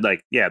 But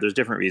like, yeah, there's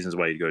different reasons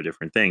why you go to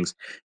different things.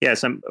 Yeah,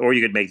 or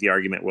you could make the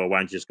argument, well, why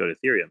don't you just go to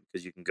Ethereum?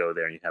 Because you can go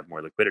there and you have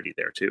more liquidity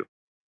there too.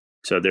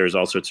 So there's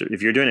all sorts of,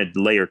 if you're doing a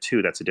layer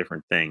 2, that's a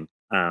different thing.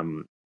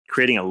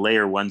 Creating a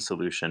layer 1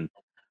 solution,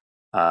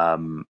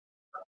 from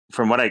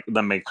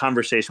my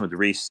conversation with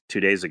Reese 2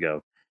 days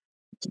ago,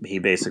 he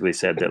basically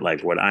said that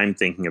like what I'm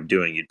thinking of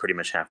doing, you'd pretty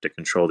much have to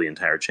control the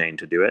entire chain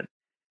to do it.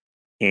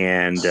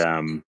 And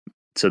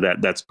so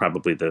that's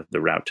probably the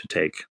route to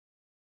take.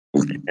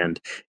 And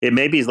it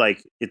may be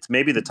like, it's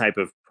maybe the type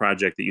of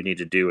project that you need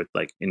to do with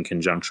like in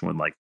conjunction with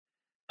like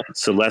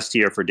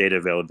Celestia for data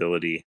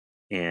availability,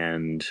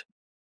 and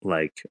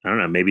like, I don't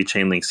know, maybe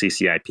Chainlink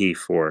CCIP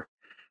for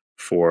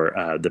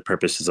the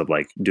purposes of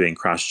like doing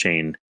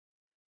cross-chain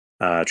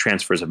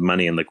transfers of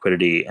money and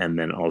liquidity, and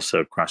then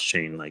also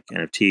cross-chain like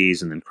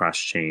NFTs, and then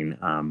cross-chain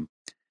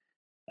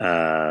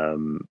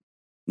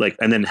like,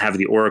 and then have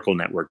the Oracle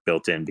network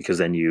built in, because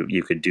then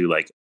you could do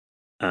like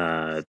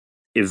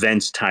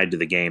events tied to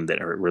the game that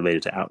are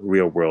related to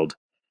real world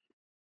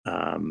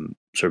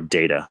sort of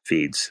data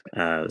feeds.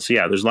 So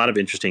yeah, there's a lot of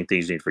interesting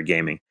things you need for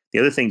gaming. The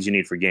other things you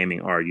need for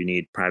gaming are, you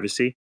need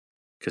privacy,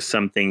 because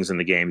some things in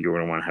the game you're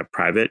going to want to have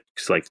private.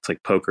 Because like it's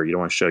like poker, you don't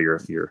want to show your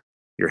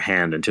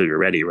hand until you're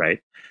ready, right?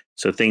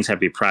 So things have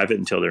to be private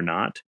until they're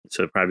not.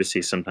 So privacy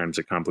is sometimes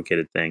a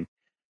complicated thing.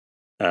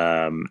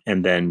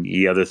 And then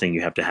the other thing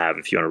you have to have,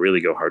 if you want to really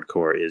go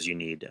hardcore, is you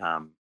need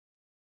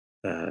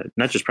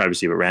not just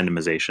privacy but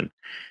randomization.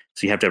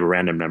 So you have to have a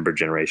random number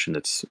generation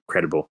that's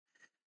credible.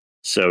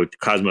 So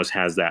Cosmos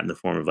has that in the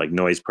form of like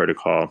noise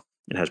protocol.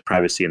 It has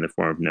privacy in the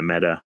form of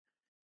Nemeta.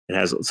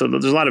 So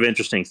there's a lot of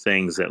interesting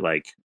things that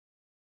like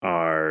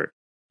are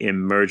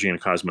emerging in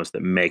Cosmos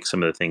that make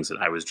some of the things that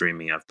I was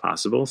dreaming of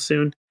possible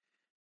soon.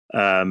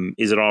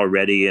 Is it all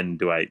ready, and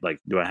do I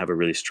have a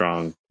really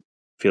strong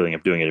feeling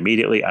of doing it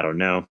immediately? I don't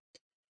know.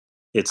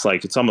 It's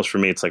like, it's almost, for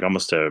me, it's like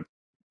almost a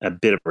a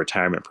bit of a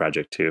retirement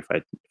project too.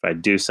 If I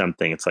do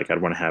something, it's like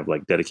I'd want to have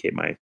like dedicate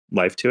my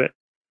life to it.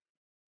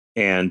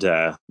 And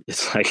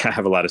it's like I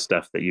have a lot of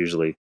stuff that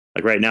usually,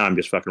 like right now, I'm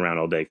just fucking around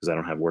all day because I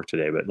don't have work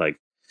today. But like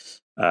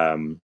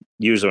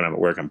usually when I'm at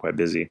work, I'm quite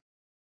busy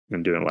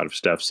and doing a lot of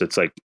stuff. So it's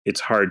like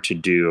it's hard to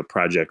do a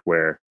project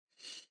where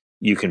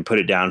you can put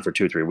it down for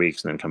 2 or 3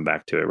 weeks and then come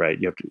back to it, right?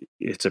 You have to.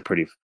 It's a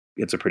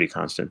pretty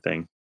constant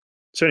thing.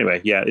 So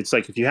anyway, yeah, it's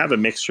like if you have a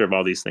mixture of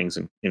all these things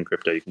in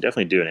crypto, you can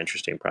definitely do an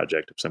interesting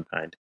project of some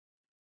kind.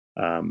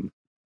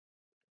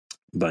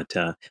 But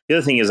the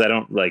other thing is, I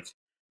don't like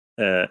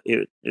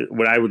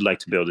what I would like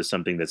to build is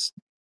something that's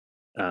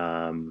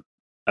a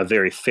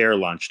very fair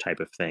launch type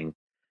of thing,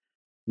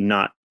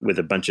 not with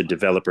a bunch of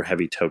developer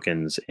heavy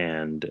tokens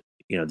and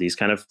these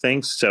kind of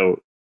things.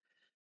 So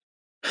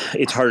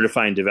it's harder to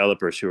find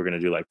developers who are going to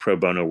do like pro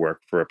bono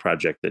work for a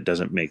project that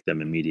doesn't make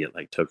them immediate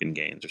like token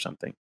gains or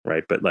something,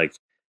 right? But like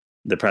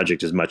the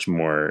project is much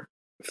more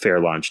fair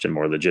launched and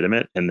more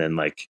legitimate, and then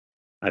like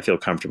I feel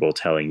comfortable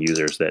telling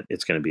users that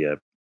it's going to be a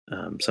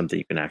something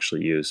you can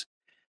actually use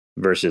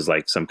versus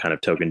like some kind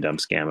of token dump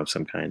scam of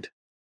some kind.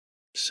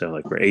 So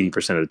like where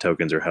 80% of the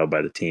tokens are held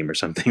by the team or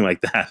something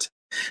like that.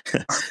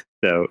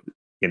 So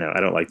I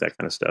don't like that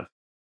kind of stuff.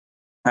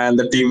 And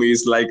the team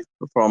is like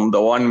from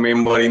the one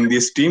member in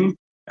this team,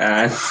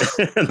 and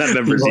that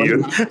member's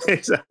you.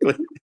 Exactly.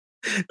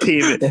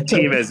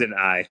 Team as in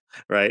I,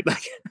 right?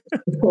 Like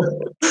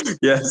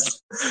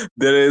yes,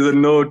 there is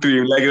no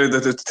team. Like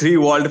there's 3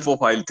 world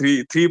profile,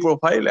 three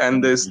profile,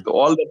 and there's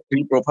all the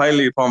 3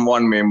 profile from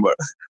one member.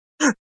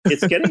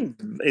 it's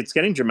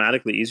getting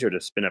dramatically easier to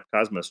spin up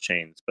Cosmos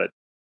chains, but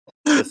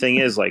the thing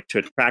is, like, to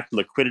attract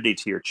liquidity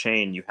to your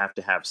chain, you have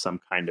to have some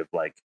kind of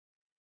like,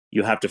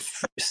 you have to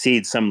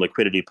seed some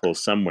liquidity pool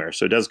somewhere.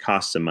 So it does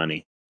cost some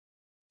money.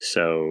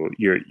 So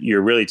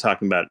you're really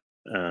talking about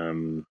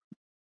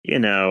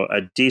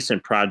a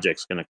decent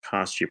project's going to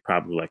cost you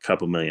probably like a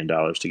couple $1 million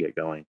to get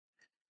going.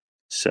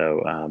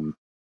 So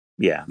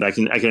yeah, I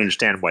can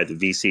understand why the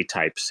VC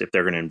types, if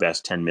they're going to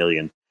invest 10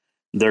 million,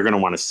 they're going to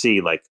want to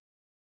see like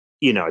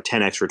a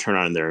 10x return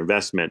on their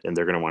investment, and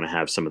they're going to want to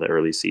have some of the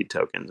early seed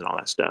tokens and all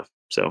that stuff.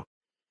 So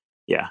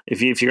yeah,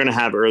 if you're going to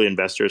have early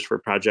investors for a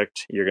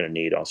project, you're going to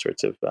need all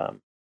sorts of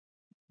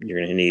you're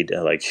going to need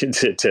like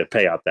to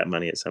pay out that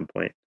money at some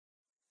point.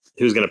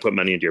 Who's going to put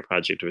money into your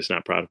project if it's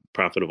not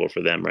profitable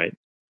for them, right?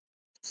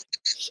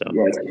 So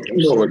yes.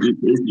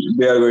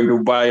 They are going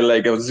to buy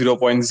like a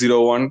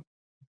 0.01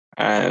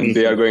 and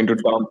they are going to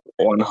dump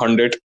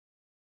 100.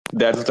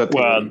 That's the thing.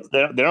 Well,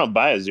 they don't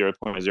buy a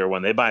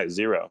 0.01. They buy a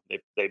 0.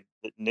 The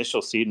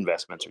initial seed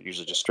investments are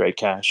usually just straight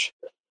cash,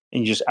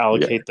 and you just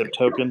allocate the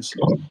tokens.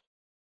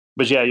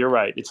 But yeah, you're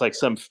right. It's like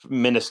some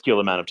minuscule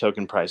amount of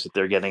token price that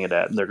they're getting it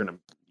at, and they're going to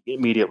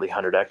immediately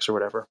 100x or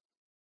whatever.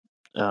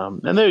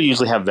 And they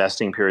usually have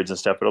vesting periods and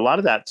stuff. But a lot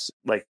of that's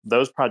like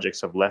those projects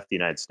have left the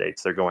United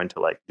States. They're going to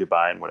like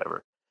Dubai and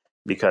whatever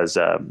because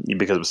of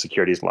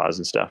securities laws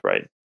and stuff,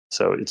 right?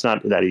 So it's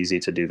not that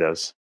easy to do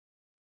those.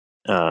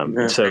 So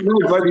no,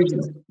 but it's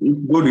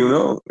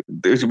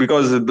good,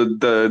 because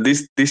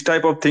this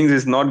type of things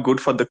is not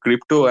good for the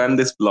crypto and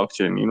this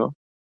blockchain,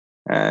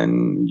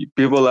 and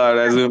people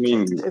are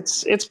assuming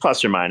it's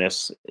plus or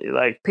minus.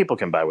 Like people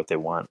can buy what they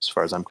want, as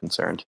far as I'm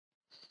concerned.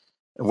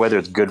 Whether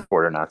it's good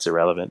for it or not is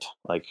irrelevant.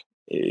 Like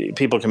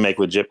people can make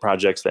legit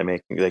projects. They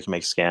can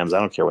make scams. I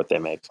don't care what they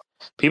make.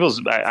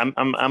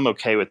 I'm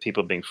okay with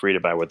people being free to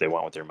buy what they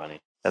want with their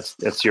money.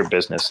 That's your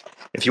business.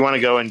 If you want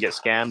to go and get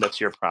scammed, that's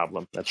your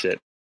problem. That's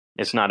it.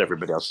 It's not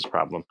everybody else's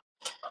problem.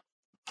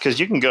 Because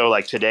you can go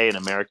like today in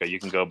America, you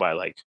can go buy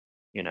like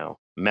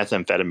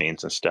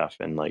methamphetamines and stuff,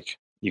 and like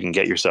you can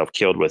get yourself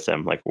killed with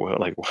them. Like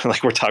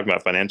we're talking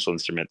about financial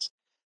instruments.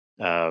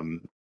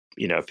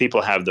 If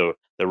people have the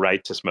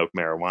right to smoke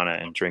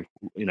marijuana and drink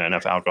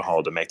enough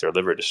alcohol to make their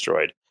liver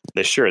destroyed,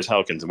 they sure as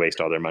hell can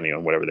waste all their money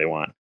on whatever they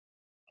want.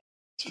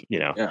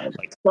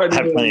 Like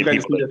have plenty of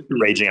people that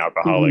raging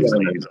alcoholics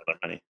and use all their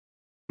money.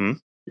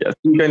 Yes,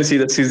 you can see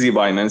the CZ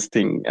Binance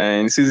thing,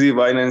 and CZ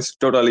Binance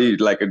totally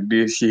like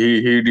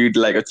he did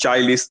like a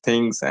childish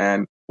things,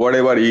 and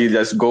whatever he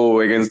just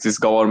go against this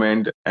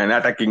government and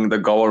attacking the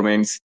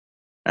governments,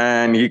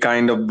 and he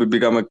kind of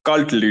become a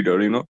cult leader.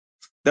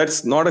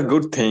 That's not a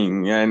good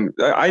thing, and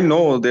I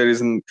know there's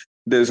a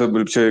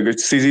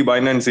CZ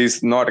Binance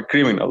is not a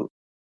criminal,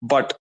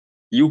 but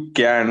you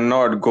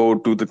cannot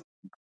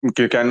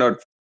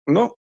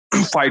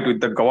fight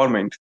with the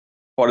government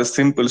for a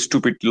simple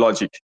stupid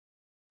logic.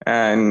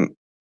 And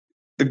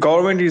the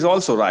government is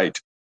also right,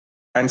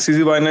 and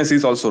CZ Binance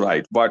is also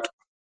right, but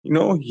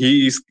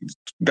he is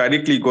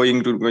directly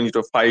going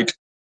to fight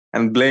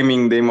and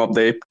blaming them of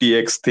the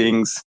FTX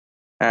things.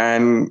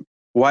 And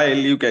while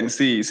you can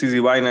see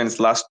CZ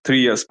Binance last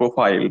 3 years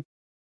profile,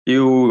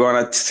 you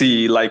gonna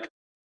see like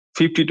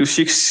 50 to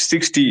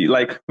 60,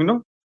 like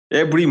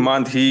every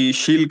month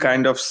he'll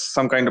kind of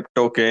some kind of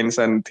tokens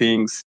and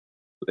things.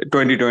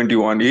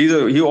 2021,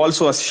 he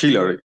also a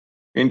shiller.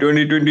 In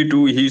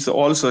 2022, he's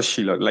also a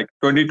shiller. Like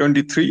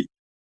 2023,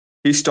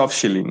 he stopped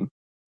shilling.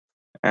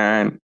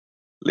 And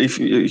If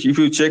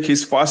you check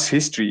his past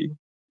history,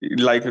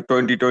 like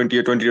 2020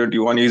 or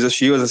 2021, he was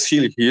a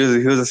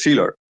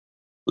sealer,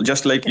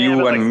 just like Yeah, you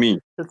but like, and me.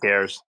 who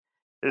cares?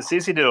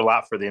 CC did a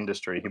lot for the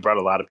industry. He brought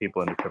a lot of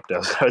people into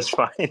crypto, so it's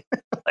fine.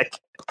 Like,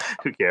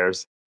 who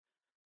cares?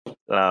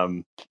 At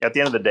the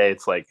end of the day,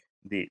 it's like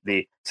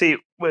the see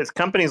with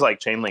companies like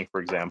Chainlink,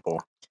 for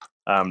example,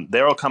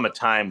 there will come a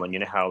time when, you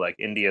know how like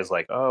India's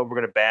like, oh, we're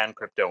going to ban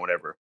crypto,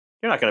 whatever.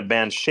 You're not going to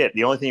ban shit.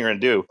 The only thing you're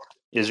going to do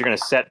is you're going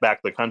to set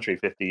back the country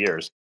 50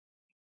 years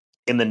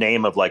in the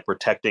name of like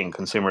protecting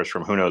consumers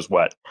from who knows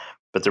what.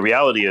 But the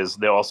reality is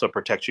they'll also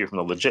protect you from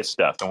the legit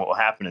stuff. And what will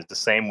happen is the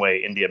same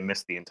way India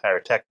missed the entire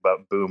tech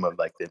boom of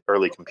like the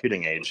early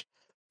computing age,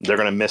 they're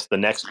going to miss the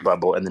next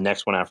bubble and the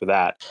next one after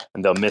that,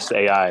 and they'll miss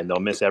AI and they'll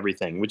miss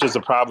everything, which is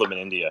a problem in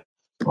India.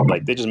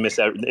 Like they just miss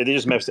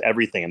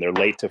everything, and they're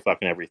late to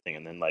fucking everything,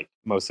 and then like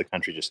most of the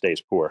country just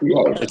stays poor.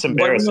 Yeah, It's but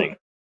embarrassing.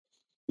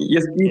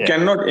 yes, you Yeah.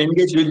 cannot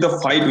engage with the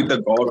fight with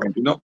the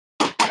government.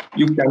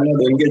 You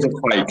cannot engage a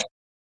fight.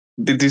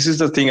 This is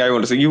the thing I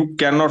want to say. You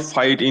cannot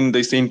fight in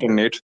this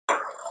internet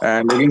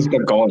and against the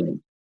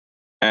government,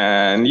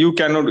 and you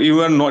cannot.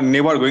 You are not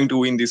never going to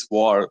win this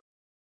war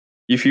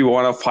if you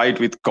want to fight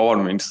with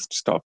government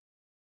stuff.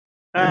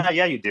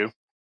 Yeah, you do.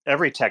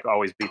 Every tech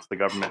always beats the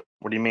government.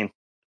 What do you mean?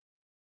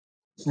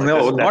 Like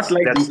No, not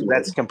like this.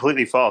 that's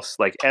completely false.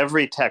 Like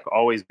every tech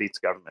always beats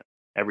government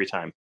every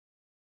time.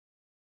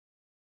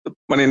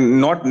 I mean,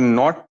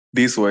 not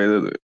this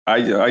way.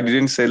 I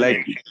didn't say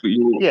like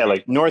you. Yeah,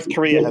 like North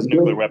Korea has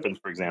nuclear weapons,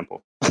 for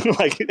example.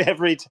 Like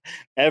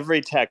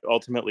every tech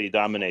ultimately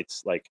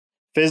dominates. Like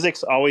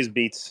physics always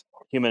beats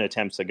human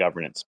attempts at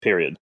governance.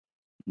 Period.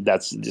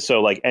 That's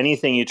so like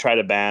anything you try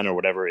to ban or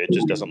whatever, it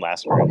just doesn't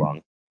last very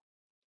long.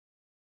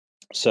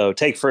 So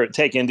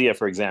take India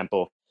for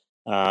example.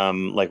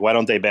 Like why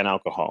don't they ban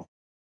alcohol?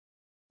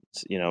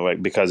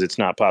 Like, because it's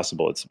not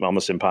possible. It's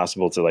almost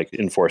impossible to like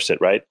enforce it,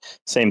 right?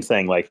 Same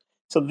thing. Like,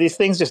 so these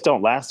things just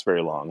don't last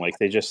very long. Like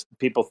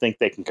people think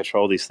they can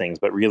control these things,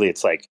 but really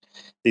it's like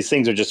these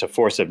things are just a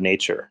force of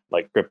nature.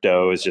 Like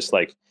crypto is just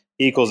like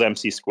equals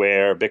MC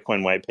square,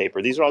 Bitcoin white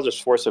paper. These are all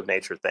just force of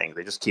nature things.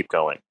 They just keep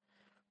going.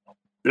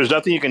 There's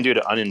nothing you can do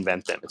to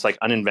uninvent them. It's like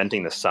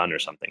uninventing the sun or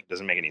something. It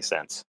doesn't make any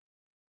sense.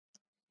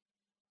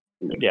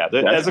 Yeah,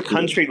 as a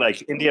country,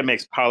 like India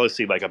makes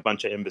policy like a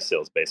bunch of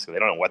imbeciles, basically. They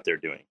don't know what they're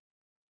doing.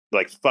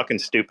 They're like fucking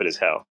stupid as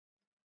hell.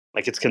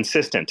 Like it's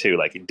consistent too,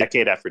 like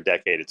decade after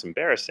decade. It's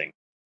embarrassing.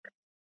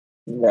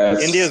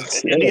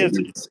 Yes.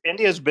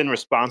 India's been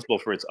responsible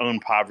for its own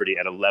poverty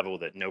at a level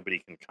that nobody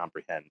can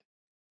comprehend.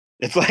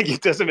 It's like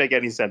it doesn't make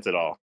any sense at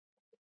all.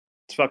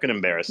 It's fucking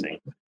embarrassing.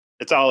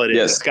 It's all it is.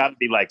 Yes. It's got to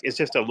be like it's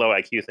just a low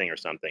IQ thing or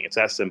something. It's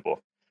that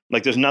simple.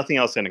 Like there's nothing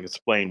else that can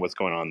explain what's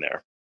going on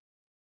there,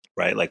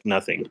 right? Like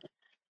nothing.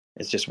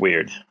 It's just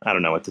weird. I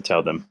don't know what to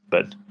tell them,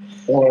 but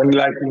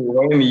Like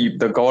when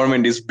the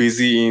government is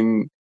busy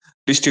in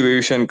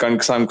distribution,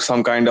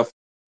 some kind of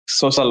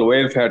social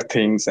welfare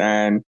things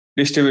and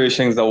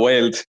distributing the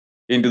wealth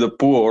into the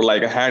poor,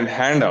 like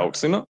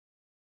handouts.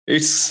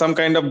 It's some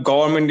kind of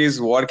government is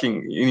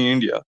working in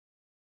India.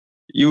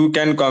 You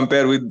can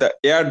compare with the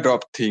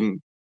airdrop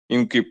thing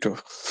in crypto.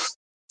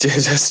 They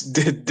just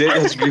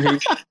giving.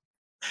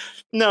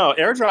 No,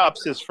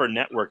 airdrops is for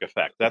network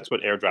effect. That's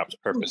what airdrop's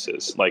purpose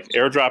is. Like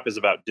airdrop is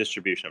about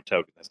distribution of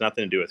tokens. It has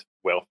nothing to do with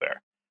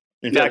welfare.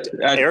 In fact,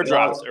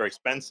 airdrops are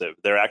expensive.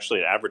 They're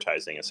actually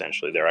advertising,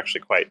 essentially. They're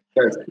actually quite...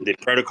 The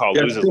protocol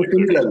loses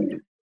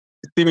liquidity.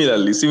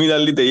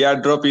 Similarly, the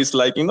airdrop is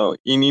like,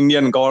 in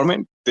Indian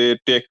government, they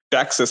take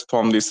taxes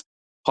from these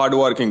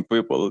hardworking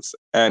peoples.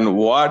 And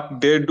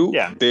what they do,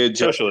 they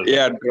just socialism.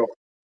 Airdrop.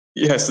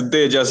 Yes,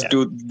 they just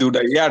do the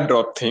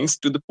airdrop things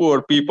to the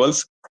poor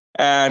peoples.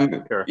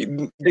 And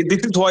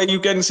this is why you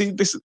can see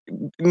this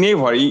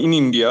never in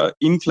India,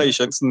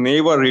 inflation's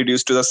never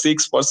reduced to the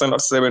 6% or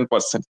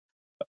 7%.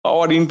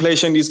 Our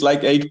inflation is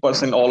like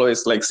 8%,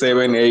 always like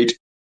 7, 8.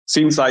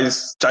 Since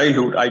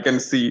childhood, I can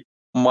see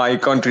my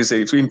country's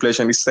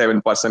inflation is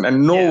 7%,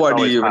 and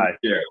nobody even cares.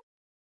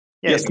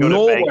 Yeah, yes,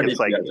 nobody.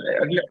 Like,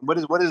 what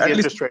is the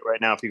interest rate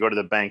right now if you go to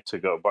the bank to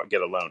go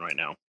get a loan right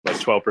now? Like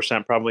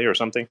 12% probably or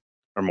something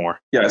or more.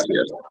 Yes,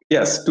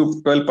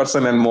 to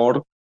 12% and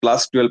more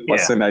plus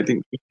 12%, I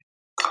think.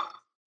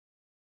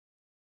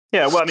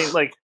 Yeah, well, I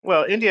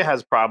mean, India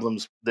has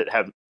problems that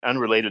have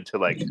unrelated to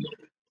like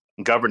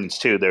governance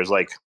too. There's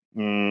like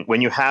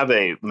when you have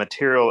a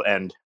material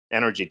and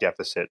energy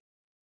deficit,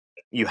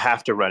 you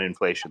have to run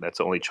inflation. That's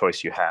the only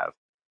choice you have.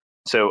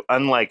 So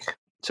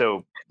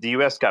the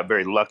U.S. got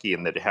very lucky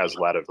in that it has a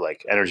lot of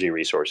like energy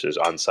resources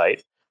on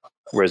site,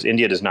 whereas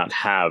India does not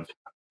have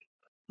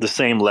the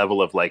same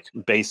level of like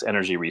base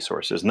energy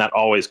resources, and that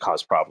always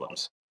causes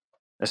problems,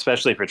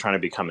 especially if you're trying to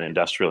become an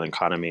industrial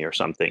economy or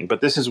something.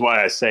 But this is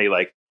why I say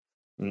like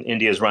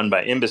India is run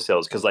by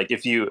imbeciles, because like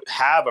if you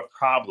have a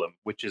problem,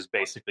 which is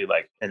basically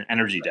like an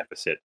energy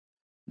deficit,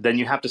 then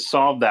you have to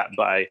solve that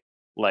by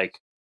like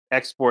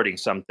exporting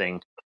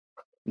something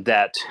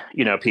that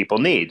people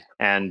need,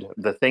 and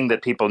the thing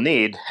that people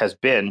need has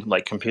been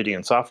like computing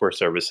and software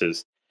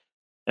services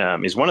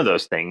is one of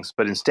those things.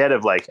 But instead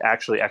of like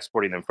actually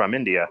exporting them from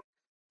India,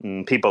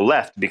 people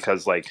left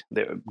because like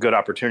the good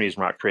opportunities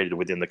were not created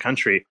within the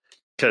country.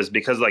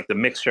 Because like the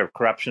mixture of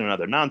corruption and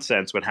other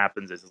nonsense, what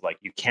happens is like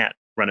you can't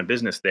run a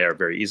business there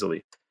very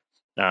easily.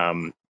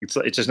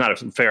 It's just not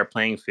a fair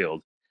playing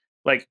field.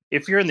 Like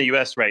if you're in the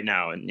U.S. right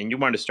now and you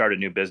want to start a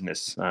new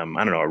business, I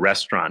don't know, a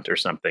restaurant or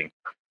something,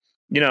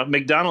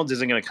 McDonald's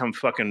isn't going to come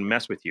fucking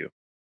mess with you.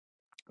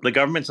 The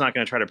government's not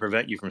going to try to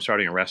prevent you from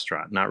starting a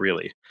restaurant. Not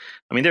really.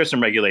 I mean, there's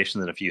some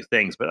regulations and a few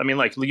things, but I mean,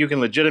 like you can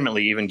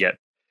legitimately even get,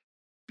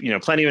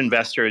 plenty of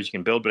investors. You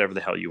can build whatever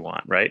the hell you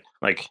want, right?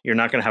 Like you're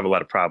not going to have a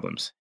lot of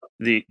problems.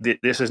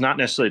 This is not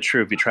necessarily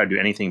true if you try to do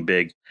anything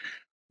big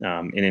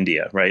in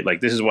India, right? Like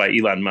this is why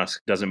Elon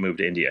Musk doesn't move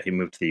to India. He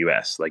moved to the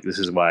U.S. Like this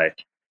is why,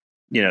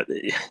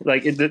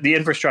 the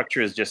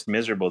infrastructure is just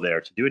miserable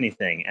there to do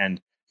anything,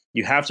 and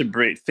you have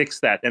to fix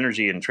that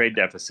energy and trade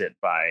deficit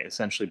by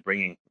essentially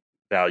bringing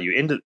value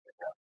into.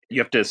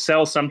 You have to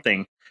sell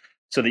something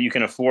so that you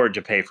can afford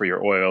to pay for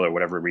your oil or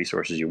whatever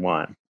resources you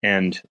want,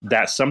 and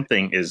that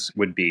something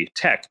would be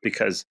tech,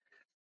 because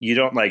you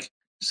don't like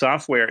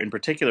software in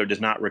particular does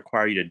not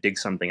require you to dig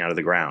something out of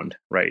the ground,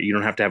 right? You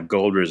don't have to have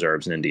gold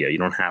reserves in India. You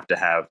don't have to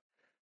have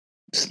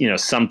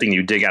something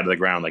you dig out of the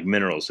ground like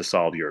minerals to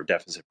solve your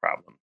deficit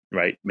problem,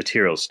 right?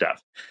 Material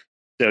stuff.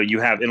 So you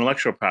have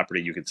intellectual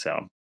property you could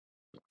sell,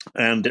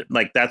 and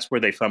like that's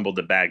where they fumbled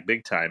the bag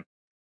big time,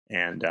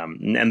 and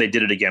they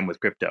did it again with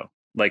crypto.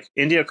 Like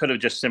India could have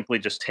just simply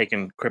just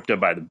taken crypto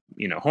by the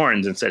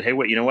horns and said, hey,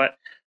 wait, you know what?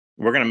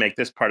 We're going to make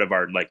this part of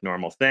our like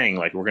normal thing.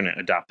 Like we're going to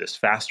adopt this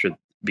faster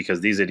because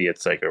these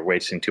idiots like are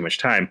wasting too much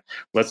time.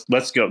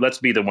 Let's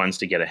be the ones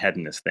to get ahead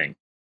in this thing.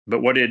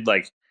 But what did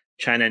like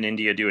China and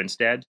India do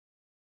instead?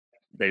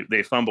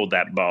 They fumbled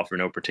that ball for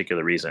no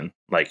particular reason.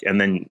 Like, and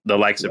then the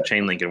likes of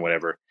Chainlink and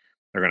whatever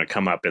are going to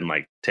come up and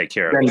like take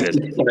care of it.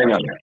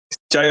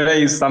 China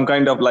is some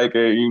kind of like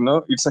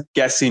it's a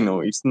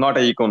casino. It's not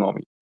an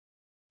economy.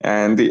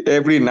 And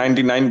every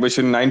 99%,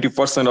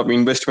 90% of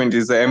investment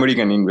is the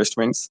American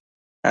investments.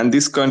 And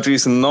this country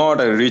is not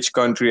a rich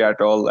country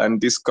at all. And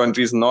this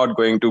country is not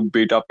going to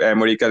beat up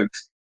America.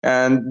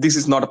 And this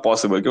is not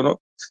possible,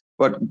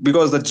 But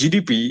because the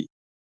GDP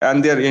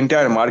and their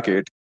entire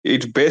market,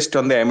 it's based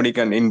on the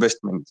American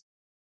investments.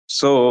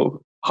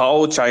 So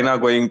how China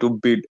going to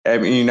beat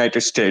United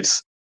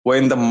States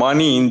when the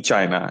money in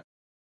China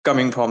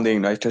coming from the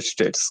United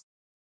States?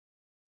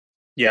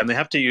 Yeah, and they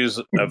have to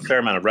use a fair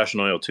amount of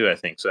Russian oil too, I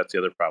think. So that's the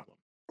other problem.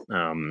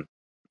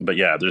 But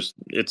yeah,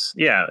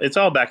 it's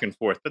all back and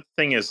forth. But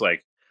the thing is,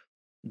 like,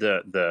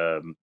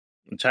 the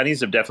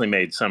Chinese have definitely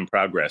made some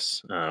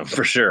progress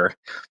for sure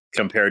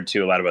compared to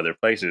a lot of other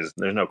places.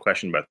 There's no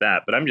question about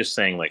that. But I'm just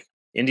saying, like,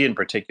 India in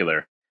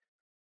particular,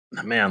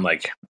 man,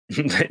 like,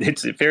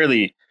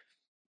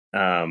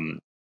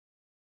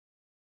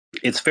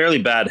 it's fairly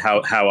bad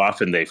how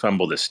often they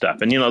fumble this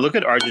stuff. And look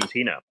at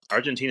Argentina.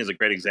 Argentina is a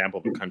great example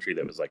of a country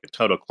that was like a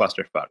total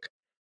clusterfuck.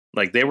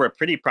 Like they were a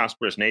pretty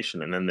prosperous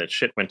nation, and then the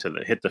shit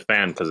hit the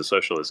fan because of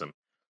socialism,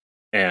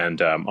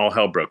 and all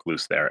hell broke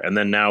loose there. And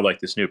then now, like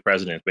this new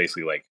president is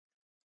basically like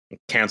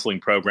canceling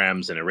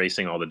programs and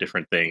erasing all the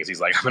different things.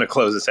 He's like, I'm going to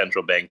close the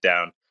central bank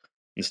down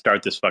and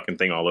start this fucking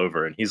thing all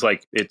over. And he's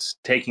like, it's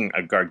taking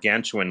a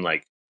gargantuan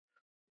like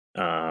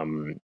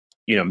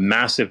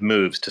massive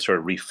moves to sort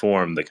of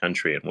reform the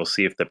country, and we'll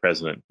see if the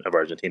president of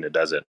Argentina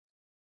does it.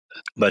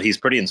 But he's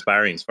pretty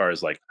inspiring as far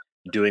as like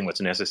doing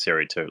what's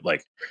necessary to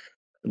like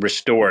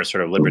restore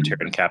sort of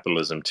libertarian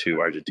capitalism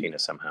to Argentina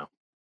somehow.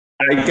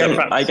 I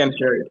can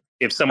share it.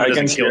 If someone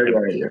doesn't kill him,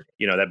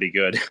 that'd be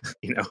good.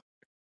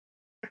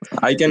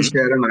 I can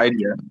share an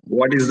idea.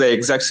 What is the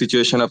exact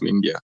situation of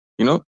India?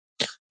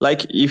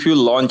 Like if you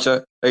launch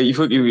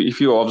if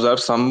you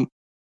observe some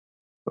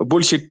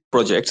bullshit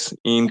projects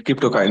in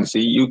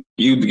cryptocurrency,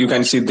 you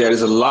can see there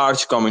is a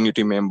large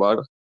community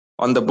member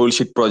on the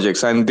bullshit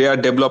projects, and they are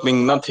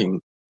developing nothing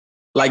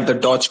like the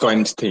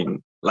Dogecoin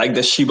thing, like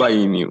the Shiba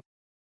Inu.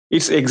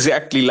 It's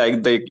exactly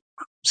like the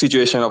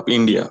situation of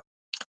India,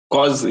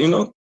 because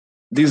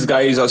these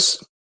guys are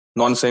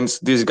nonsense,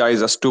 these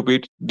guys are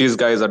stupid, these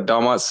guys are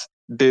dumbass.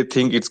 They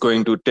think it's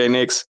going to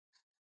 10x,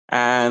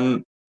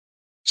 and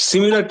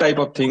similar type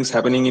of things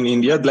happening in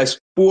India, like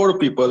poor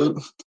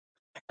people,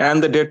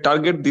 and they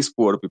target these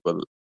poor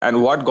people.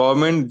 And what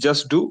government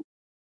just do?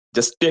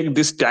 Just take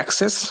these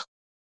taxes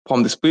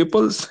from these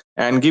peoples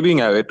and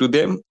giving away to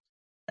them,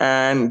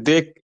 and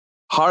they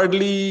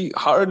hardly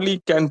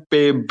can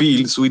pay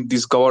bills with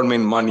this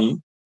government money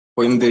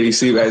when they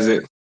receive as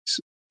a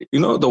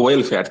the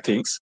welfare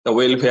things, the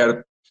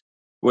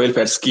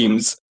welfare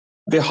schemes.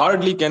 They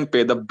hardly can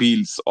pay the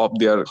bills of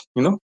their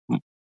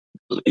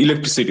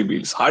electricity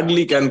bills,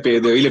 hardly can pay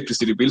their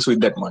electricity bills with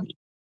that money.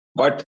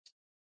 But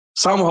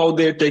somehow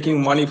they're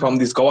taking money from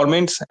these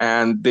governments,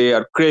 and they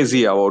are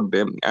crazy about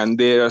them, and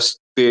they're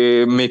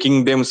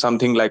making them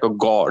something like a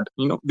god.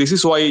 This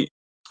is why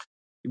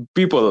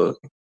people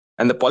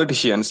and the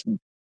politicians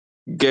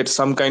get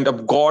some kind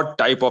of god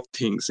type of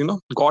things,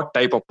 god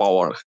type of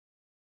power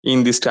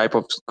in this type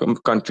of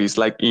countries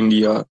like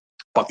India,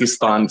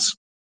 Pakistan,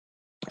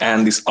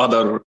 and this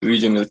other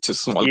regional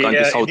small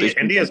country, South Asian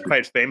India is country.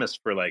 quite famous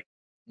for like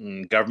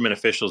government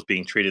officials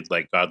being treated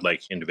like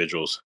godlike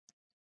individuals.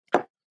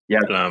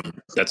 Yeah,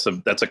 that's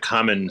a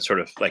common sort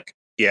of like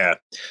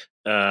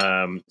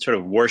sort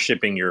of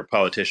worshiping your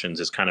politicians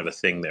is kind of a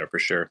thing there for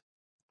sure.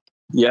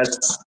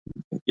 yes,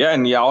 yeah,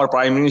 and our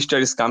prime minister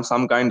is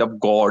some kind of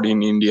god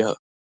in India,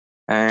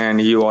 and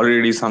he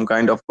already some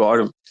kind of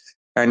god,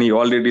 and he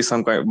already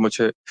some kind of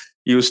much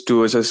used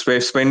to just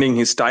spending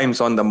his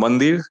times on the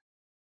mandir,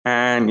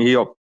 and he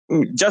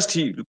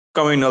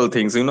communal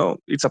things,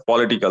 it's a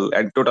political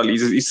and totally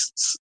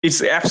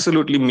it's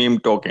absolutely meme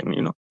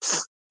token.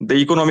 The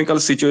economical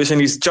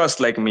situation is just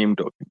like meme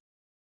token.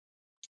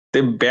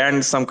 They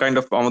banned some kind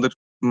of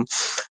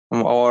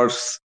our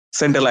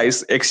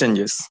centralized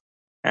exchanges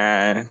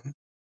and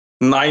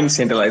 9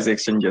 centralized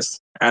exchanges,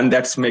 and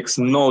that makes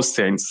no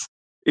sense.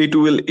 It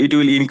will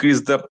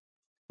increase the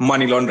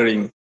money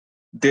laundering.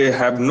 They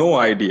have no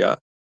idea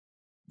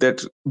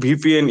that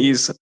VPN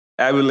is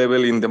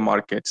available in the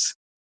markets,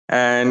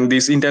 and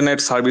these internet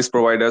service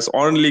providers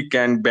only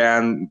can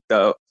ban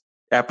the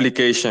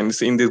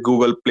applications in the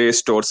Google Play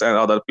stores and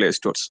other Play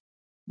stores,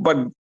 but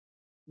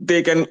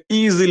they can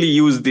easily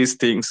use these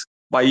things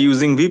by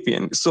using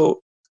VPN.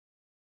 So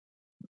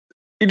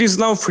it is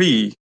now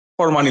free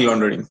for money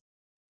laundering.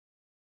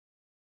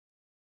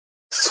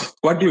 So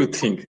what do you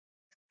think?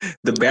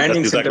 The banning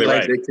exactly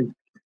right. centralization.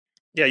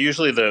 Yeah,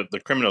 usually the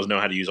criminals know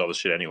how to use all this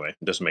shit anyway.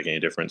 It doesn't make any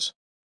difference.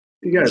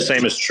 Yes. The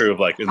same is true of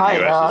like in the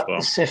US as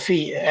well.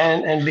 Cephii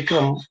and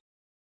Bikram.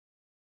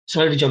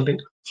 Sorry to jump in.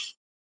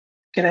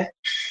 Can I?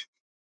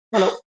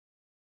 Hello.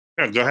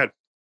 Yeah, go ahead.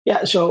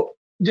 Yeah. So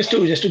just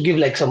to give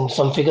like some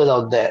figures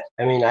out there.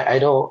 I mean, I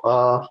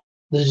know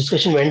this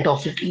discussion went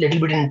off a little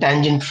bit in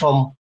tangent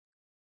from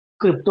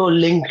crypto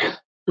link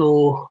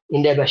to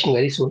India bashing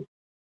very soon.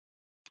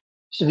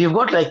 So we've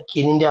got like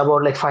in India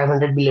about like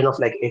 500 billion of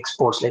like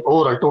exports, like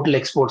overall total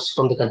exports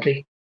from the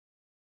country.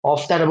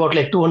 Of that, about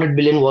like 200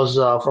 billion was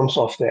from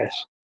software,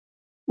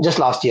 just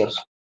last year,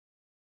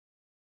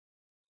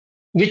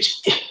 which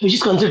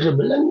is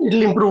considerable and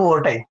it'll improve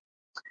over time.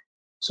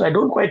 So I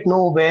don't quite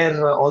know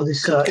where all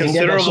this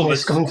India bashing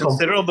is coming from.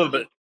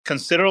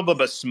 Considerable,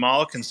 but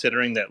small,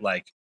 considering that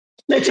like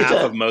half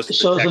of most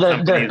of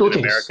the tech companies in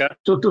America.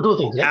 Two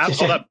things.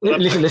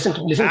 Listen.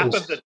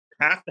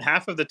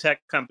 Half of the tech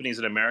companies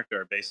in America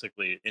are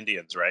basically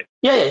Indians, right?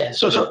 Yeah.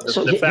 So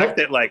the fact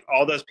that like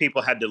all those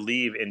people had to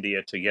leave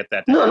India to get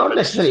that. No, not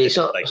necessarily.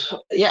 So like,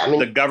 yeah, I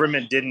mean, the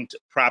government didn't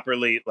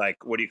properly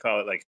like what do you call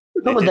it? Like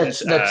no, but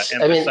that's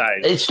I mean,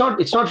 it's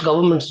not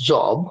government's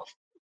job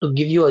to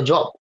give you a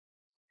job.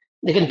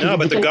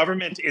 But the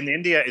government in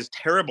India is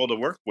terrible to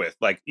work with.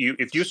 Like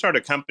if you start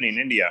a company in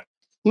India,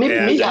 maybe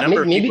 10 years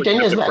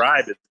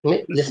back.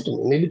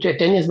 Maybe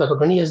 10 years back or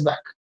 20 years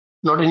back,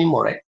 not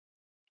anymore, right?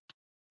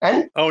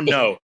 And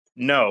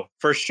no,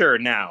 for sure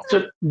now.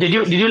 So did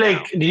you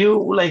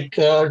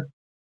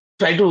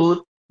try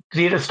to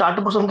create a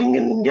startup or something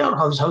in India, or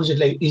how's it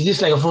like? Is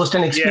this like a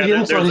first-hand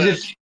experience, or is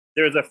it?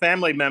 There's a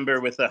family member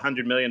with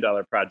 $100 million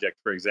project,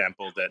 for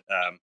example, that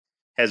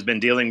has been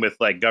dealing with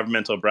like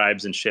governmental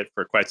bribes and shit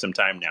for quite some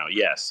time now.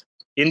 Yes,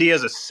 India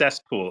is a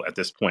cesspool at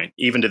this point,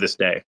 even to this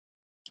day.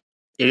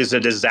 It is a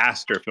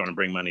disaster if you want to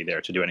bring money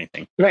there to do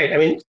anything. Right. I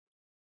mean.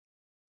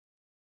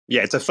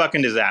 Yeah, it's a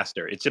fucking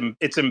disaster.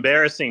 It's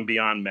embarrassing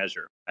beyond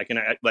measure. I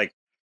can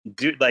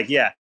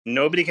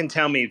nobody can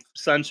tell me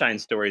sunshine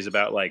stories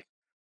about like,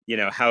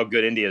 how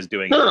good India is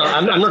doing. No,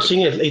 I'm not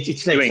saying it.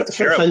 It's like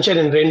sunshine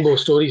and rainbow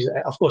stories.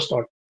 Of course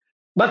not.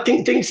 But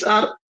things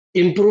are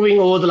improving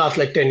over the last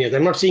like 10 years.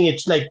 I'm not saying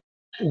it's like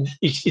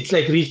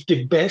reached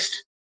the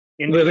best.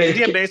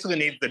 India basically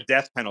needs the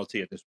death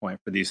penalty at this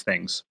point for these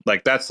things.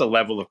 Like that's the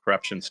level of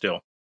corruption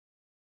still.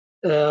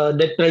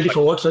 Death penalty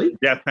for what? Sorry.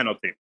 Death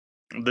penalty.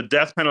 The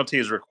death penalty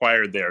is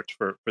required there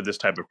for this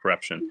type of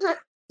corruption.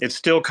 It's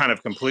still kind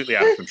of completely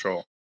out of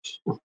control.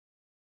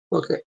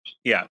 Okay.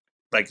 Yeah,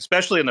 like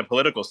especially in the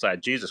political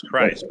side. Jesus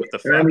Christ, what the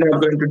fuck? I'm not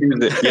going to do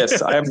this.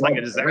 Yes, I am like not,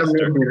 a disaster. I'm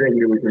not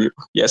disagree with you.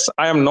 Yes,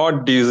 I am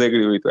not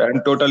disagree with you. I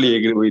totally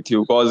agree with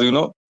you because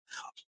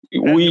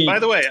By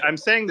the way, I'm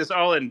saying this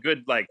all in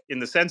good, like in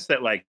the sense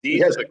that like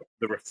these are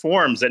the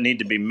reforms that need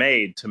to be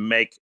made to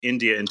make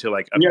India into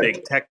like a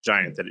big tech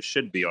giant that it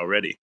should be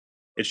already.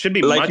 It should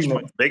be much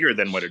bigger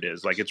than what it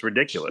is. Like it's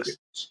ridiculous.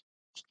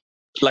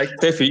 Like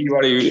Cephii,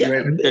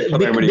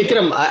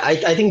 Bikram,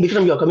 I think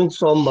Bikram, you're coming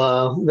from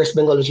West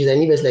Bengal, which is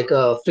anyways like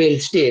a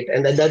failed state,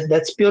 and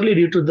that's purely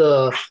due to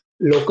the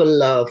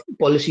local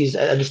policies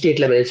at the state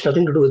level. It's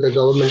nothing to do with the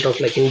government of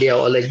like India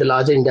or like the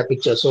larger India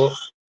picture. So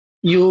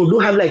you do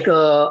have like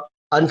a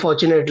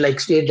unfortunate like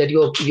state that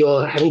you're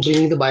having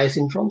bringing the bias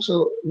in from.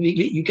 So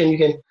you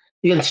can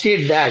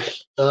state that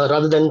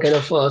rather than kind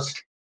of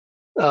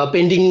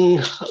painting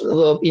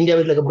India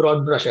with like a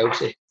broad brush, I would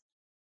say.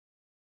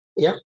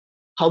 Yeah.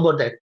 How about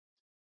that?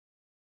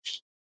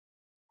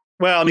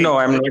 Well, I mean, no,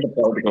 I'm not a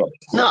political.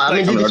 No, I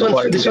mean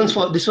this one's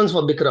for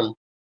Bikram.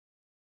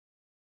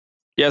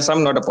 Yes,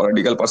 I'm not a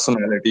political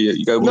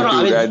personality. No,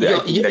 I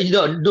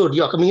mean, dude,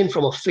 you're coming in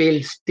from a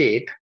failed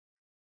state,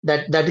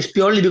 That is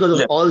purely because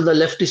of all the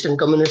leftist and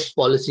communist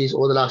policies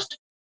over the last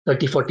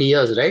 30, 40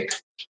 years, right?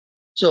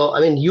 So,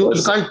 I mean, you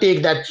can't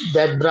take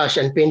that brush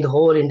and paint the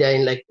whole India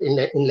in like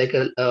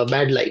a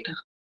bad light.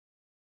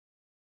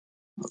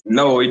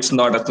 No, it's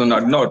not like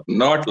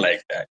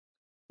that.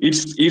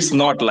 It's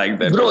not like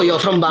that. Bro, you're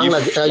from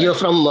Bangladesh. You're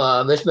from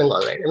West Bengal,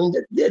 right? I mean,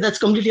 that's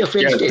completely a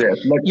failed state. Yes.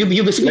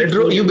 You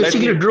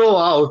basically draw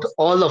out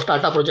all of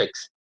Tata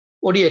projects.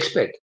 What do you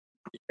expect?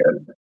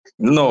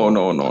 No.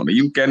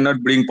 You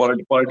cannot bring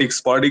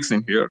politics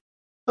in here.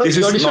 This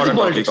is not a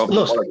topic of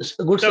politics.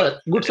 Good sir.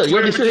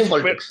 You're discussing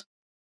politics.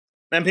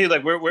 MP,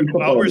 like we're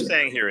all we're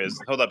saying here is,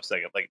 hold up a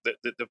second. Like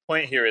the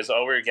point here is,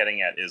 all we're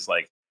getting at is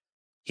like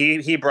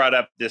he brought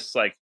up this,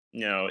 like,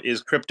 you know,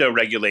 is crypto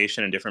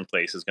regulation in different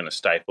places going to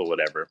stifle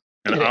whatever?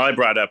 And all I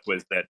brought up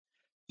was that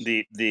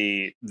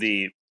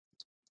the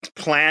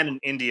plan in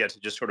India to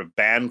just sort of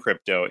ban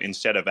crypto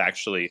instead of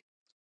actually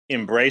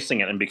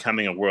embracing it and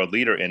becoming a world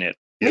leader in it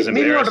is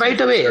maybe not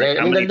right away, right?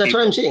 I mean, that's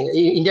what I'm saying.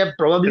 India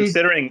probably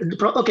considering.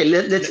 Okay,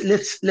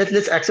 let's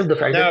accept the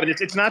fact. No, but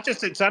it's not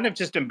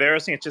just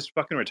embarrassing. It's just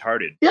fucking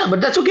retarded. Yeah, but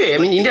that's okay. I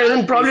mean,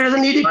 India probably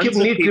doesn't need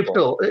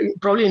crypto.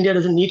 Probably India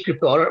doesn't need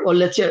crypto, or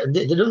let's say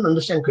they don't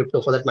understand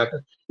crypto for that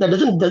matter. That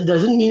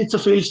doesn't mean it's a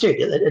failed state.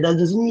 That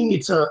doesn't mean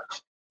it's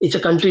a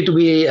country to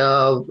be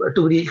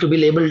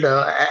labeled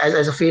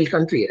as a failed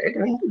country, right?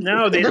 I mean,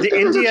 no,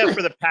 India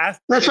for the past.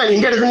 That's fine.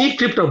 India doesn't need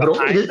crypto,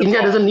 bro.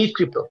 India doesn't need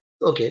crypto.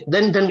 Okay,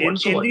 then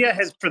India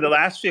has for the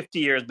last 50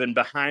 years been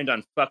behind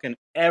on fucking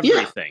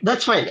everything. Yeah,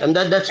 that's fine, and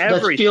that's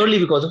purely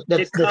because of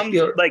that's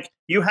pure. Like,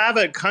 you have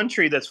a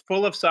country that's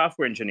full of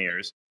software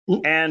engineers,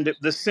 and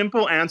the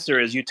simple answer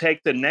is you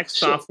take the next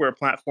software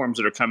platforms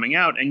that are coming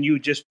out and you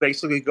just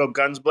basically go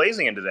guns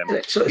blazing into them.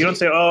 So, you don't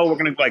say, "Oh, we're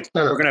gonna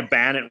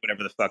ban it,"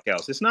 whatever the fuck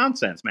else. It's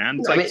nonsense,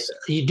 man. It's okay.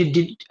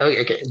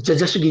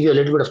 Just to give you a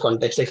little bit of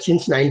context, like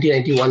since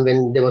 1991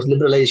 when there was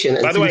liberalization,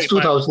 and since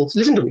 2000s,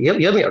 listen to me,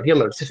 hear me out,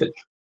 Cephii.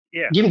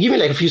 Yeah. Give me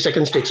like a few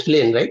seconds to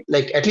explain, right?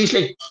 Like at least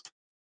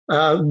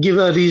give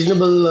a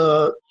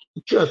reasonable,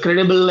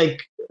 credible like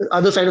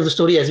other side of the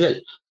story as well.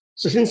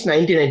 So since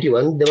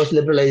 1991, there was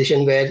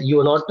liberalization where you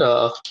were not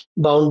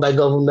bound by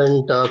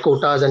government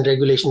quotas and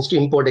regulations to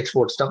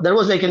import-export stuff. That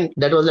was like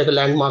a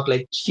landmark,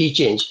 like sea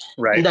change.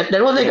 Right. And that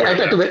was like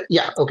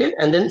okay.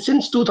 And then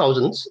since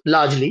 2000s,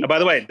 largely. By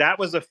the way, that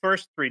was the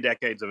first 3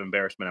 decades of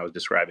embarrassment I was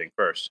describing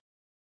first.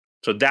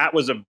 So that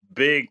was a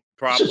big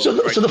problem. So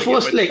the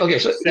first, like, okay,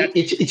 so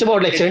it's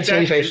about like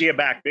 75. India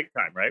back big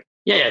time, right?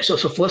 Yeah. So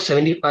first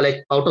 70,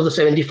 like out of the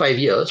 75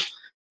 years,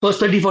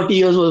 first 30, 40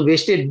 years was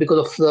wasted because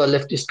of the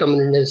leftist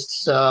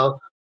communists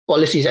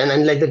policies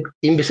and like the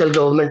imbecile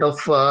government of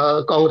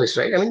Congress,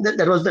 right? I mean,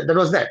 that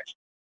was that.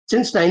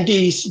 Since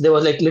 90s, there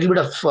was like a little bit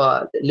of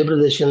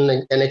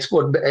liberalization and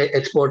export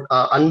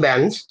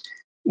unbans,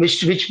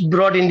 which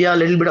brought India a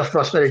little bit of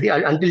prosperity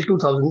until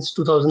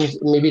 2000s,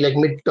 maybe like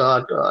mid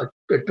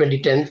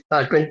 2010,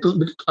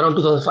 around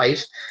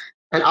 2005.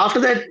 And after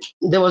that,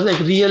 there was like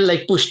real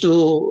like push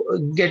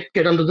to get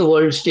onto the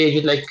world stage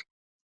with like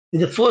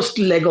the first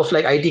leg of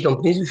like IT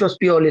companies, which was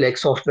purely like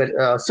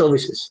software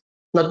services,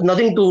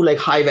 nothing to like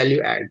high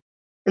value add.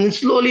 And then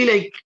slowly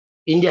like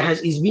India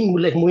is been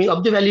like moving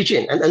up the value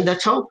chain, and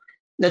that's how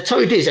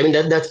it is. I mean,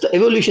 that's the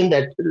evolution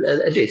that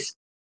it is.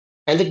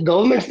 And the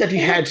governments that we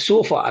had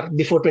so far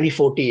before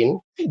 2014,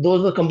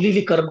 those were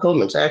completely corrupt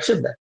governments. I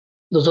accept that.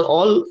 Those are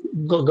all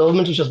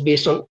governments which was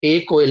based on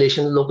a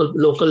coalition,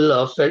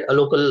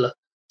 local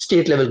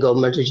state level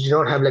governments, which did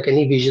not have like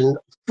any vision,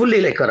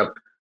 fully like corrupt.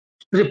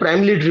 They're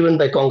primarily driven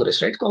by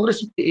Congress, right?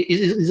 Congress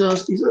is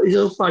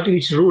a party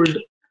which ruled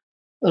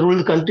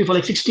the country for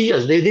like 60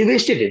 years. They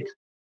wasted it.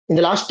 In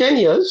the last 10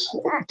 years,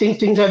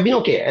 things have been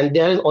okay, and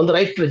they are on the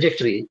right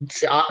trajectory.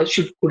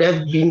 Could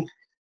have been.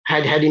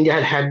 Had India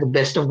had the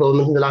best of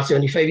government in the last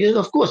 75 years,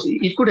 of course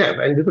it could have,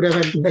 and we could have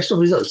had the best of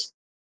results.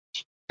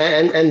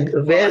 And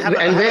where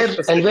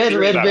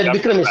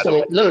Bikram is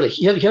coming,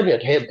 hear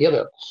me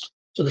out.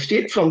 So the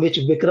state from which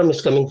Bikram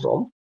is coming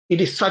from, it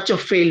is such a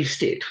failed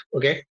state.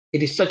 Okay,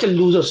 it is such a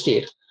loser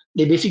state.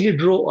 They basically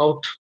drove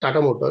out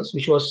Tata Motors,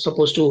 which was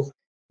supposed to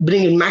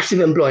bring in massive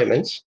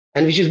employments,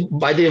 and which is,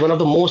 by the way, one of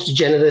the most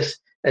generous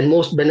and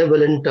most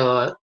benevolent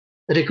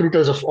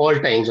recruiters of all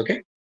times.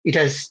 Okay, it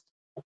has.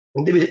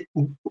 The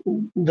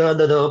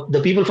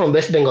people from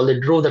West Bengal, they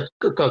drove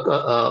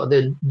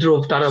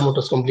Tata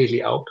Motors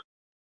completely out.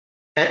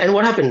 And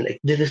what happened? Like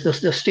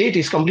the state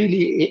is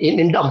completely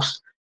in dumps,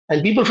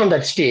 and people from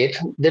that state,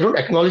 they don't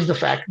acknowledge the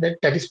fact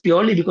that is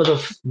purely because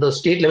of the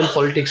state level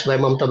politics by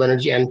Mamata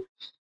Banerjee and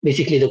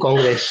basically the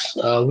Congress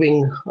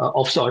wing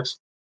of sorts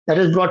that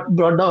has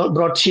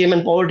brought shame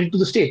and poverty to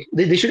the state.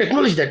 They should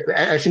acknowledge that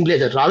as simply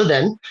as that, rather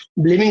than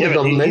blaming the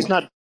government. He's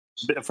not.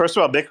 First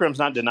of all, Bikram's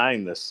not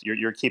denying this.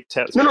 You keep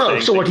no.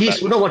 So what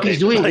he's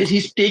doing is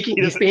he's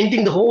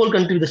painting the whole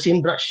country with the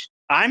same brush.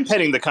 I'm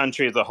painting the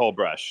country with the whole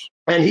brush,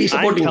 and he's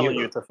supporting I'm telling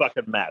you it's a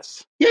fucking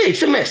mess. Yeah,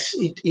 it's a mess.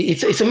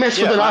 It's a mess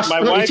for the last.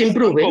 It's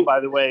improving. Uncle, by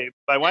the way,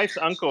 my wife's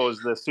uncle is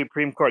the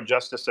Supreme Court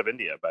Justice of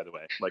India. By the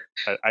way, like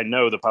I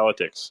know the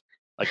politics.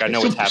 Like I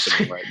know what's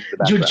happening right in the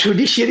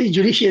background.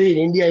 Judiciary in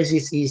India is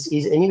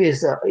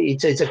anyways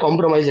it's a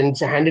compromise, and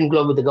it's a hand in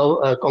glove with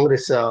the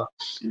Congress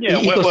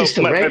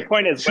ecosystem, right? My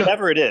point is,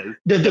 whatever it is,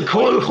 the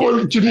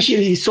whole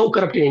judiciary is so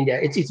corrupt in India.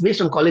 It's based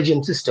on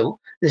collegium system.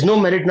 There's no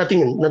merit,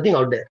 nothing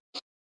out there.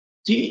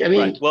 See, I mean,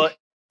 right. Well,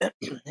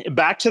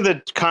 back to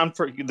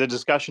the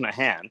discussion at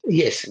hand.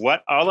 Yes.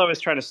 All I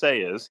was trying to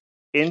say is,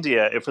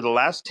 India, if for the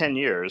last 10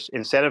 years,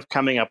 instead of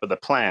coming up with a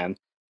plan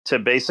to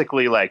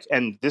basically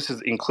and this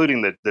is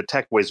including the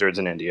tech wizards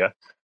in India,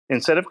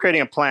 instead of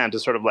creating a plan to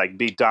sort of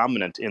be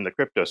dominant in the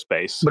crypto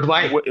space, but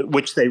why?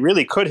 Which they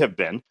really could have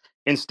been.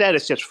 Instead,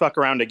 it's just fuck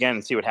around again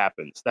and see what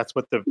happens. That's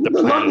what the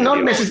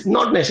plan is.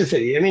 Not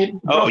necessary. I mean,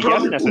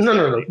 yes,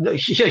 necessarily. No.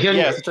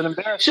 Yes, it's an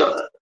embarrassment.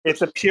 So,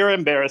 it's a pure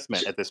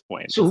embarrassment at this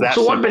point. So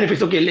what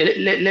benefits? Okay,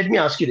 let me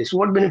ask you this: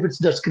 what benefits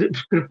does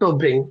crypto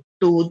bring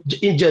to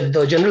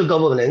the general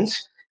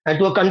governance and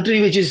to a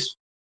country which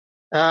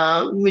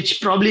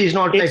probably is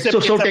not it's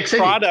so tech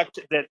savvy? Product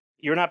that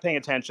you're not paying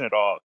attention at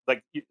all. Do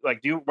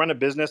you run a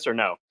business or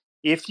no?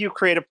 If you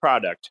create a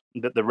product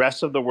that the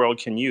rest of the world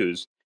can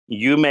use,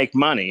 you make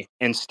money.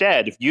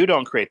 Instead, if you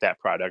don't create that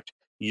product,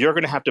 you're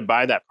going to have to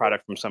buy that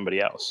product from somebody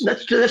else.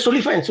 That's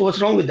totally fine. So what's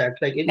wrong with that?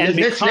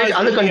 Because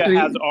other countries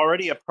has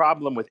already a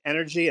problem with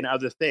energy and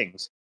other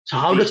things. So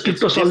how does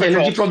crypto solve the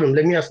energy problem?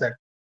 Let me ask that.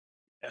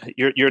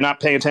 You're not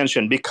paying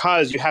attention,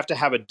 because you have to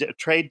have a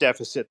trade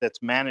deficit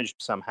that's managed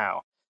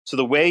somehow. So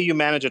the way you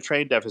manage a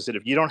trade deficit,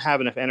 if you don't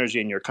have enough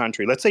energy in your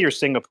country, let's say you're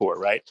Singapore,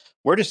 right?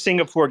 Where does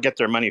Singapore get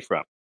their money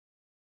from?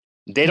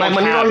 They don't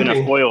have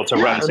enough oil to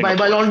run Singapore.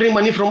 By laundering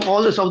money from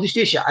all the Southeast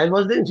Asia. I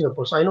was there in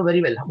Singapore, so I know very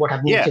well what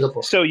happened in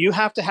Singapore. So you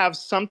have to have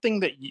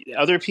something that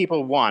other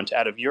people want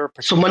out of your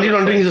particular. So money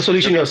laundering is the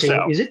solution you're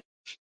saying, is it?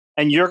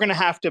 And you're going to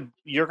have to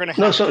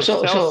sell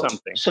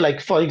something. So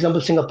for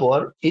example,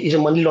 Singapore is a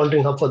money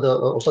laundering hub for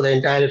the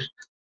entire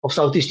of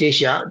Southeast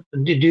Asia.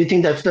 Do you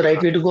think that's the right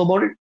way to go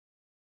about it?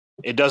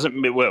 It doesn't,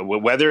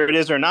 whether it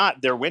is or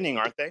not, they're winning,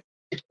 aren't they?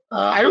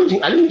 I don't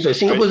think so.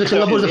 Singapore is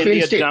a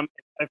failed state.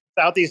 If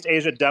Southeast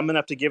Asia dumb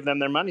enough to give them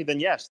their money,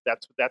 then yes,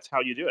 that's how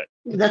you do it.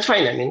 That's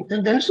fine. I mean,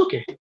 then it's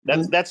okay.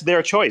 That's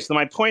their choice. So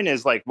my point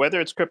is, whether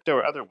it's crypto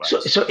or otherwise,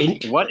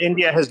 what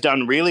India has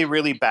done really,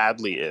 really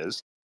badly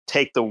is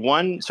take the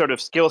one sort of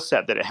skill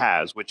set that it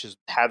has, which is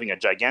having a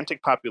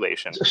gigantic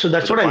population. So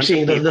that's what I'm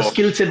saying. The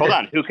skill set.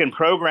 Who can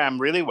program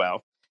really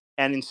well.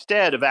 And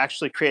instead of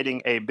actually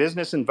creating a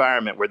business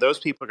environment where those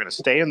people are going to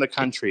stay in the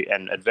country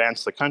and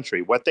advance the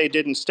country, what they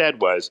did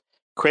instead was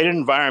create an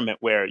environment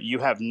where you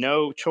have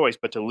no choice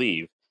but to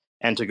leave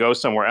and to go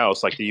somewhere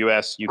else, like the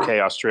US, UK,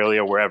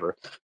 Australia, wherever,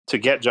 to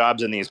get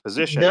jobs in these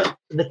positions.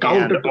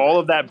 And all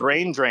of that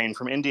brain drain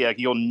from India,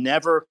 you're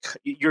never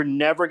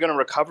going to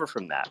recover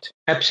from that.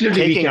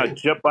 Absolutely.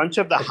 Taking a bunch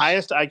of the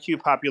highest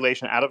IQ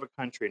population out of a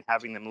country and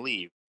having them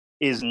leave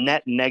is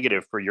net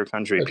negative for your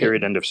country,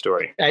 period, end of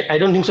story. I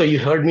don't think so. You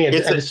heard me at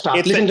the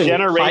start. Listen to me.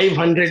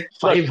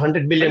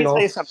 500 billion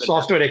of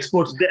software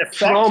exports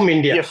from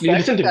India. The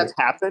effect that's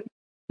happened.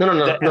 No.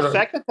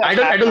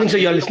 I don't think so.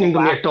 You're listening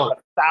to me at all.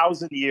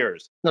 1,000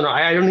 years. No.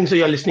 I don't think so.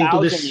 You're listening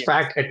to this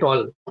fact at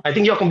all. I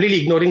think you're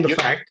completely ignoring the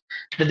fact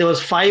that there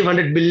was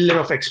 500 billion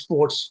of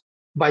exports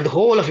by the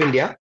whole of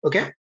India.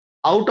 Okay,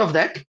 out of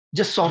that,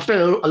 just software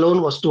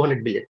alone was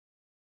 200 billion.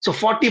 So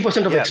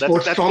 40% of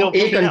exports from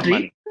a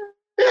country.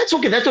 That's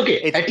okay.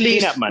 It's at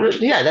least money.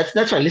 Yeah,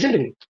 that's fine. Listen to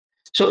me.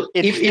 So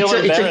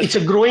it's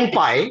a growing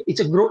pie.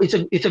 It's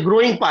a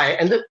growing pie,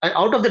 and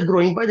out of that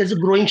growing pie, there's a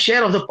growing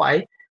share of the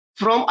pie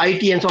from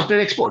IT and software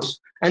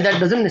exports, and that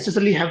doesn't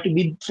necessarily have to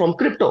be from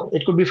crypto.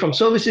 It could be from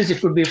services. It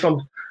could be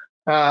from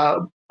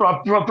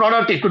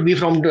product. It could be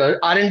from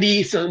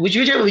R&D. So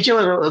whichever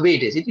way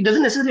it is, it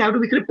doesn't necessarily have to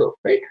be crypto,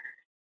 right?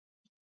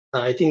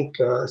 I think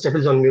Cephii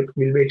is on mute.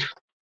 We'll wait.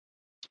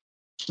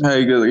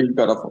 He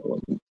got off.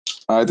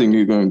 I think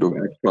he's going to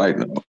act right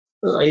now.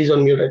 He's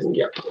on mute, I think.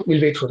 Yeah, we'll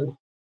wait for him.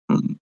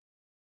 Mm-hmm.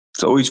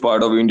 So which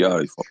part of India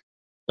are you from?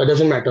 That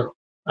doesn't matter.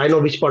 I know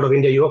which part of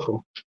India you are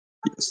from.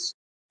 Yes,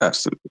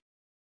 absolutely.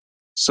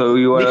 So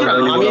you are.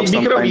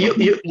 Bikram,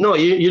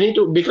 you need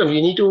to Bikram.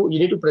 You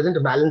need to present a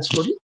balanced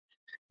story.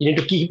 You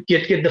need to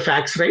get the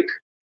facts right.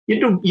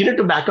 You need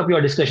to back up your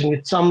discussion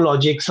with some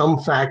logic, some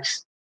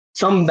facts,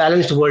 some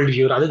balanced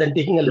worldview, rather than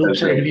taking a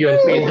loop-side view and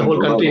paint the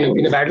whole country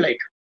in a bad light.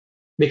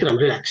 Bikram,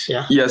 relax.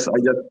 Yeah. Yes,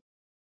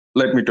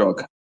 let me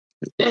talk.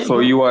 So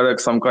you are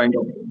some kind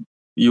of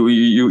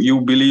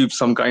you believe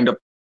some kind of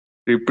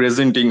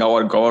representing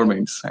our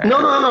governments.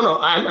 No.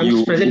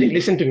 I'm presenting.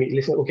 Listen to me.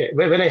 Listen. Okay.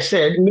 When I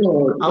said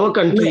our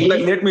country,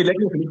 let me.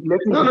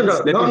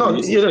 No.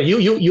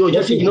 You're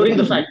just ignoring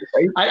the fact.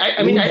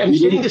 I'm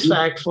stating this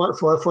fact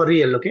for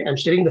real. Okay. I'm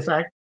stating the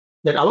fact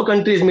that our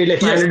country is made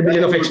like 500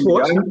 billion of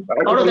exports.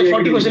 Out of that,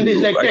 40%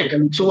 is like tech.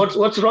 So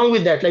what's wrong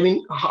with that? I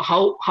mean,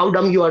 how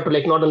dumb you are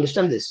to not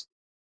understand this?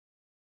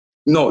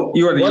 No,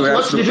 you are.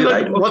 What's difficult?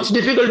 Right. What's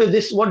difficult with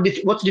this? What's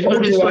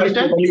difficult with this to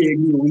understand? Totally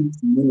agree with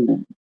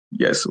you.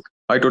 Yes,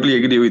 I totally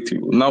agree with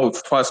you. Now,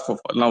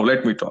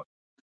 let me talk.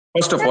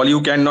 First of all, you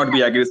cannot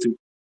be aggressive.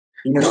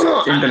 in No,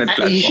 no, internet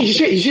platform. you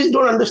just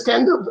don't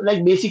understand the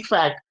like basic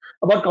fact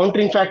about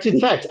countering facts with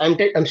facts.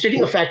 I'm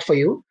stating a fact for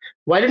you.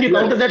 Why don't you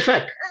counter that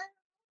fact?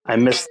 I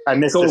missed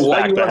So this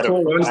why fact. you are so I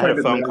had a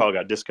one-sided, phone man? call,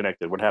 got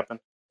disconnected. What happened?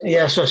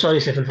 Yeah, so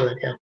sorry, Cephii, for that.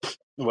 Yeah.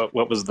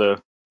 What was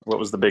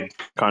the big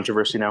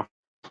controversy now?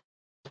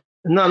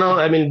 No.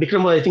 I mean,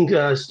 Bikram, I think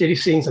Steve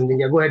is saying something.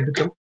 Yeah, go ahead,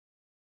 Bikram.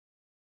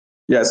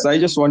 Yes, I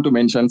just want to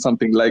mention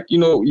something like,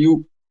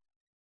 you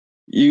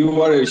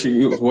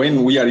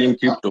when we are in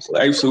crypto,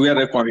 right? So we are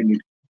a community.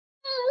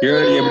 Here,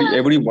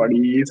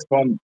 everybody is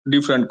from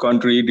different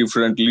country,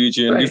 different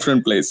religion, Right.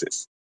 different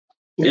places.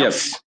 Yeah.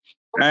 Yes,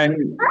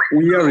 and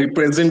we are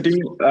representing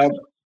the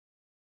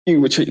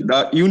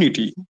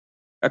unity,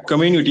 a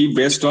community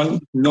based on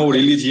no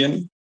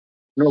religion,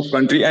 no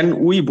country, and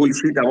we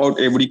bullshit about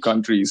every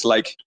country. It's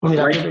like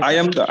I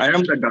am the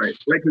guy.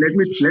 Like let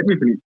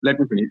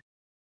me finish.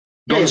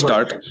 Don't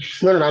start.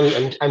 No.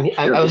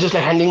 I was just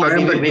like handing my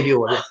baby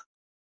over.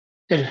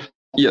 Yeah.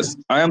 Yes,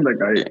 I am the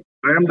guy.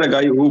 I am the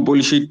guy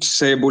who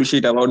say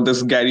bullshit about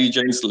this Gary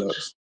Gensler,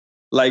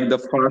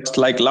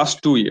 like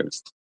last 2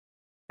 years.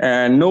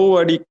 And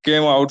nobody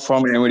came out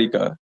from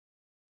America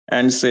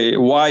and say,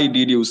 why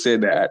did you say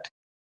that?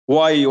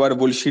 Why you are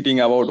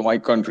bullshitting about my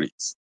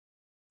countries?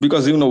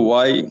 Because you know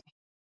why?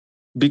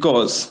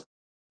 Because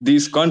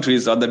these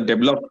countries are the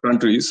developed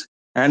countries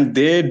and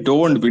they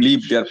don't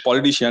believe their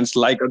politicians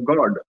like a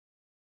god.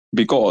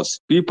 Because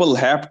people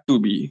have to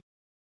be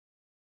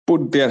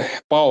put their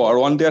power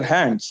on their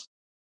hands.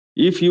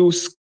 If you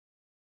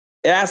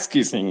ass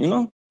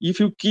kissing, if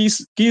you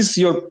kiss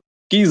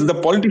the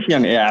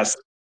politician ass,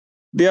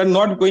 they are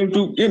not going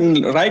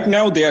to. Right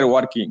now they are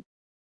working,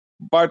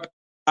 but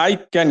I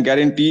can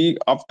guarantee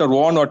after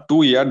 1 or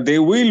 2 years they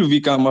will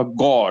become a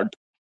god,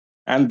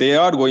 and they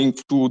are going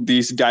to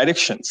these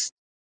directions.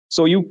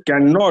 So you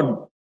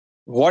cannot,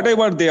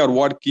 whatever they are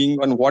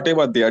working on,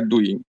 whatever they are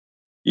doing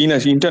in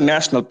an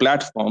international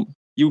platform,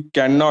 you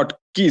cannot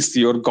kiss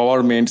your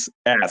government's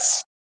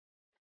ass.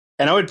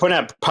 And I would point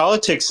out,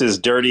 politics is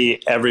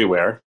dirty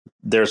everywhere.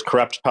 There's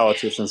corrupt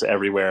politicians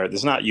everywhere.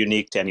 It's not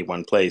unique to any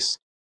one place,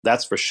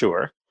 that's for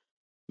sure.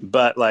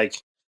 But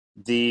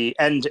the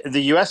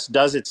U.S.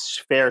 does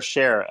its fair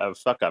share of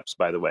fuck ups.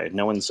 By the way,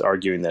 no one's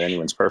arguing that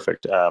anyone's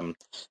perfect.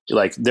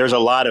 There's a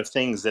lot of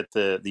things that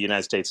the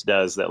United States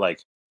does that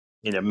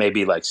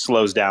maybe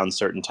slows down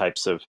certain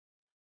types of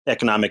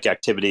economic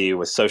activity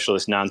with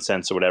socialist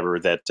nonsense or whatever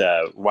that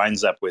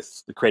winds up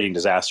with creating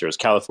disasters.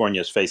 California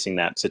is facing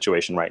that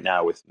situation right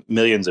now with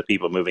millions of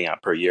people moving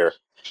out per year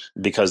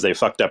because they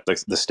fucked up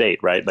the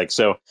state, right?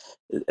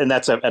 And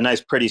that's a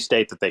nice, pretty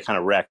state that they kind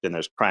of wrecked, and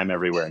there's crime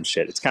everywhere and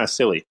shit. It's kind of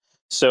silly.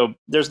 So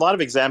there's a lot of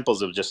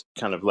examples of just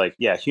kind of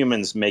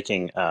humans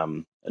making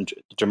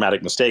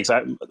dramatic mistakes.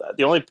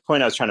 The only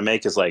point I was trying to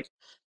make is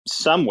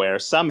somewhere,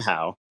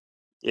 somehow,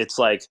 it's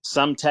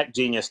some tech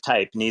genius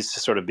type needs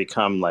to sort of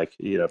become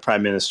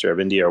prime minister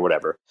of India or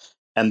whatever.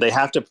 And they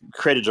have to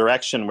create a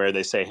direction where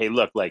they say, hey,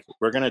 look,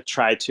 we're going to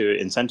try to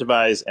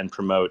incentivize and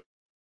promote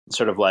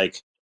sort of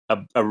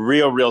a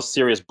real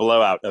serious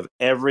blowout of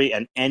every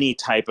and any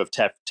type of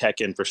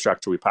tech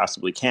infrastructure we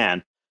possibly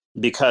can.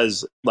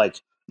 Because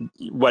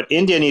what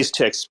India needs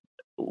to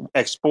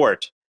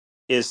export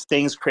is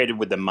things created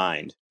with the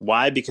mind.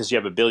 Why? Because you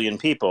have 1 billion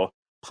people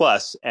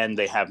plus, and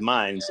they have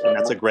minds, and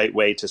that's a great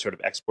way to sort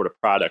of export a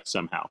product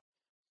somehow.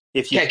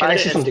 If you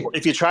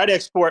try to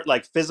export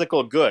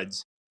physical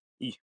goods,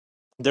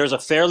 there's a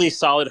fairly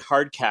solid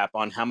hard cap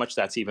on how much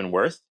that's even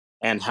worth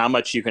and how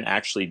much you can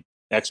actually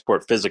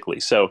export physically.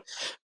 So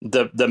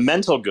the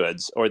mental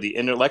goods or the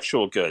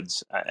intellectual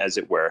goods, as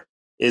it were,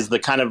 is the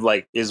kind of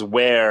is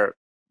where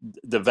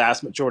the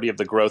vast majority of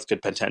the growth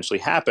could potentially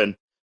happen,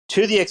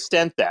 to the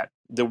extent that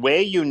the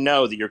way you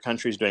know that your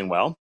country is doing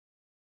well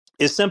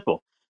is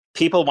simple.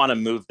 People want to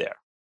move there.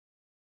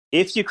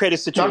 If you create a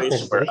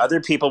situation where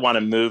other people want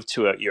to move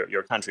to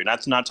your country,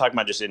 not talking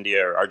about just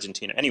India or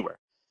Argentina, anywhere,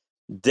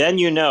 then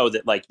you know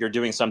that you're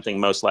doing something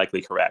most likely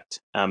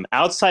correct.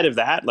 Outside of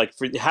that,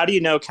 how do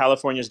you know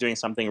California is doing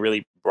something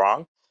really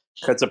wrong?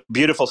 Because it's a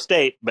beautiful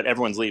state, but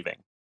everyone's leaving.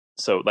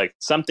 So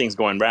something's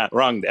going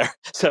wrong there.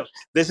 So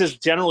this is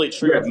generally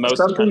true of most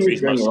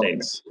countries, most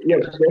states.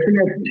 Yes,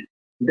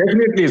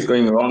 definitely is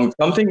going wrong.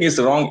 Something is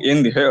wrong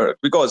in here,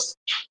 because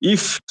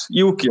if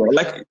you care,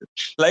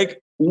 like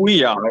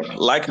we are,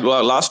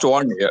 last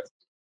 1 year,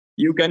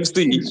 you can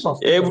see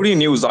every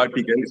news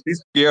article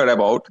is clear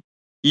about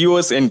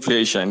US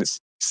inflation's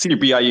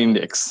CPI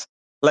index.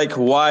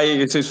 Why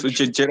it is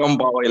Jerome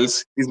Powell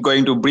is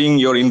going to bring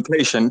your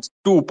inflation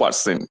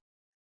 2%.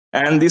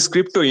 And these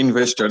crypto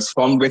investors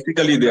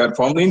they are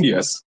from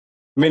India's.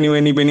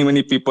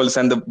 Many people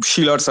and the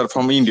shillers are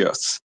from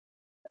India's.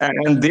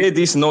 And they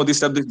know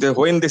this,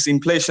 when this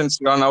inflation's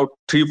run out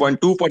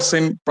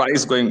 3.2%,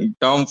 price going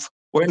down.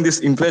 When this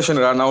inflation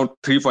run out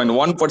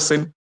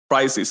 3.1%,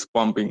 price is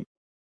pumping.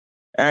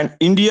 And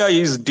India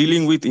is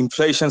dealing with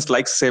inflations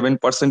 7%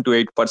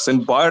 to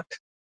 8%, but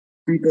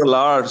people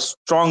are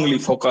strongly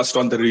focused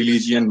on the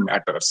religion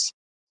matters.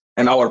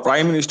 And our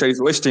prime minister is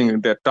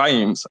wasting their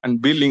times and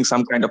building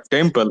some kind of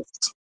temples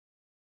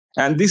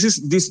And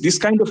this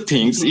kind of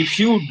things, if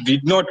you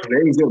did not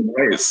raise your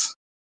voice,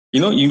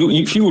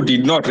 if you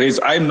did not raise,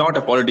 I'm not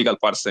a political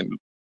person.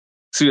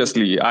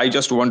 Seriously, I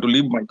just want to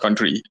leave my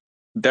country.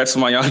 That's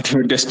my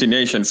ultimate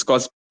destination,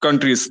 because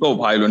country is so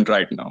violent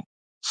right now.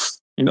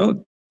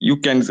 You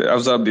can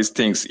observe these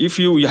things. If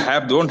you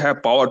don't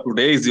have power to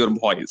raise your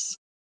voice,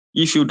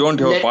 if you don't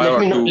have power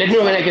let me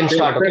know when I can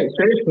start. Okay?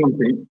 Say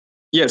something.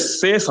 Yes,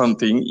 say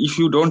something. If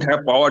you don't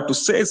have power to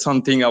say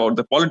something about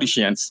the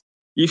politicians,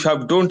 if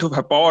you don't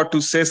have power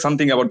to say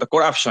something about the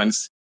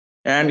corruptions,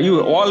 and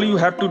all you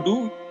have to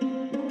do,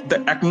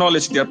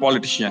 acknowledge their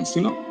politicians.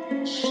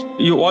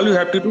 All you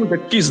have to do is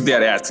kiss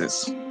their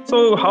asses.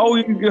 So how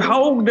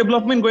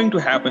development going to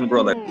happen,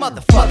 brother?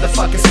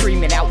 Motherfuckers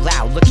screaming out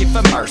loud, looking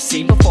for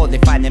mercy before they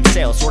find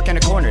themselves working a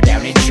corner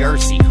down in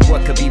Jersey.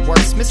 What could be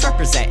worse?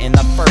 Misrepresenting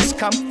the first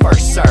come,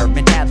 first serve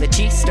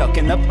mentality stuck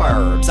in the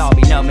burbs. I'll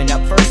be numbing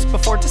up first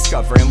before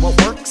discovering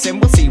what works, and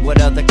we'll see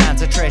what other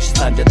kinds of treasures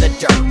under the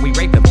dirt. We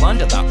rape and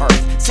plunder the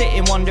earth, sit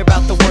and wonder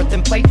about the worth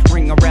and play,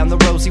 ring around the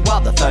rosy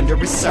while the thunder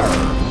is served.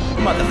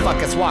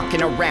 Motherfuckers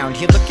walking around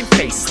here looking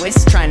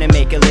faceless, trying to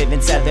make a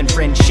living selling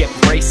friendship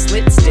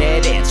bracelets.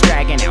 Dead ends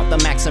dragging out the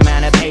max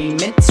amount of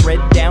payments. Red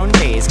down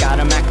days got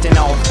them acting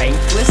all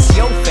bankless.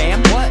 Yo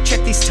fam, what?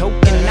 Check these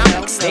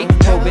tokenomics. They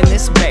probing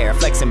this bear,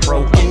 flexing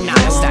broken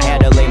honest. I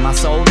had to lay my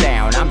soul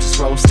down, I'm just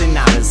roasting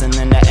nadas. And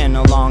then to end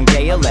a long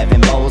day,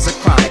 11 bowls of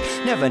chronic.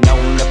 Never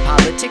known to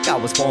politic, I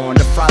was born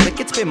to frolic.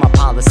 It's been my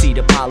policy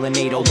to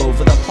pollinate all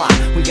over the plot.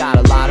 We got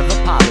a lot of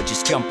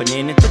apologists jumping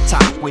in at the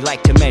top. We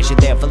like to measure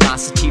their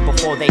velocity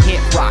before they hit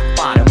rock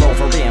bottom.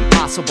 Over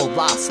impossible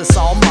loss, it's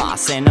all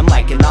moss, and I'm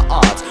liking the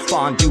odds.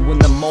 Fondue in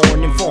the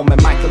morning, forming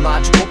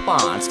mycological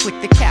bonds. Flick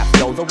the cap,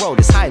 yo, the road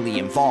is highly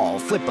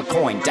involved. Flip a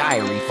coin,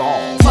 diary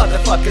evolve.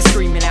 Motherfuckers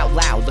screaming out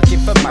loud, looking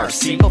for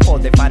mercy before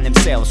they find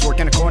themselves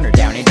working a corner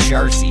down in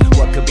Jersey.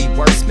 What could be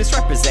worse?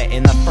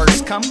 Misrepresenting the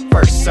first come,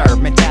 first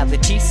serve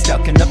mentality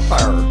stuck in the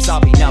burbs.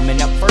 I'll be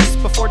numbing up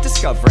first before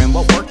discovering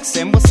what works,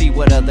 and we'll see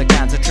what other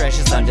kinds of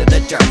treasures under the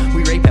dirt.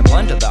 We rape and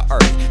plunder the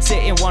earth, sit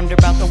and wonder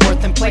about the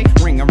worth and play,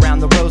 ring around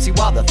the rosy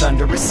while the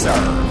thunder is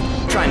served.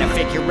 Trying to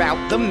figure out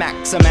the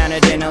max amount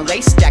of dinner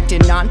lace, stacked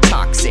in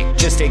non-toxic,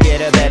 just to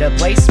get a better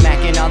place.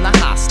 Smacking on the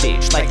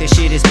hostage, like the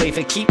shit is play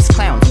for keeps.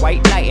 Clowns,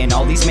 white knight, and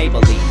all these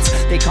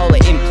Maybellines. They call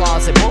it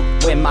implausible,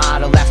 when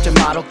model after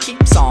model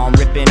keeps on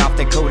ripping off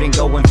the coat and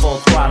going full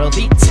throttle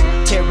beats.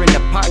 Tearing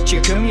apart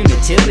your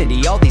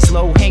community, all these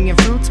low-hanging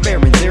fruits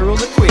bearing zero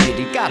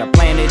liquidity. Got a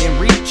planet in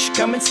reach,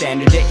 coming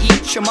standard to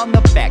each. I'm on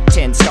the back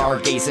 10,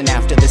 stargazing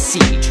after the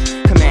siege,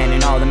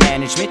 commanding all the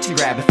management to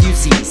grab a few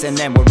Z's, and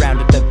then we'll round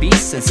up the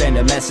beasts and send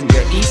a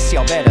messenger east.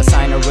 Y'all better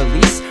sign a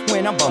release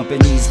when I'm bumping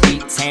these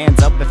beats. Hands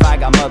up if I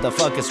got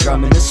motherfuckers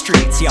drumming the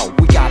streets. Yo,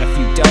 we got a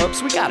few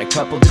dubs, we got a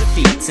couple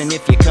defeats, and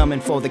if you're coming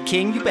for the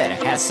king, you better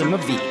have some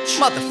of each.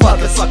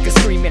 Motherfuckers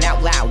screaming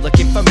out loud,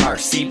 looking for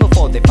mercy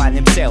before they find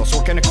themselves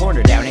working a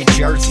corner down in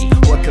Jersey.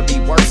 What could be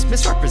worse?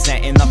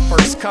 Misrepresenting the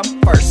first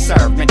come, first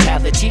serve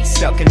mentality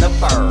stuck in the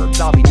burbs.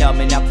 I'll be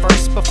numbing up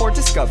first before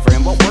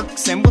discovering what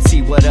works, and we'll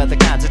see what other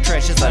kinds of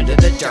treasures under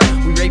the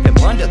dirt. We rape and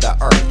plunder the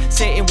earth,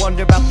 sit and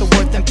wonder about the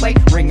worth and play,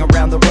 ring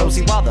around the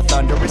rosy while the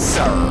thunder is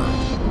served.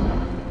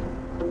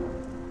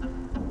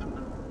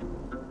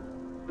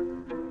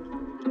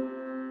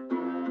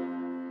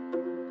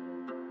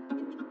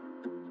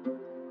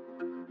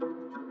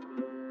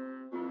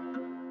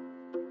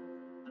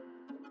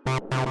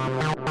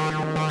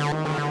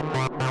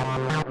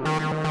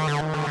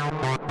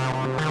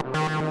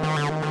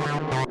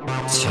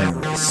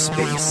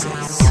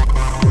 TerraSpaces.